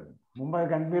ചെയ്തിട്ട് വരും. മുമ്പ്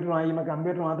കമ്പ്യൂട്ടർ വാങ്ങിക്കുമ്പോൾ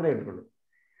കമ്പ്യൂട്ടർ മാത്രമേ എടുക്കുള്ളൂ.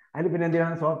 അതിൽ പിന്നെ എന്ത്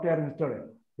ചെയ്യണം? സോഫ്റ്റ്വെയർ ഇൻസ്റ്റാൾ ചെയ്യണം.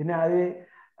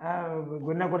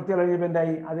 പിന്നെ കുറച്ച് കഴിഞ്ഞപ്പോൾ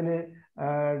എന്തായി? അതിൽ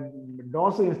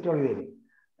ഡോസ് ഇൻസ്റ്റാൾ ചെയ്ത് തരും.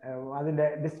 അതിൻ്റെ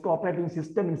ഡിസ്ക് ഓപ്പറേറ്റിംഗ്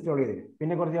സിസ്റ്റം ഇൻസ്റ്റാൾ ചെയ്ത്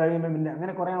പിന്നെ കുറച്ച് കഴിയുമ്പോൾ പിന്നെ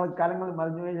അങ്ങനെ കുറേ കാലങ്ങൾ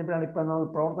മറിഞ്ഞു കഴിഞ്ഞപ്പോഴാണ് ഇപ്പം നമ്മൾ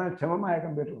പ്രവർത്തനക്ഷമമായ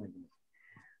കമ്പ്യൂട്ടർ വാങ്ങിക്കുന്നത്.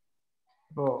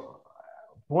 ഇപ്പോൾ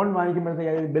ഫോൺ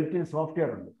വാങ്ങിക്കുമ്പോഴത്തേക്ക് അതിൽ ബിൽറ്റ് ഇൻ സോഫ്റ്റ്വെയർ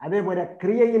ഉണ്ട്. അതേപോലെ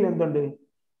ക്രിയയിൽ എന്തുണ്ട്?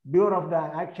 ഡ്യൂർ of the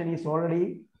action is already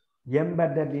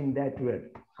embedded in that word.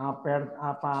 ആ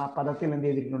പദത്തിൽ എന്ത്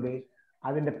ചെയ്തിട്ടുണ്ട്?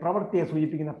 അതിൻ്റെ പ്രവൃത്തിയെ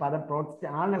സൂചിപ്പിക്കുന്ന പദം, പ്രവർത്തിച്ച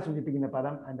ആളിനെ സൂചിപ്പിക്കുന്ന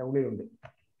പദം അതിൻ്റെ ഉള്ളിലുണ്ട്.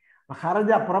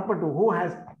 ഹറജ പുറപ്പെട്ടു. Who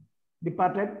has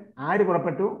departed? ആര്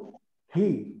പുറപ്പെട്ടു? ഹി.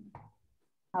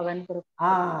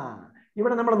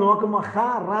 ഇവിടെ നമ്മൾ നോക്കുമ്പോൾ ഹ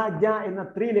റ ജ എന്ന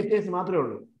 3 ലെറ്റേഴ്സ് മാത്രമേ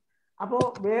ഉള്ളൂ. അപ്പോൾ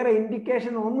വേറെ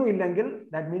ഇൻഡിക്കേഷൻ ഒന്നും ഇല്ലെങ്കിൽ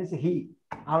ദാറ്റ് മീൻസ് ഹി,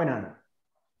 അവനാണ്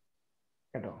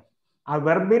കേട്ടോ. ആ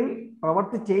വെർബിൽ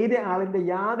പ്രവൃത്തി ചെയ്ത ആളിന്റെ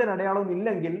യാതൊരു അടയാളവും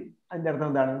ഇല്ലെങ്കിൽ അതിന്റെ അർത്ഥം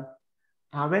എന്താണ്?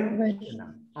 അവൻ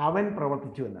എന്നാണ്. അവൻ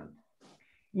പ്രവർത്തിച്ചു എന്നാണ്.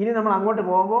 ഇനി നമ്മൾ അങ്ങോട്ട്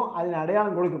പോകുമ്പോൾ അതിന്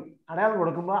അടയാളം കൊടുക്കും. അടയാളം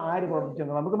കൊടുക്കുമ്പോൾ ആര് പ്രവർത്തിച്ചു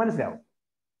എന്ന് നമുക്ക് മനസ്സിലാവും.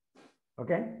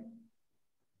 ഓക്കെ.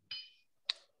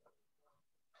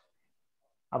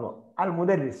 അപ്പോൾ അൽ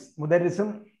മുദരിസ്, മുദരിസും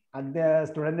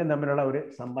സ്റ്റുഡൻറ്റും തമ്മിലുള്ള ഒരു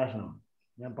സംഭാഷണമാണ്.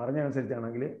 ഞാൻ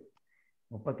പറഞ്ഞതനുസരിച്ചാണെങ്കിൽ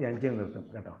 35 നിർത്തും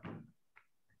കേട്ടോ.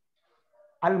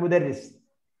 അൽ മുദരിസ്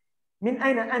മിൻ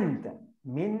ഐന അൻത,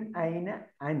 മിൻ ഐന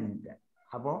അൻത.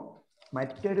 അപ്പോൾ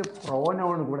മറ്റൊരു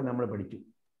പ്രോനൗൺ കൂടെ നമ്മൾ പഠിച്ചു.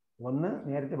 ഒന്ന്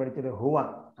നേരത്തെ പഠിച്ചത് ഹുവ,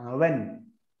 അവൻ.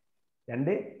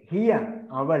 2 ഹിയ,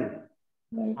 അവൾ.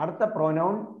 അടുത്ത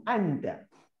പ്രോനൗൺ അൻത.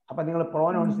 അപ്പൊ നിങ്ങൾ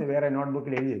പ്രോനൗൺസ് വേറെ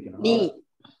നോട്ട്ബുക്കിൽ എഴുതി വെക്കണം.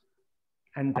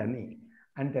 അൻതനി,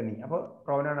 അൻതനി. അപ്പോൾ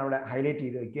പ്രോനൗൺ അവിടെ ഹൈലൈറ്റ്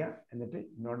ചെയ്ത് വെക്കുക. എന്നിട്ട്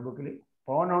നോട്ട്ബുക്കിൽ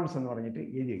പ്രോനൗൺസ് എന്ന് പറഞ്ഞിട്ട്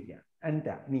എഴുതി വെക്കുക. അൻത,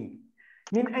 നീ.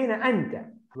 മിൻ ഐന അൻത,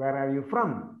 വേർ ആർ യു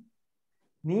ഫ്രം?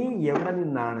 നീ എവിടെ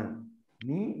നിന്നാണ്?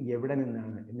 നീ എവിടെ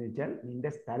നിന്നാണ് എന്ന് വെച്ചാൽ നിന്റെ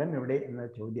സ്ഥലം എവിടെ എന്ന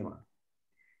ചോദ്യമാണ്.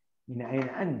 മിൻ ഐന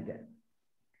അൻത.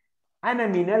 അന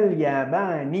മിനൽ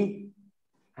യാബാനി,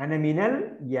 അന മിനൽ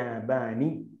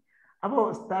യാബാനി. അപ്പോൾ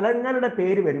സ്ഥലങ്ങളുടെ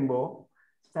പേര് വരുമ്പോൾ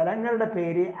സ്ഥലങ്ങളുടെ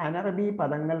പേര് അനറബി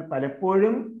പദങ്ങൾ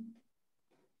പലപ്പോഴും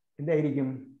എന്തായിരിക്കും?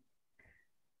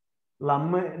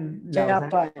 ലമ്മ്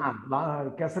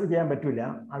കസർ ചെയ്യാൻ പറ്റൂല.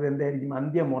 അതെന്തായിരിക്കും?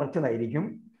 അന്ത്യം മുറച്ചതായിരിക്കും.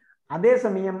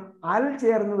 അതേസമയം അൽ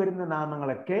ചേർന്ന് വരുന്ന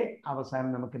നാമങ്ങളൊക്കെ അവസാനം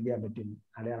നമുക്ക് എന്ത് ചെയ്യാൻ പറ്റും?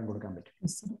 അടയാളം കൊടുക്കാൻ പറ്റും.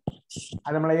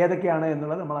 അത് നമ്മൾ ഏതൊക്കെയാണ്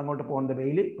എന്നുള്ളത് നമ്മൾ അങ്ങോട്ട് പോകുന്ന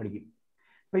വെയിൽ പഠിക്കും.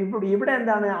 അപ്പൊ ഇവിടെ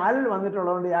എന്താണ്? അൽ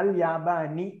വന്നിട്ടുള്ളതുകൊണ്ട് അൽ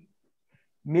യാബാനി.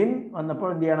 മിൻ വന്നപ്പോൾ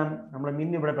എന്ത് ചെയ്യണം? നമ്മൾ മിൻ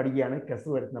ഇവിടെ പഠിക്കുകയാണ് കസ്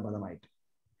വരുന്ന പദമായിട്ട്.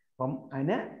 അപ്പം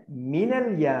അന മിനൽ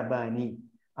യാബാനി.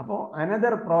 അപ്പോൾ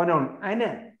അനദർ പ്രോനൗൺ അന,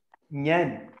 ഞാൻ.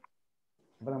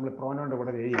 അപ്പൊ നമ്മൾ പ്രോനൗണിന്റെ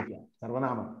കൂടെ എഴുതിയിരിക്കുക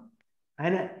സർവനാമം.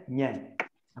 അന, ഞാൻ.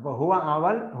 അപ്പൊ ഹുവ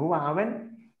അവൾ, ഹുവ അവൻ,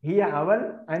 ഹിയ അവൾ,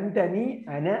 അൻതനി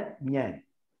അന, ഞാൻ.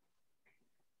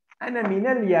 അന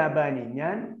മിനൽ യാബാനി,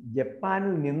 ഞാൻ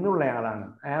ജപ്പാനിൽ നിന്നുള്ളയാളാണ്.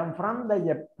 I am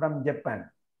from Japan.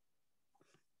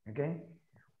 Okay.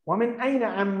 വമിൻ ഐന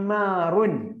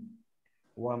അമ്മാറുൻ,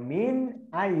 വമിൻ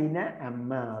ഐന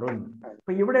അമ്മാറുൻ.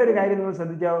 അപ്പൊ ഇവിടെ ഒരു കാര്യം നിങ്ങൾ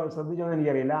ശ്രദ്ധിച്ചോ എന്ന്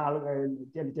എനിക്കറിയില്ല.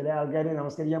 ചില ആൾക്കാർ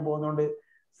നമസ്കരിക്കാൻ പോകുന്നതുകൊണ്ട്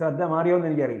ശ്രദ്ധ മാറിയോ എന്ന്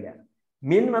എനിക്കറിയില്ല.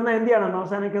 മിൻ വന്നാൽ എന്ത് ചെയ്യണം?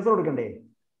 അവസാനം കെസ് കൊടുക്കണ്ടേ?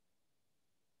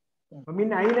 മിൻ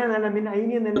ഐന എന്നല്ല, മിൻ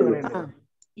ഐനി എന്നല്ലേ പറയേണ്ടത്?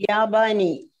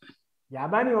 യാബാനി.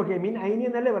 യാബാനി ഓക്കെ. മിൻ ഐനി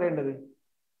എന്നല്ലേ പറയേണ്ടത്?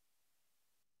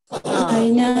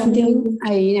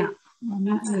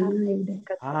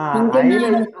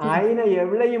 ഐന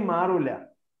എവിടെയും മാറൂല.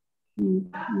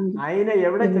 ഐന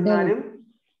എവിടെ ചെന്നാലും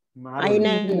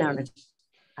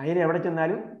ഐന എവിടെ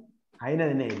ചെന്നാലും ഐന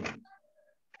തന്നെയായിരിക്കും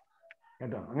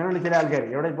കേട്ടോ. അങ്ങനെയുള്ള ചില ആൾക്കാർ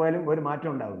എവിടെ പോയാലും ഒരു മാറ്റം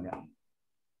ഉണ്ടാവില്ല.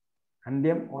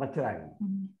 അന്ത്യം ഉറച്ചതാകും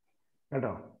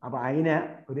കേട്ടോ. അപ്പൊ അതിനെ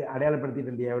ഒരു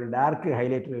അടയാളപ്പെടുത്തിയിട്ടുണ്ട്. ഒരു ഡാർക്ക്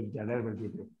ഹൈലൈറ്റർ വെച്ച്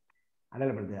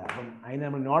അടയാളപ്പെടുത്തുക. അപ്പം അതിനെ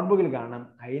നമ്മൾ നോട്ട്ബുക്കിൽ കാണണം.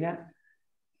 അതിനെ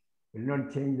will not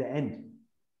change the end.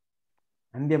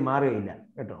 അന്ത്യം മാറുകയില്ല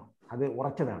കേട്ടോ. അത്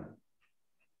ഉറച്ചതാണ്,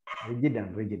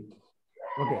 റിജിഡാണ്, റിജിഡ്.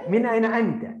 ഓക്കെ. മിൻ ഐന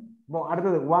അൻത. അപ്പോൾ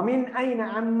അടുത്തത് വമിൻ ഐന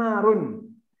അമ്മാറുൻ.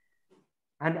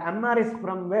 And Ammar is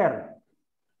from where?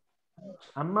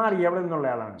 Ammar എവിടെ നിന്നുള്ള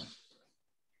ആളാണ്?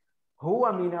 ഹുവ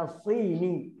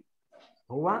മിനസ്സീനി,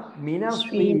 ഹുവ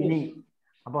മിനസ്സീനി.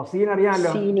 അപ്പൊ സീൻ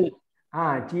അറിയാമല്ലോ. ചീന,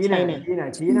 ചീന,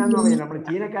 ചീന എന്ന് പറയുന്നത് നമ്മൾ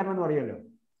ചീനക്കാരനെന്ന് പറയുമല്ലോ.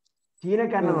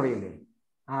 ചീനക്കാരനെന്ന് പറയില്ലേ?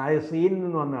 അത് സീനിൽ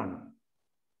നിന്ന് വന്നതാണ്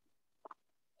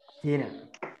ചീന.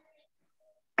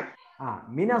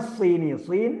 മിനസ്സീനി,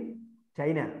 സീൻ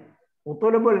ചൈന.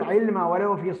 ഉത്തുലുബുൽ ഇൽമ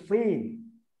വലൗ ഫി സീൻ.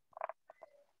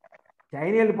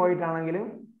 ചൈനയിൽ പോയിട്ടാണെങ്കിലും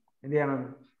എന്ത് ചെയ്യണം?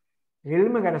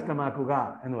 ഇൽമ കരസ്ഥമാക്കുക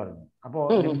എന്ന് പറഞ്ഞു. അപ്പോൾ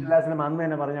അന്ന്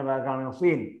തന്നെ പറഞ്ഞ വാക്കാണ്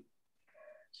സീൻ.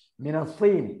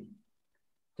 മിനസ്സീൻ,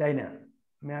 ചൈന.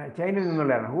 ചൈനയിൽ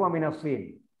നിന്നുള്ളതാണ്. ഹുവ മിനസ്സീൻ,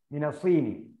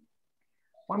 മിനസ്സീനി.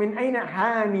 വമിൻ ഐന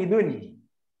ഹാമിദുൻ,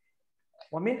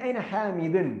 വമിൻ ഐന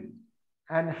ഹാമിദുൻ.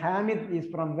 And Hamid is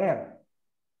from where?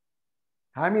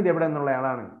 Hamid എവിടെ നിന്നുള്ള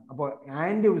ആളാണ്? അപ്പോൾ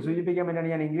ആൻഡ് സൂചിപ്പിക്കാൻ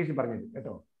വേണ്ടിയാണ് ഞാൻ ഇംഗ്ലീഷിൽ പറഞ്ഞത്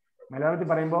കേട്ടോ. മലയാളത്തിൽ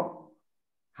പറയുമ്പോൾ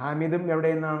ഹാമിദും എവിടെ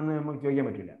നിന്നാണെന്ന് നമുക്ക് ചോദിക്കാൻ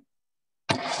പറ്റില്ല.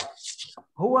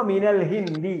 ഹുവ മിനൽ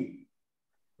ഹിന്ദി.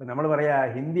 ഇപ്പൊ നമ്മൾ പറയാ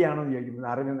ഹിന്ദി ആണോ എന്ന് ചോദിക്കും.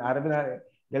 അറബ്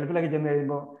ഗൾഫിലൊക്കെ ചെന്ന്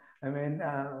കഴിയുമ്പോൾ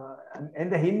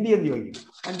എന്റെ ഹിന്ദി എന്ന് ചോദിക്കും.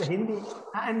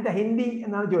 എന്റെ ഹിന്ദി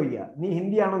എന്നാണ് ചോദിക്കുക. നീ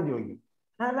ഹിന്ദി ആണോ എന്ന് ചോദിക്കും.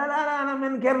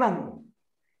 കേരള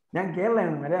ഞാൻ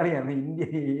കേരളയാണ്, മലയാളിയാണ്,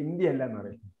 ഹിന്ദി അല്ല എന്ന്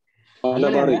പറയും.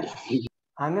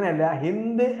 അങ്ങനെയല്ല.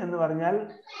 ഹിന്ദ് എന്ന് പറഞ്ഞാൽ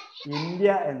ഇന്ത്യ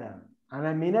എന്നാണ്.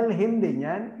 അങ്ങനെ മിനൽ ഹിന്ദ്,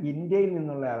 ഞാൻ ഇന്ത്യയിൽ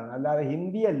നിന്നുള്ള ആളാണ്, അല്ലാതെ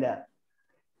ഹിന്ദി അല്ല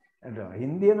കേട്ടോ.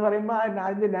 ഹിന്ദി എന്ന് പറയുമ്പോൾ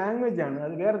അതിന്റെ ലാംഗ്വേജ് ആണ്,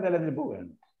 അത് വേറെ തലത്തിൽ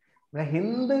പോവുകയാണ്.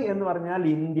 ഹിന്ദ് എന്ന് പറഞ്ഞാൽ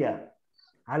ഇന്ത്യ.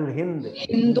 അൽ ഹിന്ദ്,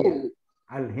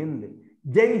 അൽ ഹിന്ദ്.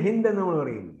 ജയ് ഹിന്ദ് എന്ന് നമ്മൾ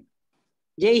പറയുന്നു.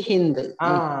 ജയ് ഹിന്ദ്.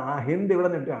 ഹിന്ദ് ഇവിടെ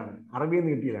നിട്ടാണ്, അറബിയിൽ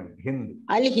നിന്ന് കിട്ടിയതാണ് ഹിന്ദ്.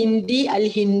 അൽ ഹിന്ദി, അൽ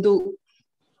ഹിന്ദു.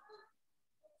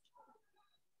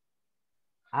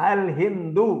 അൽ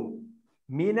ഹിന്ദു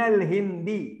മിനൽ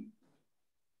ഹിന്ദി.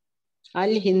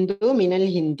 അൽ ഹിന്ദു മിനൽ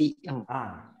ഹിന്ദി.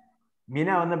 മിന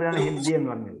വന്നപ്പോഴാണ് ഹിന്ദി എന്ന്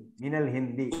പറഞ്ഞത്. മിനൽ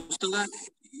ഹിന്ദി.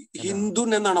 ഹിന്ദു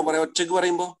എന്നാണോ പറയാ ഒറ്റക്ക്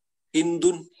പറയുമ്പോ? ഹിന്ദു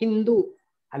ഹിന്ദു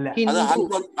അല്ല,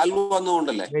 അൽ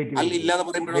വന്നുകൊണ്ടല്ലേ അൽ ഇല്ലാതെ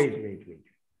പറയുമ്പോഴോ?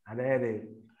 അതായത്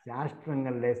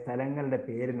രാഷ്ട്രങ്ങളുടെ സ്ഥലങ്ങളുടെ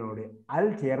പേരിനോട് അൽ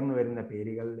ചേർന്ന് വരുന്ന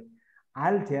പേരുകൾ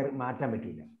അൽ മാറ്റാൻ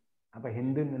പറ്റില്ല. അപ്പൊ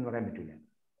ഹിന്ദു എന്ന് പറയാൻ പറ്റില്ല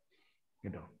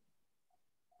കേട്ടോ.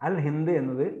 അൽ ഹിന്ദ്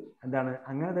എന്നത് എന്താണ്,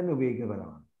 അങ്ങനെ തന്നെ ഉപയോഗിക്കുന്ന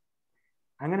പദമാണ്.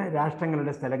 അങ്ങനെ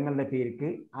രാഷ്ട്രങ്ങളുടെ സ്ഥലങ്ങളുടെ പേർക്ക്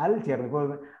അൽ ചേർന്ന്, ഇപ്പോൾ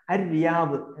അൽ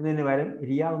റിയാദ് എന്നതിന് പകരം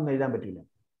റിയാദ് എന്ന് എഴുതാൻ പറ്റില്ല.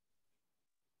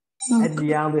 അൽ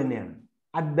റിയാദ് തന്നെയാണ്.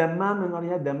 അദ്ദമ്മാം എന്ന്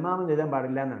പറഞ്ഞാൽ ദമ്മാം എന്ന് എഴുതാൻ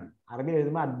പാടില്ല എന്നാണ്. അറബിയിൽ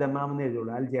എഴുതുമ്പോൾ അദ്ദമ്മാം എന്ന്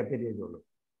എഴുതുള്ളൂ, അൽ ചേർത്തിട്ട് എഴുതുള്ളൂ.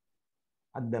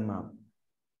 അദ്ദമ്മാം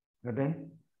കേട്ടെ.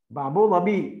 അപ്പൊ അബൂ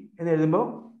ലബി എന്ന് എഴുതുമ്പോൾ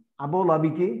അബൂ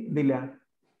ലബിക്ക് ഇതില്ല,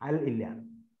 അൽ ഇല്ല.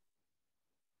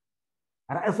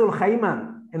 റഅസുൽ ഖൈമ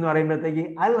എന്ന് പറയുമ്പോഴത്തേക്ക്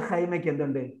അൽ ഖൈമയ്ക്ക്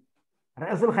എന്തുണ്ട്?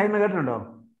 റഅസുൽ ഖൈമ കേട്ടിട്ടുണ്ടോ?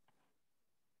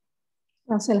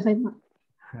 റാസൽ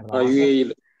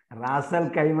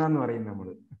ഖൈമ എന്ന് പറയും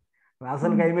നമ്മള്.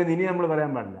 റാസൽ ഖൈമ ഇനി നമ്മൾ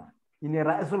പറയാൻ പാടില്ല, ഇനി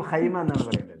റഅസുൽ ഖൈമ എന്നാണ്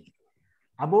പറയേണ്ടത്.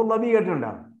 അബൂ ലബി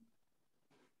കേട്ടിട്ടുണ്ടോ?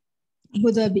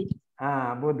 അബുദാബി.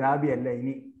 അബുദാബി അല്ല,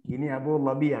 ഇനി അബൂ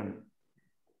ലബിയാണ്.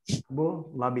 അബൂ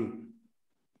ലബി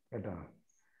കേട്ടോ.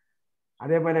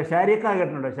 അതേപോലെ ഷാരിഖ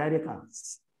കേട്ടിട്ടുണ്ടോ? ഷാരിഖ,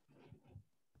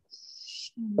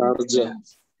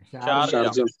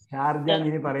 ഷാർജ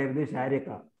ഇനി പറയരുത്, ഷാരിഖ.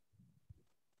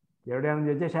 എവിടെയാണെന്ന്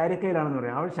ചോദിച്ചാൽ ഷാരിഖയിലാണെന്ന്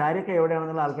പറയാം. അവൾ ഷാരിഖ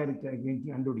എവിടെയാണെന്നുള്ള ആൾക്കാർ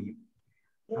കണ്ടുപിടിക്കും.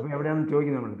 അപ്പൊ എവിടെയാണെന്ന്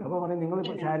ചോദിക്കും നമ്മൾക്ക്. അപ്പൊ പറയും നിങ്ങൾ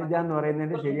ഷാരിജ എന്ന്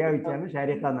പറയുന്നതിന്റെ ശരിയായ ഉച്ചാരണം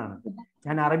ഷാരിഖ എന്നാണ്.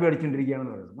 ഞാൻ അറബി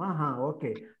പഠിച്ചുകൊണ്ടിരിക്കുകയാണെന്ന് പറയുന്നത്. ഓക്കെ,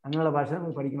 അങ്ങനെയുള്ള ഭാഷ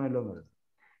നമുക്ക് പഠിക്കണമല്ലോ എന്ന് പറയുന്നത്.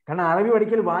 കാരണം അറബി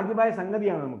പഠിക്കൽ വാജിബായ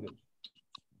സംഗതിയാണ് നമുക്ക്.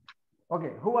 ഓക്കെ,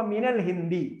 ഹുവ മിനൽ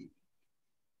ഹിന്ദി.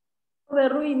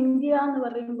 വെറും ഇന്ത്യ എന്ന്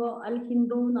പറയുമ്പോ അൽ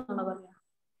ഹിന്ദു എന്നാണ് പറയാ.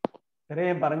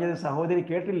 ഇത്രയും പറഞ്ഞത് സഹോദരി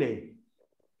കേട്ടില്ലേ?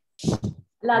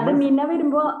 അല്ല, അത് മിന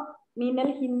വരുമ്പോ മിനൽ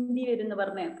ഹിന്ദി വരുന്ന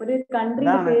പറഞ്ഞേ. ഒരു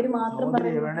കൺട്രിയുടെ പേര് മാത്രം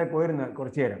എവിടെ പോയിരുന്നു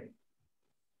കുറച്ചു നേരം.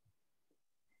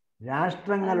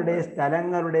 രാഷ്ട്രങ്ങളുടെ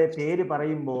സ്ഥലങ്ങളുടെ പേര്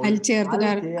പറയുമ്പോൾ അൽ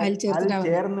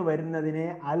ചേർന്ന് വരുന്നതിനെ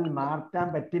അൽ മാറ്റാൻ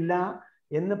പറ്റില്ല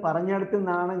എന്ന് പറഞ്ഞെടുത്ത്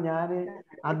നിന്നാണ് ഞാൻ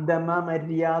അദ്ദമ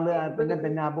മര്യാദ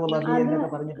പിന്നെ അബൂ ലബി എന്നൊക്കെ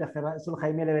പറഞ്ഞിട്ട് റഅസുൽ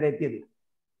ഖൈമയിൽ വരെ എത്തിയത്.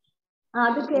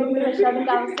 അത് കേട്ടു. പക്ഷെ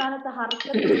അതിന്റെ അവസാനത്തെ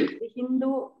ഹർക്കത്ത്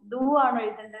ഹിന്ദു ദു ആണോ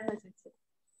എഴുതണ്ടെന്ന് ചോദിച്ചത്.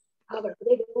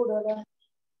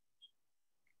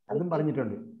 അതും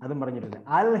പറഞ്ഞിട്ടുണ്ട്.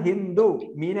 അൽ ഹിന്ദു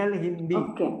മിനൽ ഹിന്ദി.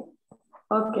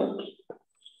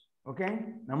 ഓക്കെ,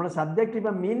 നമ്മുടെ സബ്ജക്ട്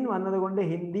ഇപ്പൊ മിൻ വന്നത് കൊണ്ട്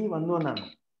ഹിന്ദി വന്നു എന്നാണ്.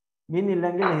 മിൻ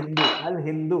ഇല്ലെങ്കിൽ ഹിന്ദു. അൽ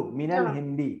ഹിന്ദു മിനൽ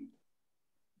ഹിന്ദി.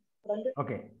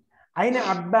 ഓക്കെ, ഐന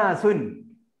അബ്ബാസുൻ.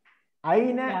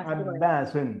 ഐന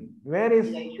അബ്ബാസുൻ. Where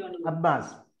is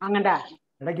Abbas?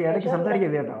 ഇടയ്ക്ക്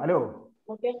സംസാരിക്കരുത് കേട്ടോ. ഹലോ,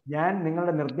 ഞാൻ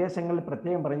നിങ്ങളുടെ നിർദ്ദേശങ്ങളിൽ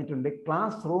പ്രത്യേകം പറഞ്ഞിട്ടുണ്ട്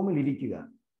ക്ലാസ് റൂമിൽ ഇരിക്കുക.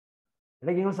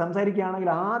 ഇടയ്ക്ക് നിങ്ങൾ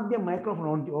സംസാരിക്കുകയാണെങ്കിൽ ആദ്യം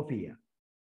മൈക്രോഫോൺ ഓഫ് ചെയ്യുക.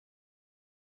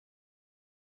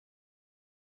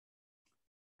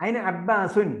 അതിന്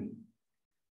അബ്ബാസുൻ.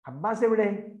 അബ്ബാസ് എവിടെ?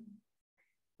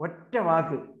 ഒറ്റ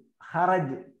വാക്ക്,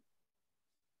 ഖറജ്.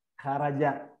 ഖറജ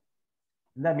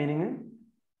എന്താ മീനിങ്?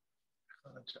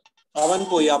 അവൻ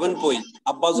പോയി.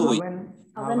 അബ്ബാസ് പോയി.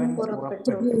 അവൻ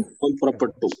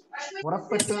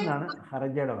പുറപ്പെട്ടു എന്നാണ്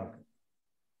ഖറജയുടെ വാക്ക്.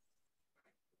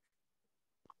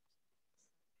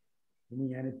 ഇനി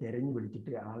ഞാൻ തെരഞ്ഞു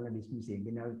പിടിച്ചിട്ട് ആളിനെ ഡിസ്മിസ് ചെയ്യും.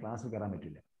 പിന്നെ അത് ക്ലാസ് കയറാൻ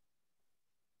പറ്റില്ല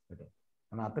കേട്ടോ.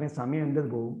 കാരണം അത്രയും സമയം എൻ്റെത്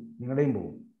പോവും, നിങ്ങളുടെയും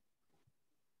പോവും.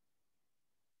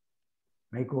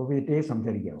 മൈക്ക് ഓഫ് ചെയ്തിട്ടേ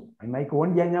സംസാരിക്കാവൂ. മൈക്ക് ഓൺ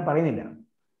ചെയ്യാൻ ഞാൻ പറയുന്നില്ല.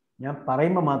 ഞാൻ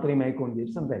പറയുമ്പോൾ മാത്രമേ മൈക്ക് ഓൺ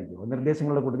ചെയ്തിട്ട് സംസാരിക്കാവൂ.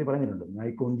 നിർദ്ദേശങ്ങളുടെ കൂട്ടത്തിൽ പറഞ്ഞിട്ടുണ്ട്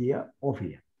മൈക്ക് ഓൺ ചെയ്യുക, ഓഫ്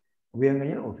ചെയ്യുക, ഉപയോഗം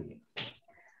കഴിഞ്ഞാൽ ഓഫ് ചെയ്യുക.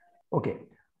 ഓക്കെ,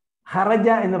 ഹറജ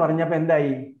എന്ന് പറഞ്ഞപ്പോൾ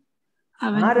എന്തായി?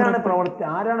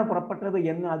 ആരാണ് പുറപ്പെട്ടത്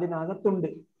എന്ന് അതിനകത്തുണ്ട്.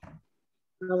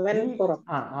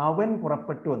 അവൻ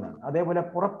പുറപ്പെട്ടു എന്നാണ്. അതേപോലെ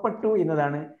പുറപ്പെട്ടു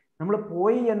എന്നതാണ് നമ്മൾ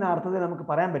പോയി എന്ന അർത്ഥത്തിൽ നമുക്ക്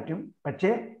പറയാൻ പറ്റും,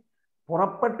 പക്ഷേ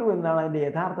പുറപ്പെട്ടു എന്നാണ് അതിൻ്റെ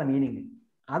യഥാർത്ഥ മീനിങ്.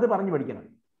 അത് പറഞ്ഞു പഠിക്കണം.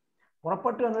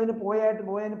 പുറപ്പെട്ടു എന്നതിന്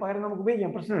പോയതിന് പകരം നമുക്ക്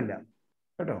ഉപയോഗിക്കാം, പ്രശ്നമില്ല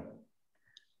കേട്ടോ.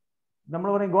 നമ്മൾ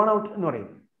പറയും ഗോൺ ഔട്ട് എന്ന് പറയും.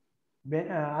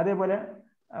 അതേപോലെ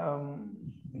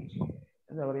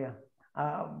എന്താ പറയുക,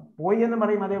 പോയി എന്ന്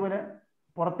പറയും. അതേപോലെ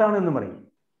പുറത്താണ് എന്നും പറയും.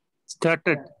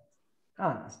 സ്റ്റാർട്ടഡ്.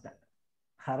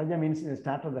 ഖറജ മീൻസ്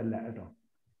സ്റ്റാർട്ടഡ് അല്ല കേട്ടോ,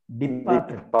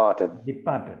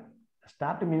 departed.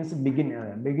 Start means begin.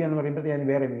 Begin എന്ന് പറയുമ്പോഴത്തേക്ക് അതിന്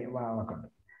വേറെ വാക്കുണ്ട്.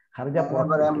 ഖറജ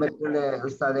പറയാൻ പറ്റൂലേ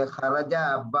ഉസ്താദേ? ഖറജ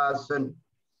അബ്ബാസുൻ.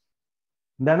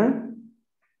 എന്താണ്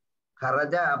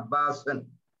ഖറജ അബ്ബാസുൻ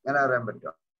അങ്ങനെ പറയാൻ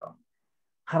പറ്റുമോ?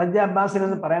 ഖറജ അബ്ബാസിൻ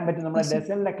എന്ന് പറയാൻ പറ്റും. നമ്മുടെ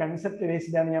ലെസണിലെ കൺസെപ്റ്റ്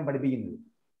ബേസ്ഡാണ് ഞാൻ പഠിപ്പിക്കുന്നത്.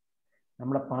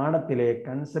 നമ്മുടെ പാഠത്തിലെ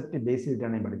കൺസെപ്റ്റ് ബേസ്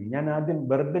ചെയ്തിട്ടാണ് ഞാൻ പഠിപ്പിക്കുന്നത്. ഞാൻ ആദ്യം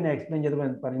വെർബിനെ എക്സ്പ്ലെയിൻ ചെയ്ത്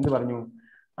എന്ത് പറഞ്ഞു?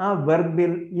 ആ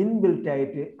വെർബിൽ ഇൻബിൽറ്റ്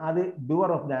ആയിട്ട് അത് ഡുവർ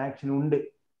ഓഫ് ദ ആക്ഷൻ ഉണ്ട്.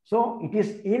 So it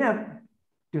is enough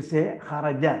to say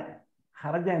ഖറജ.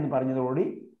 ഖറജ എന്ന് പറഞ്ഞതോടുകൂടി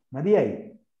മതിയായി.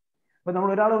 അപ്പൊ നമ്മൾ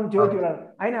ഒരാളൊന്ന് ചോദിച്ചു,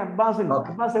 അതിന് അബ്ബാസ്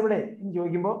അബ്ബാസ് എവിടെ എന്ന്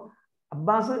ചോദിക്കുമ്പോൾ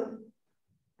അബ്ബാസ്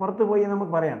പുറത്തു പോയി എന്ന്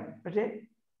നമുക്ക് പറയാം. പക്ഷെ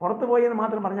പുറത്തു പോയി എന്ന്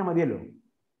മാത്രം പറഞ്ഞാൽ മതിയല്ലോ.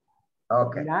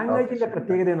 ലാംഗ്വേജിന്റെ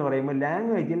പ്രത്യേകത എന്ന് പറയുമ്പോൾ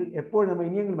ലാംഗ്വേജിൽ എപ്പോഴും നമ്മൾ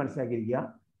ഇനിയെങ്കിലും മനസ്സിലാക്കിയിരിക്കുക,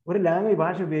 ഒരു ലാംഗ്വേജ്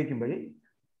ഭാഷ ഉപയോഗിക്കുമ്പോൾ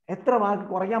എത്ര വാക്ക്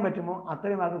കുറയ്ക്കാൻ പറ്റുമോ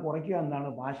അത്രയും വാക്ക് കുറയ്ക്കുക എന്നതാണ്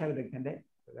ഭാഷാ വിദഗ്ധന്റെ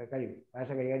കഴിവ്, ഭാഷ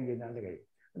കൈകാര്യം ചെയ്യുന്നതിന്റെ കഴിവ്.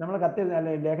 നമ്മൾ കത്ത്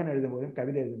ലേഖനം എഴുതുമ്പോഴും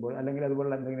കവിത എഴുതുമ്പോഴും അല്ലെങ്കിൽ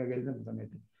അതുപോലുള്ള എന്തെങ്കിലും എഴുതുന്ന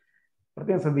സമയത്ത്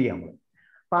പ്രത്യേകം ശ്രദ്ധിക്കാൻ പോകും.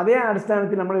 അപ്പൊ അതേ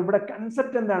അടിസ്ഥാനത്തിൽ നമ്മൾ ഇവിടെ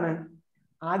കൺസെപ്റ്റ് എന്താണ്?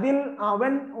 അതിൽ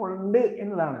അവൻ ഉണ്ട്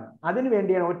എന്നതാണ്. അതിനു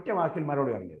വേണ്ടിയാണ് ഒറ്റ വാക്കിൽ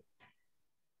മറുപടി പറഞ്ഞത്.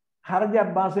 ഖറജ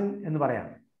അബ്ബാസിൻ എന്ന് പറയാം,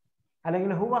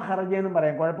 അല്ലെങ്കിൽ ഹുവ ഖറജ എന്നും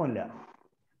പറയാം, കുഴപ്പമില്ല.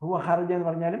 ഹുവ ഖറജ എന്ന്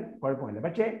പറഞ്ഞാലും കുഴപ്പമില്ല.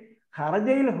 പക്ഷേ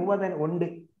ഖറജയിൽ ഹുവ തന്നെ ഉണ്ട്,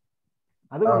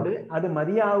 അതുകൊണ്ട് അത്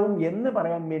മതിയാവും എന്ന്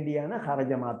പറയാൻ വേണ്ടിയാണ്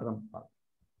ഖറജ മാത്രം.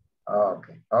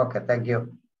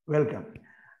 വെൽക്കം.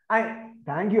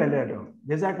 താങ്ക് യു അല്ലേ കേട്ടോ,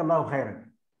 ജസാക്കല്ലാഹു ഖൈറൻ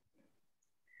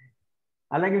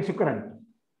അല്ലെങ്കിൽ ശുക്രൻ.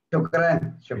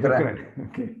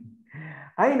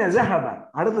 ഐന ദഹബ.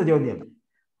 അടുത്ത ചോദ്യം,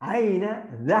 ഐന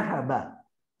ദഹബ.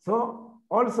 So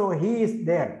also he is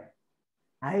there.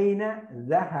 ഐന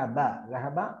ദഹബ.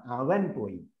 ദഹബ അവൻ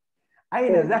പോയി.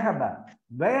 ഐന ദഹബ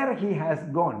where he has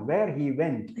gone, where he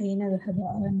went.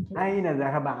 ഐന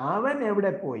ദഹബ അവൻ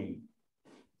എവിടെ പോയി.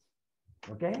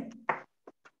 ഓക്കെ.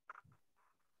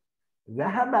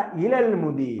 ദഹബ ഇലൽ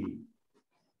മുദീരി.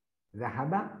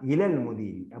 ദഹബ ഇലൽ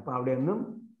മുദീരി. അപ്പൊ അവിടെ ഒന്നും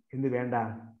എന്ത് വേണ്ട,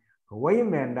 ഹുവയും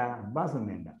വേണ്ട, അബ്ബാസും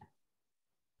വേണ്ട.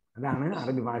 അതാണ്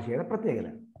അറബി ഭാഷയുടെ പ്രത്യേകത.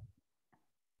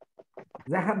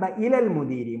 ദഹബ ഇലൽ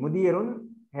മുദീരി. മുദീറുൻ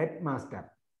head master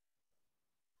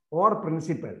or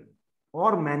principal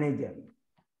or manager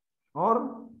or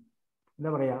എന്താ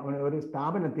പറയാ, ഒരു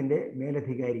സ്ഥാപനത്തിന്റെ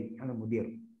മേലധികാരി ആണ് മുദീർ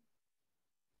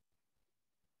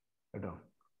കേട്ടോ.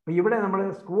 അപ്പൊ ഇവിടെ നമ്മൾ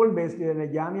സ്കൂൾ ബേസ് ചെയ്ത്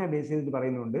ജാമ്യ ബേസ് ചെയ്തിട്ട്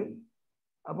പറയുന്നുണ്ട്.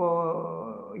 അപ്പോ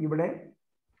ഇവിടെ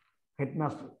ഹെഡ്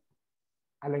മാസ്റ്റർ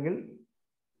അല്ലെങ്കിൽ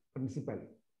പ്രിൻസിപ്പൽ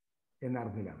എന്ന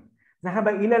അർത്ഥത്തിലാണ്. സഹബ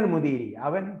ഇലൽ മുദീരി,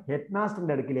 അവൻ ഹെഡ്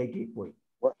മാസ്റ്ററിന്റെ അടുക്കിലേക്ക് പോയി.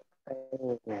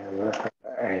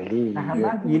 സഹബ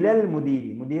ഇലൽ മുദീരി.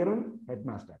 മുദീറുൻ ഹെഡ്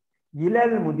മാസ്റ്റർ.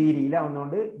 ഇലൽ മുദീരി, ഇല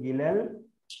ഒന്നുകൊണ്ട് ഇലൽ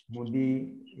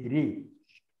മുദീരി.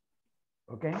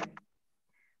 ഓക്കെ.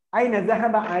 ഐന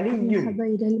സഹബ അലിയുൻ.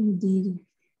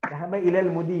 സഹബ ഇലൽ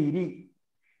മുദീരി.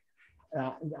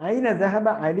 ഐന സഹബ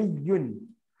അലിയുൻ.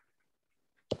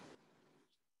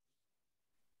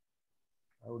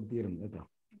 തീർന്നു കേട്ടോ.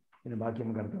 പിന്നെ ബാക്കി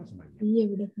നമുക്ക് അടുത്ത ദിവസം പഠിക്കാം.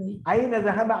 ഐന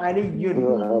സഹബ അലിയുൻ.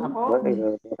 അപ്പോ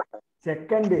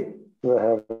സെക്കൻഡ്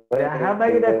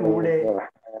സഹബയുടെ കൂടെ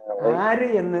ആര്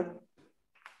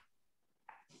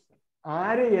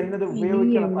എന്നത്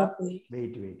ഉപയോഗിക്കണം.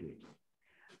 വെയിറ്റ്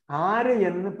ആര്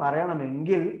എന്ന്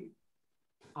പറയണമെങ്കിൽ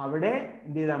അവിടെ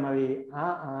എന്ത് ചെയ്താൽ മതി, ആ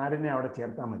ആരിനെ അവിടെ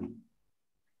ചേർത്താൽ മതി.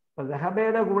 അപ്പൊ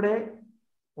സഹബയുടെ കൂടെ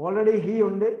ഓൾറെഡി ഹി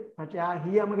ഉണ്ട്, പക്ഷെ ആ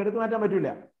ഹി നമുക്ക് എടുത്തു മാറ്റാൻ പറ്റൂല.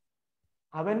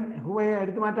 അവൻ ഹുവയെ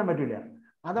എടുത്തു മാറ്റാൻ പറ്റൂല,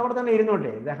 അതവിടെ തന്നെ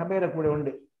ഇരുന്നോട്ടെ. സഹബയുടെ കൂടെ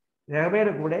ഉണ്ട്.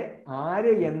 സഹബയുടെ കൂടെ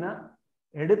ആര് എന്ന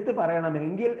എടുത്തു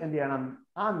പറയണമെങ്കിൽ എന്ത് ചെയ്യണം,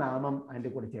 ആ നാമം അതിൻ്റെ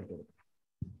കൂടെ ചേർത്ത് കൊടുക്കും.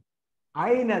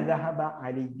 ഐന ദഹബ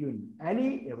അലിയുൻ. അലി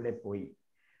എവിടെ പോയി.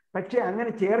 പക്ഷെ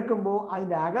അങ്ങനെ ചേർക്കുമ്പോൾ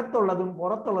അതിൻ്റെ അകത്തുള്ളതും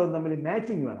പുറത്തുള്ളതും തമ്മിൽ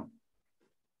മാച്ചിങ് വേണം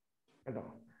കേട്ടോ.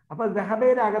 അപ്പൊ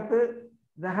ദഹബയുടെ അകത്ത്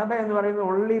ദഹബ എന്ന് പറയുന്നത്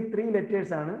ഓൺലി 3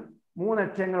 ലെറ്റേഴ്സ് ആണ്. 3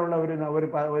 അക്ഷരങ്ങളുള്ള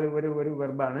ഒരു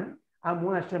വെർബാണ്. ആ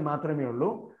 3 അക്ഷരം മാത്രമേ ഉള്ളൂ.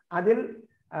 അതിൽ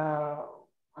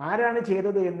ആരാണ്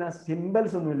ചെയ്തത് എന്ന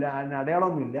സിമ്പിൾസ് ഒന്നുമില്ല, അതിന്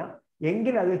അടയാളമൊന്നുമില്ല.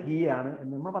 എങ്കിൽ അത് ഹി ആണ്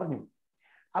എന്ന് നമ്മൾ പറഞ്ഞു.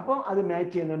 അപ്പോൾ അത്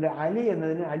മാച്ച് ചെയ്യുന്നുണ്ട്. അലി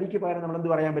എന്നതിന് അലിക്ക് പകരം നമ്മൾ എന്ത്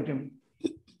പറയാൻ പറ്റും,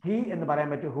 ഹി എന്ന് പറയാൻ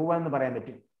പറ്റും, ഹുവ എന്ന് പറയാൻ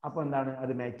പറ്റും. അപ്പോൾ എന്താണ്,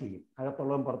 അത് മാച്ച് ചെയ്യും.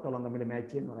 അകത്തുള്ളതും പുറത്തുള്ളതും തമ്മിൽ മാച്ച്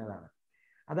ചെയ്യുന്ന പറയുന്നതാണ്.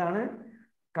 അതാണ്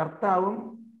കർത്താവും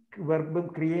വെർബും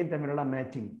ക്രിയയും തമ്മിലുള്ള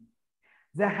മാച്ചിങ്.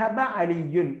 സഹബ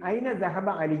അലിയുൻ. അയിന സഹബ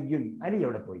അലിയുൻ. അലി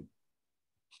എവിടെ പോയി?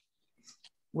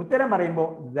 ഉത്തരം പറയുമ്പോ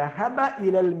സഹബ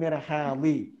ഇലൽ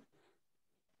മിർഹാദി.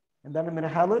 എന്താണ്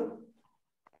മിർഹാദ്?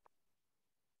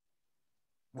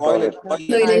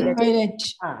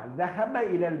 സഹബ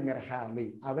ഇലൽ മിർഹാദി.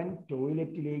 അവൻ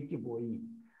ടോയ്ലറ്റിലേക്ക് പോയി.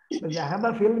 സഹബ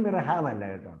ഫിൽ മിർഹാദ് അല്ല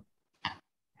കേട്ടോ.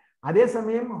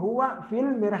 അതേസമയം ഹുവ ഫിൽ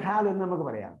മിർഹാദ് എന്ന് നമുക്ക്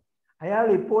പറയാം. അയാൾ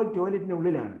ഇപ്പോൾ ടോയ്ലറ്റിന്റെ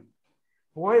ഉള്ളിലാണ്.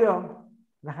 പോയതോ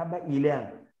സഹബ ഇല.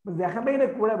 സഹബയുടെ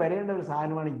കൂടെ വരേണ്ട ഒരു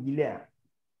സാധനമാണ് ഇല.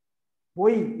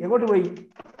 പോയി. എങ്ങോട്ട് പോയി?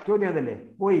 ചോദ്യം അതല്ലേ.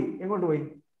 പോയി. എങ്ങോട്ട് പോയി?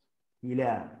 ഇല.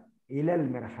 ഇലൽ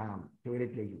മിർഹാം.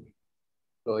 ടോയ്ലറ്റിലേക്ക് പോയി.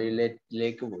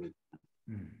 ടോയ്ലറ്റിലേക്ക് പോയി.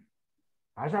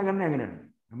 ഭാഷാഘടന അങ്ങനെയാണ്.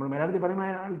 നമ്മൾ മലയാളത്തിൽ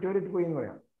പറയുമ്പോൾ ടോയ്ലറ്റ് പോയി എന്ന്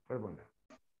പറയാം, കുഴപ്പമില്ല.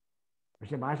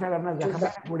 പക്ഷെ ഭാഷാഘടന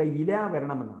സഹബയുടെ കൂടെ ഇല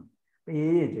വരണമെന്നാണ്.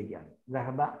 ചോദിക്കാം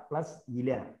സഹബ പ്ലസ് ഇല.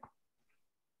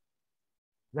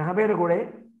 സഹബയുടെ കൂടെ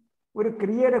ഒരു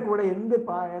ക്രിയയുടെ കൂടെ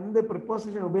എന്ത്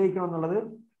പ്രിപ്പോസിഷൻ ഉപയോഗിക്കണം എന്നുള്ളത്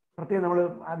പ്രത്യേകം നമ്മൾ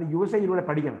അത് യൂസേജിലൂടെ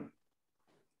പഠിക്കണം.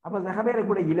 അപ്പൊ സഹബയുടെ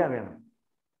കൂടെ ഇല വേണം.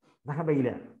 സഹബ ഇല.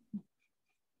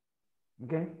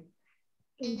 ഓക്കെ.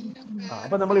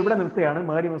 അപ്പൊ നമ്മൾ ഇവിടെ നിർത്തുകയാണ്.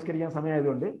 മഗ്‌രിബ് നമസ്കരിക്കാൻ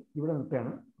സമയമായതുകൊണ്ട് ഇവിടെ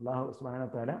നിർത്തുകയാണ്. അല്ലാഹു സുബ്ഹാനഹു വ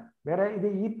തആല വേറെ ഇത്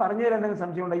ഈ പറഞ്ഞതിൽ എന്തെങ്കിലും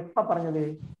സംശയമുണ്ടോ? ഇപ്പൊ പറഞ്ഞത്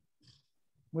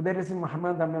മുദരിസും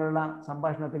മുഹമ്മദും തമ്മിലുള്ള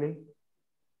സംഭാഷണത്തിൽ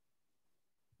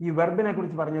ഈ വെർബിനെ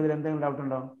കുറിച്ച് പറഞ്ഞതിൽ എന്തെങ്കിലും ഡൗട്ട്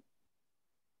ഉണ്ടോ?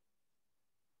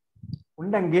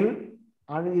 ഉണ്ടെങ്കിൽ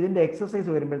അത് ഇതിന്റെ എക്സസൈസ്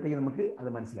വരുമ്പോഴത്തേക്ക് നമുക്ക് അത്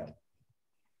മനസ്സിലാവും.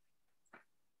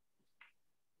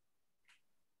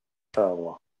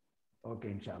 ഓക്കെ,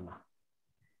 ഇൻഷാ അല്ലാഹ്.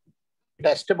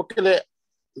 ടെക്സ്റ്റ് ബുക്കില്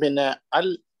പിന്നെ അൽ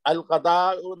അൽ ഖദാ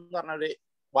എന്ന് പറഞ്ഞൊരു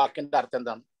വാക്കിന്റെ അർത്ഥം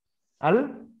എന്താണ്?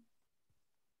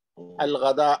 അൽ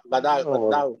ഖദാ.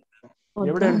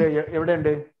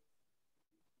 എവിടെയുണ്ട്?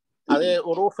 അത്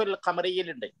ഉറൂഫുൽ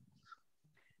ഖമറിയിലുണ്ട്.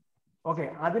 ഓക്കെ,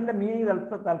 അതിന്റെ മീനിങ്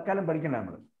തൽക്കാലം പഠിക്കണ്ട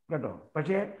നമ്മൾ കേട്ടോ.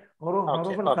 പക്ഷേ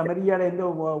ഉറൂഫുൽ ഖമറിയുടെ എന്തോ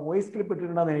വോയിസ് ക്ലിപ്പ്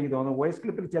ഇട്ടിട്ടുണ്ടെന്ന് എനിക്ക് തോന്നുന്നു. വോയിസ്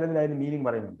ക്ലിപ്പിൽ ചിലതിൽ അതിന് മീനിങ്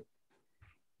പറയുന്നുണ്ട്.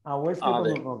 ആ വോയിസ് ക്ലിപ്പ്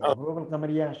ഒന്ന് നോക്കാം. ഉറൂഫുൽ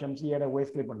ഖമറിയ ഷംസിയയുടെ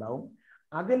വോയിസ് ക്ലിപ്പ് ഉണ്ടാവും.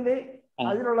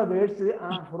 അതിലുള്ള വേർഡ്സ് ആ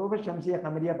ഹുറൂഫ് ഷംസിയ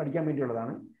ഖമരിയ പഠിക്കാൻ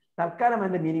വേണ്ടിയുള്ളതാണ്. തൽക്കാലം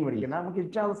അതിന്റെ മീനിങ് പഠിക്കണം. നമുക്ക്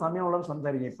ഇഷ്ടമുള്ള സമയമുള്ളത്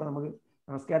സംസാരിക്കാം. ഇപ്പൊ നമുക്ക്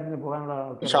നമസ്കാരത്തിന് പോകാനുള്ള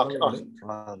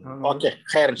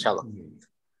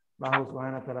അല്ലാഹു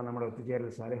സുബ്ഹാനഹു വ തആല നമ്മുടെ ഒത്തുചേരൽ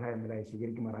സാലിഹായ അമലായി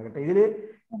സ്വീകരിക്കുമാറാകട്ടെ. ഇതില്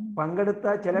പങ്കെടുത്ത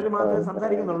ചിലർ മാത്രമേ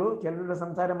സംസാരിക്കുന്നുള്ളൂ, ചിലരുടെ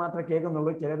സംസാരം മാത്രമേ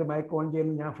കേൾക്കുന്നുള്ളൂ. ചിലർ മൈക്ക് ഓൺ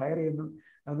ചെയ്യുന്നു, ഞാൻ ഫയർ ചെയ്യുന്നു,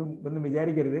 ഒന്നും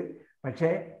വിചാരിക്കരുത്. പക്ഷേ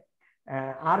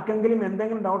ആർക്കെങ്കിലും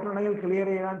എന്തെങ്കിലും ഡൗട്ട് ഉണ്ടെങ്കിൽ ക്ലിയർ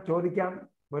ചെയ്യാൻ ചോദിക്കാം,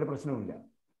 ഒരു പ്രശ്നവുമില്ല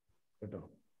കേട്ടോ.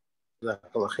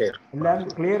 എല്ലാം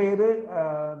ക്ലിയർ ചെയ്ത്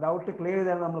ഡൗട്ട് ക്ലിയർ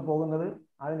ചെയ്താണ് നമ്മൾ പോകുന്നത്.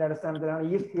 അതിന്റെ അടിസ്ഥാനത്തിലാണ്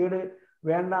ഈ സ്പീഡ്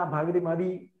വേണ്ട, പകുതി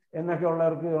മതി എന്നൊക്കെ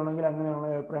ഉള്ളവർക്ക് വേണമെങ്കിൽ അങ്ങനെയുള്ള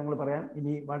അഭിപ്രായങ്ങൾ പറയാം.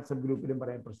 ഇനി വാട്സപ്പ് ഗ്രൂപ്പിലും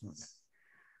പറയാൻ പ്രശ്നമില്ല.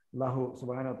 അല്ലാഹു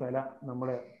സുബ്ഹാനഹു വ തആല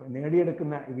നമ്മളെ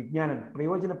നേടിയെടുക്കുന്ന വിജ്ഞാനം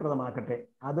പ്രയോജനപ്രദമാക്കട്ടെ.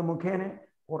 അത് മുഖേന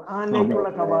ഖുർആനിലേക്കുള്ള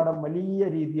കവാടം വലിയ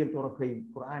രീതിയിൽ തുറക്കുകയും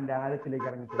ഖുർആന്റെ ആഴത്തിലേക്ക്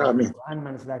ഇറങ്ങി ഖുർആൻ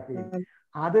മനസ്സിലാക്കുകയും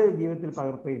അത് ജീവിതത്തിൽ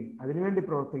പകർത്തുകയും അതിനുവേണ്ടി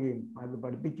പ്രവർത്തിക്കുകയും അത്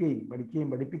പഠിപ്പിക്കുകയും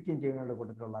ചെയ്യുന്നവരുടെ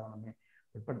കൂട്ടത്തിലുള്ള നമ്മെ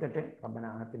ഉൾപ്പെടുത്തട്ടെ. റബ്ബന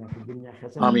ആതിന ഫിദ്ദുനിയ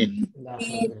ഹസന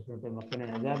വഖിന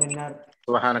അദാബന്നാർ.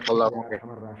 സുബ്ഹാനക്കല്ലാഹു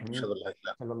വബിഹംദിക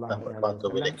സല്ലല്ലാഹു അലൈഹി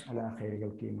വസല്ലം അലാ ഖൈരി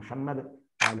ഖൽഖി മുഹമ്മദ്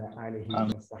വഅലാ ആലിഹി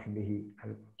വസഹ്ബിഹി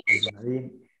അജ്മഈൻ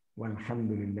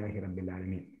വൽഹംദുലില്ലാഹി റബ്ബിൽ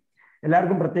ആലമീൻ.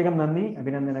 എല്ലാവർക്കും പ്രത്യേകം നന്ദി,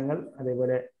 അഭിനന്ദനങ്ങൾ.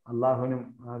 അതേപോലെ അള്ളാഹുവിനും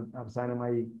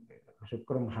അവസാനമായി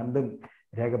ശുക്റും ഹംദും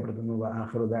രേഖപ്പെടുത്തുന്നു.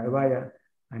 ആഖിറു ദഅവായ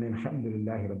അനിൽ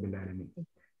ഹംദുലില്ലാഹി റബ്ബിൽ ആലമീൻ.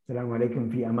 അസ്സലാമു അലൈക്കും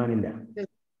ഫി അമാനില്ലാഹ്.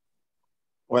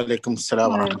 വഅലൈക്കും അസ്സലാം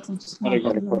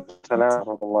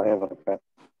വറഹ്മത്തുള്ളാഹി വബറകാതുഹു.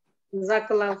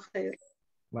 ജസാക്കല്ലാഹു ഖൈർ.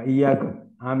 വഇയ്യാക്കും.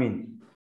 ആമീൻ.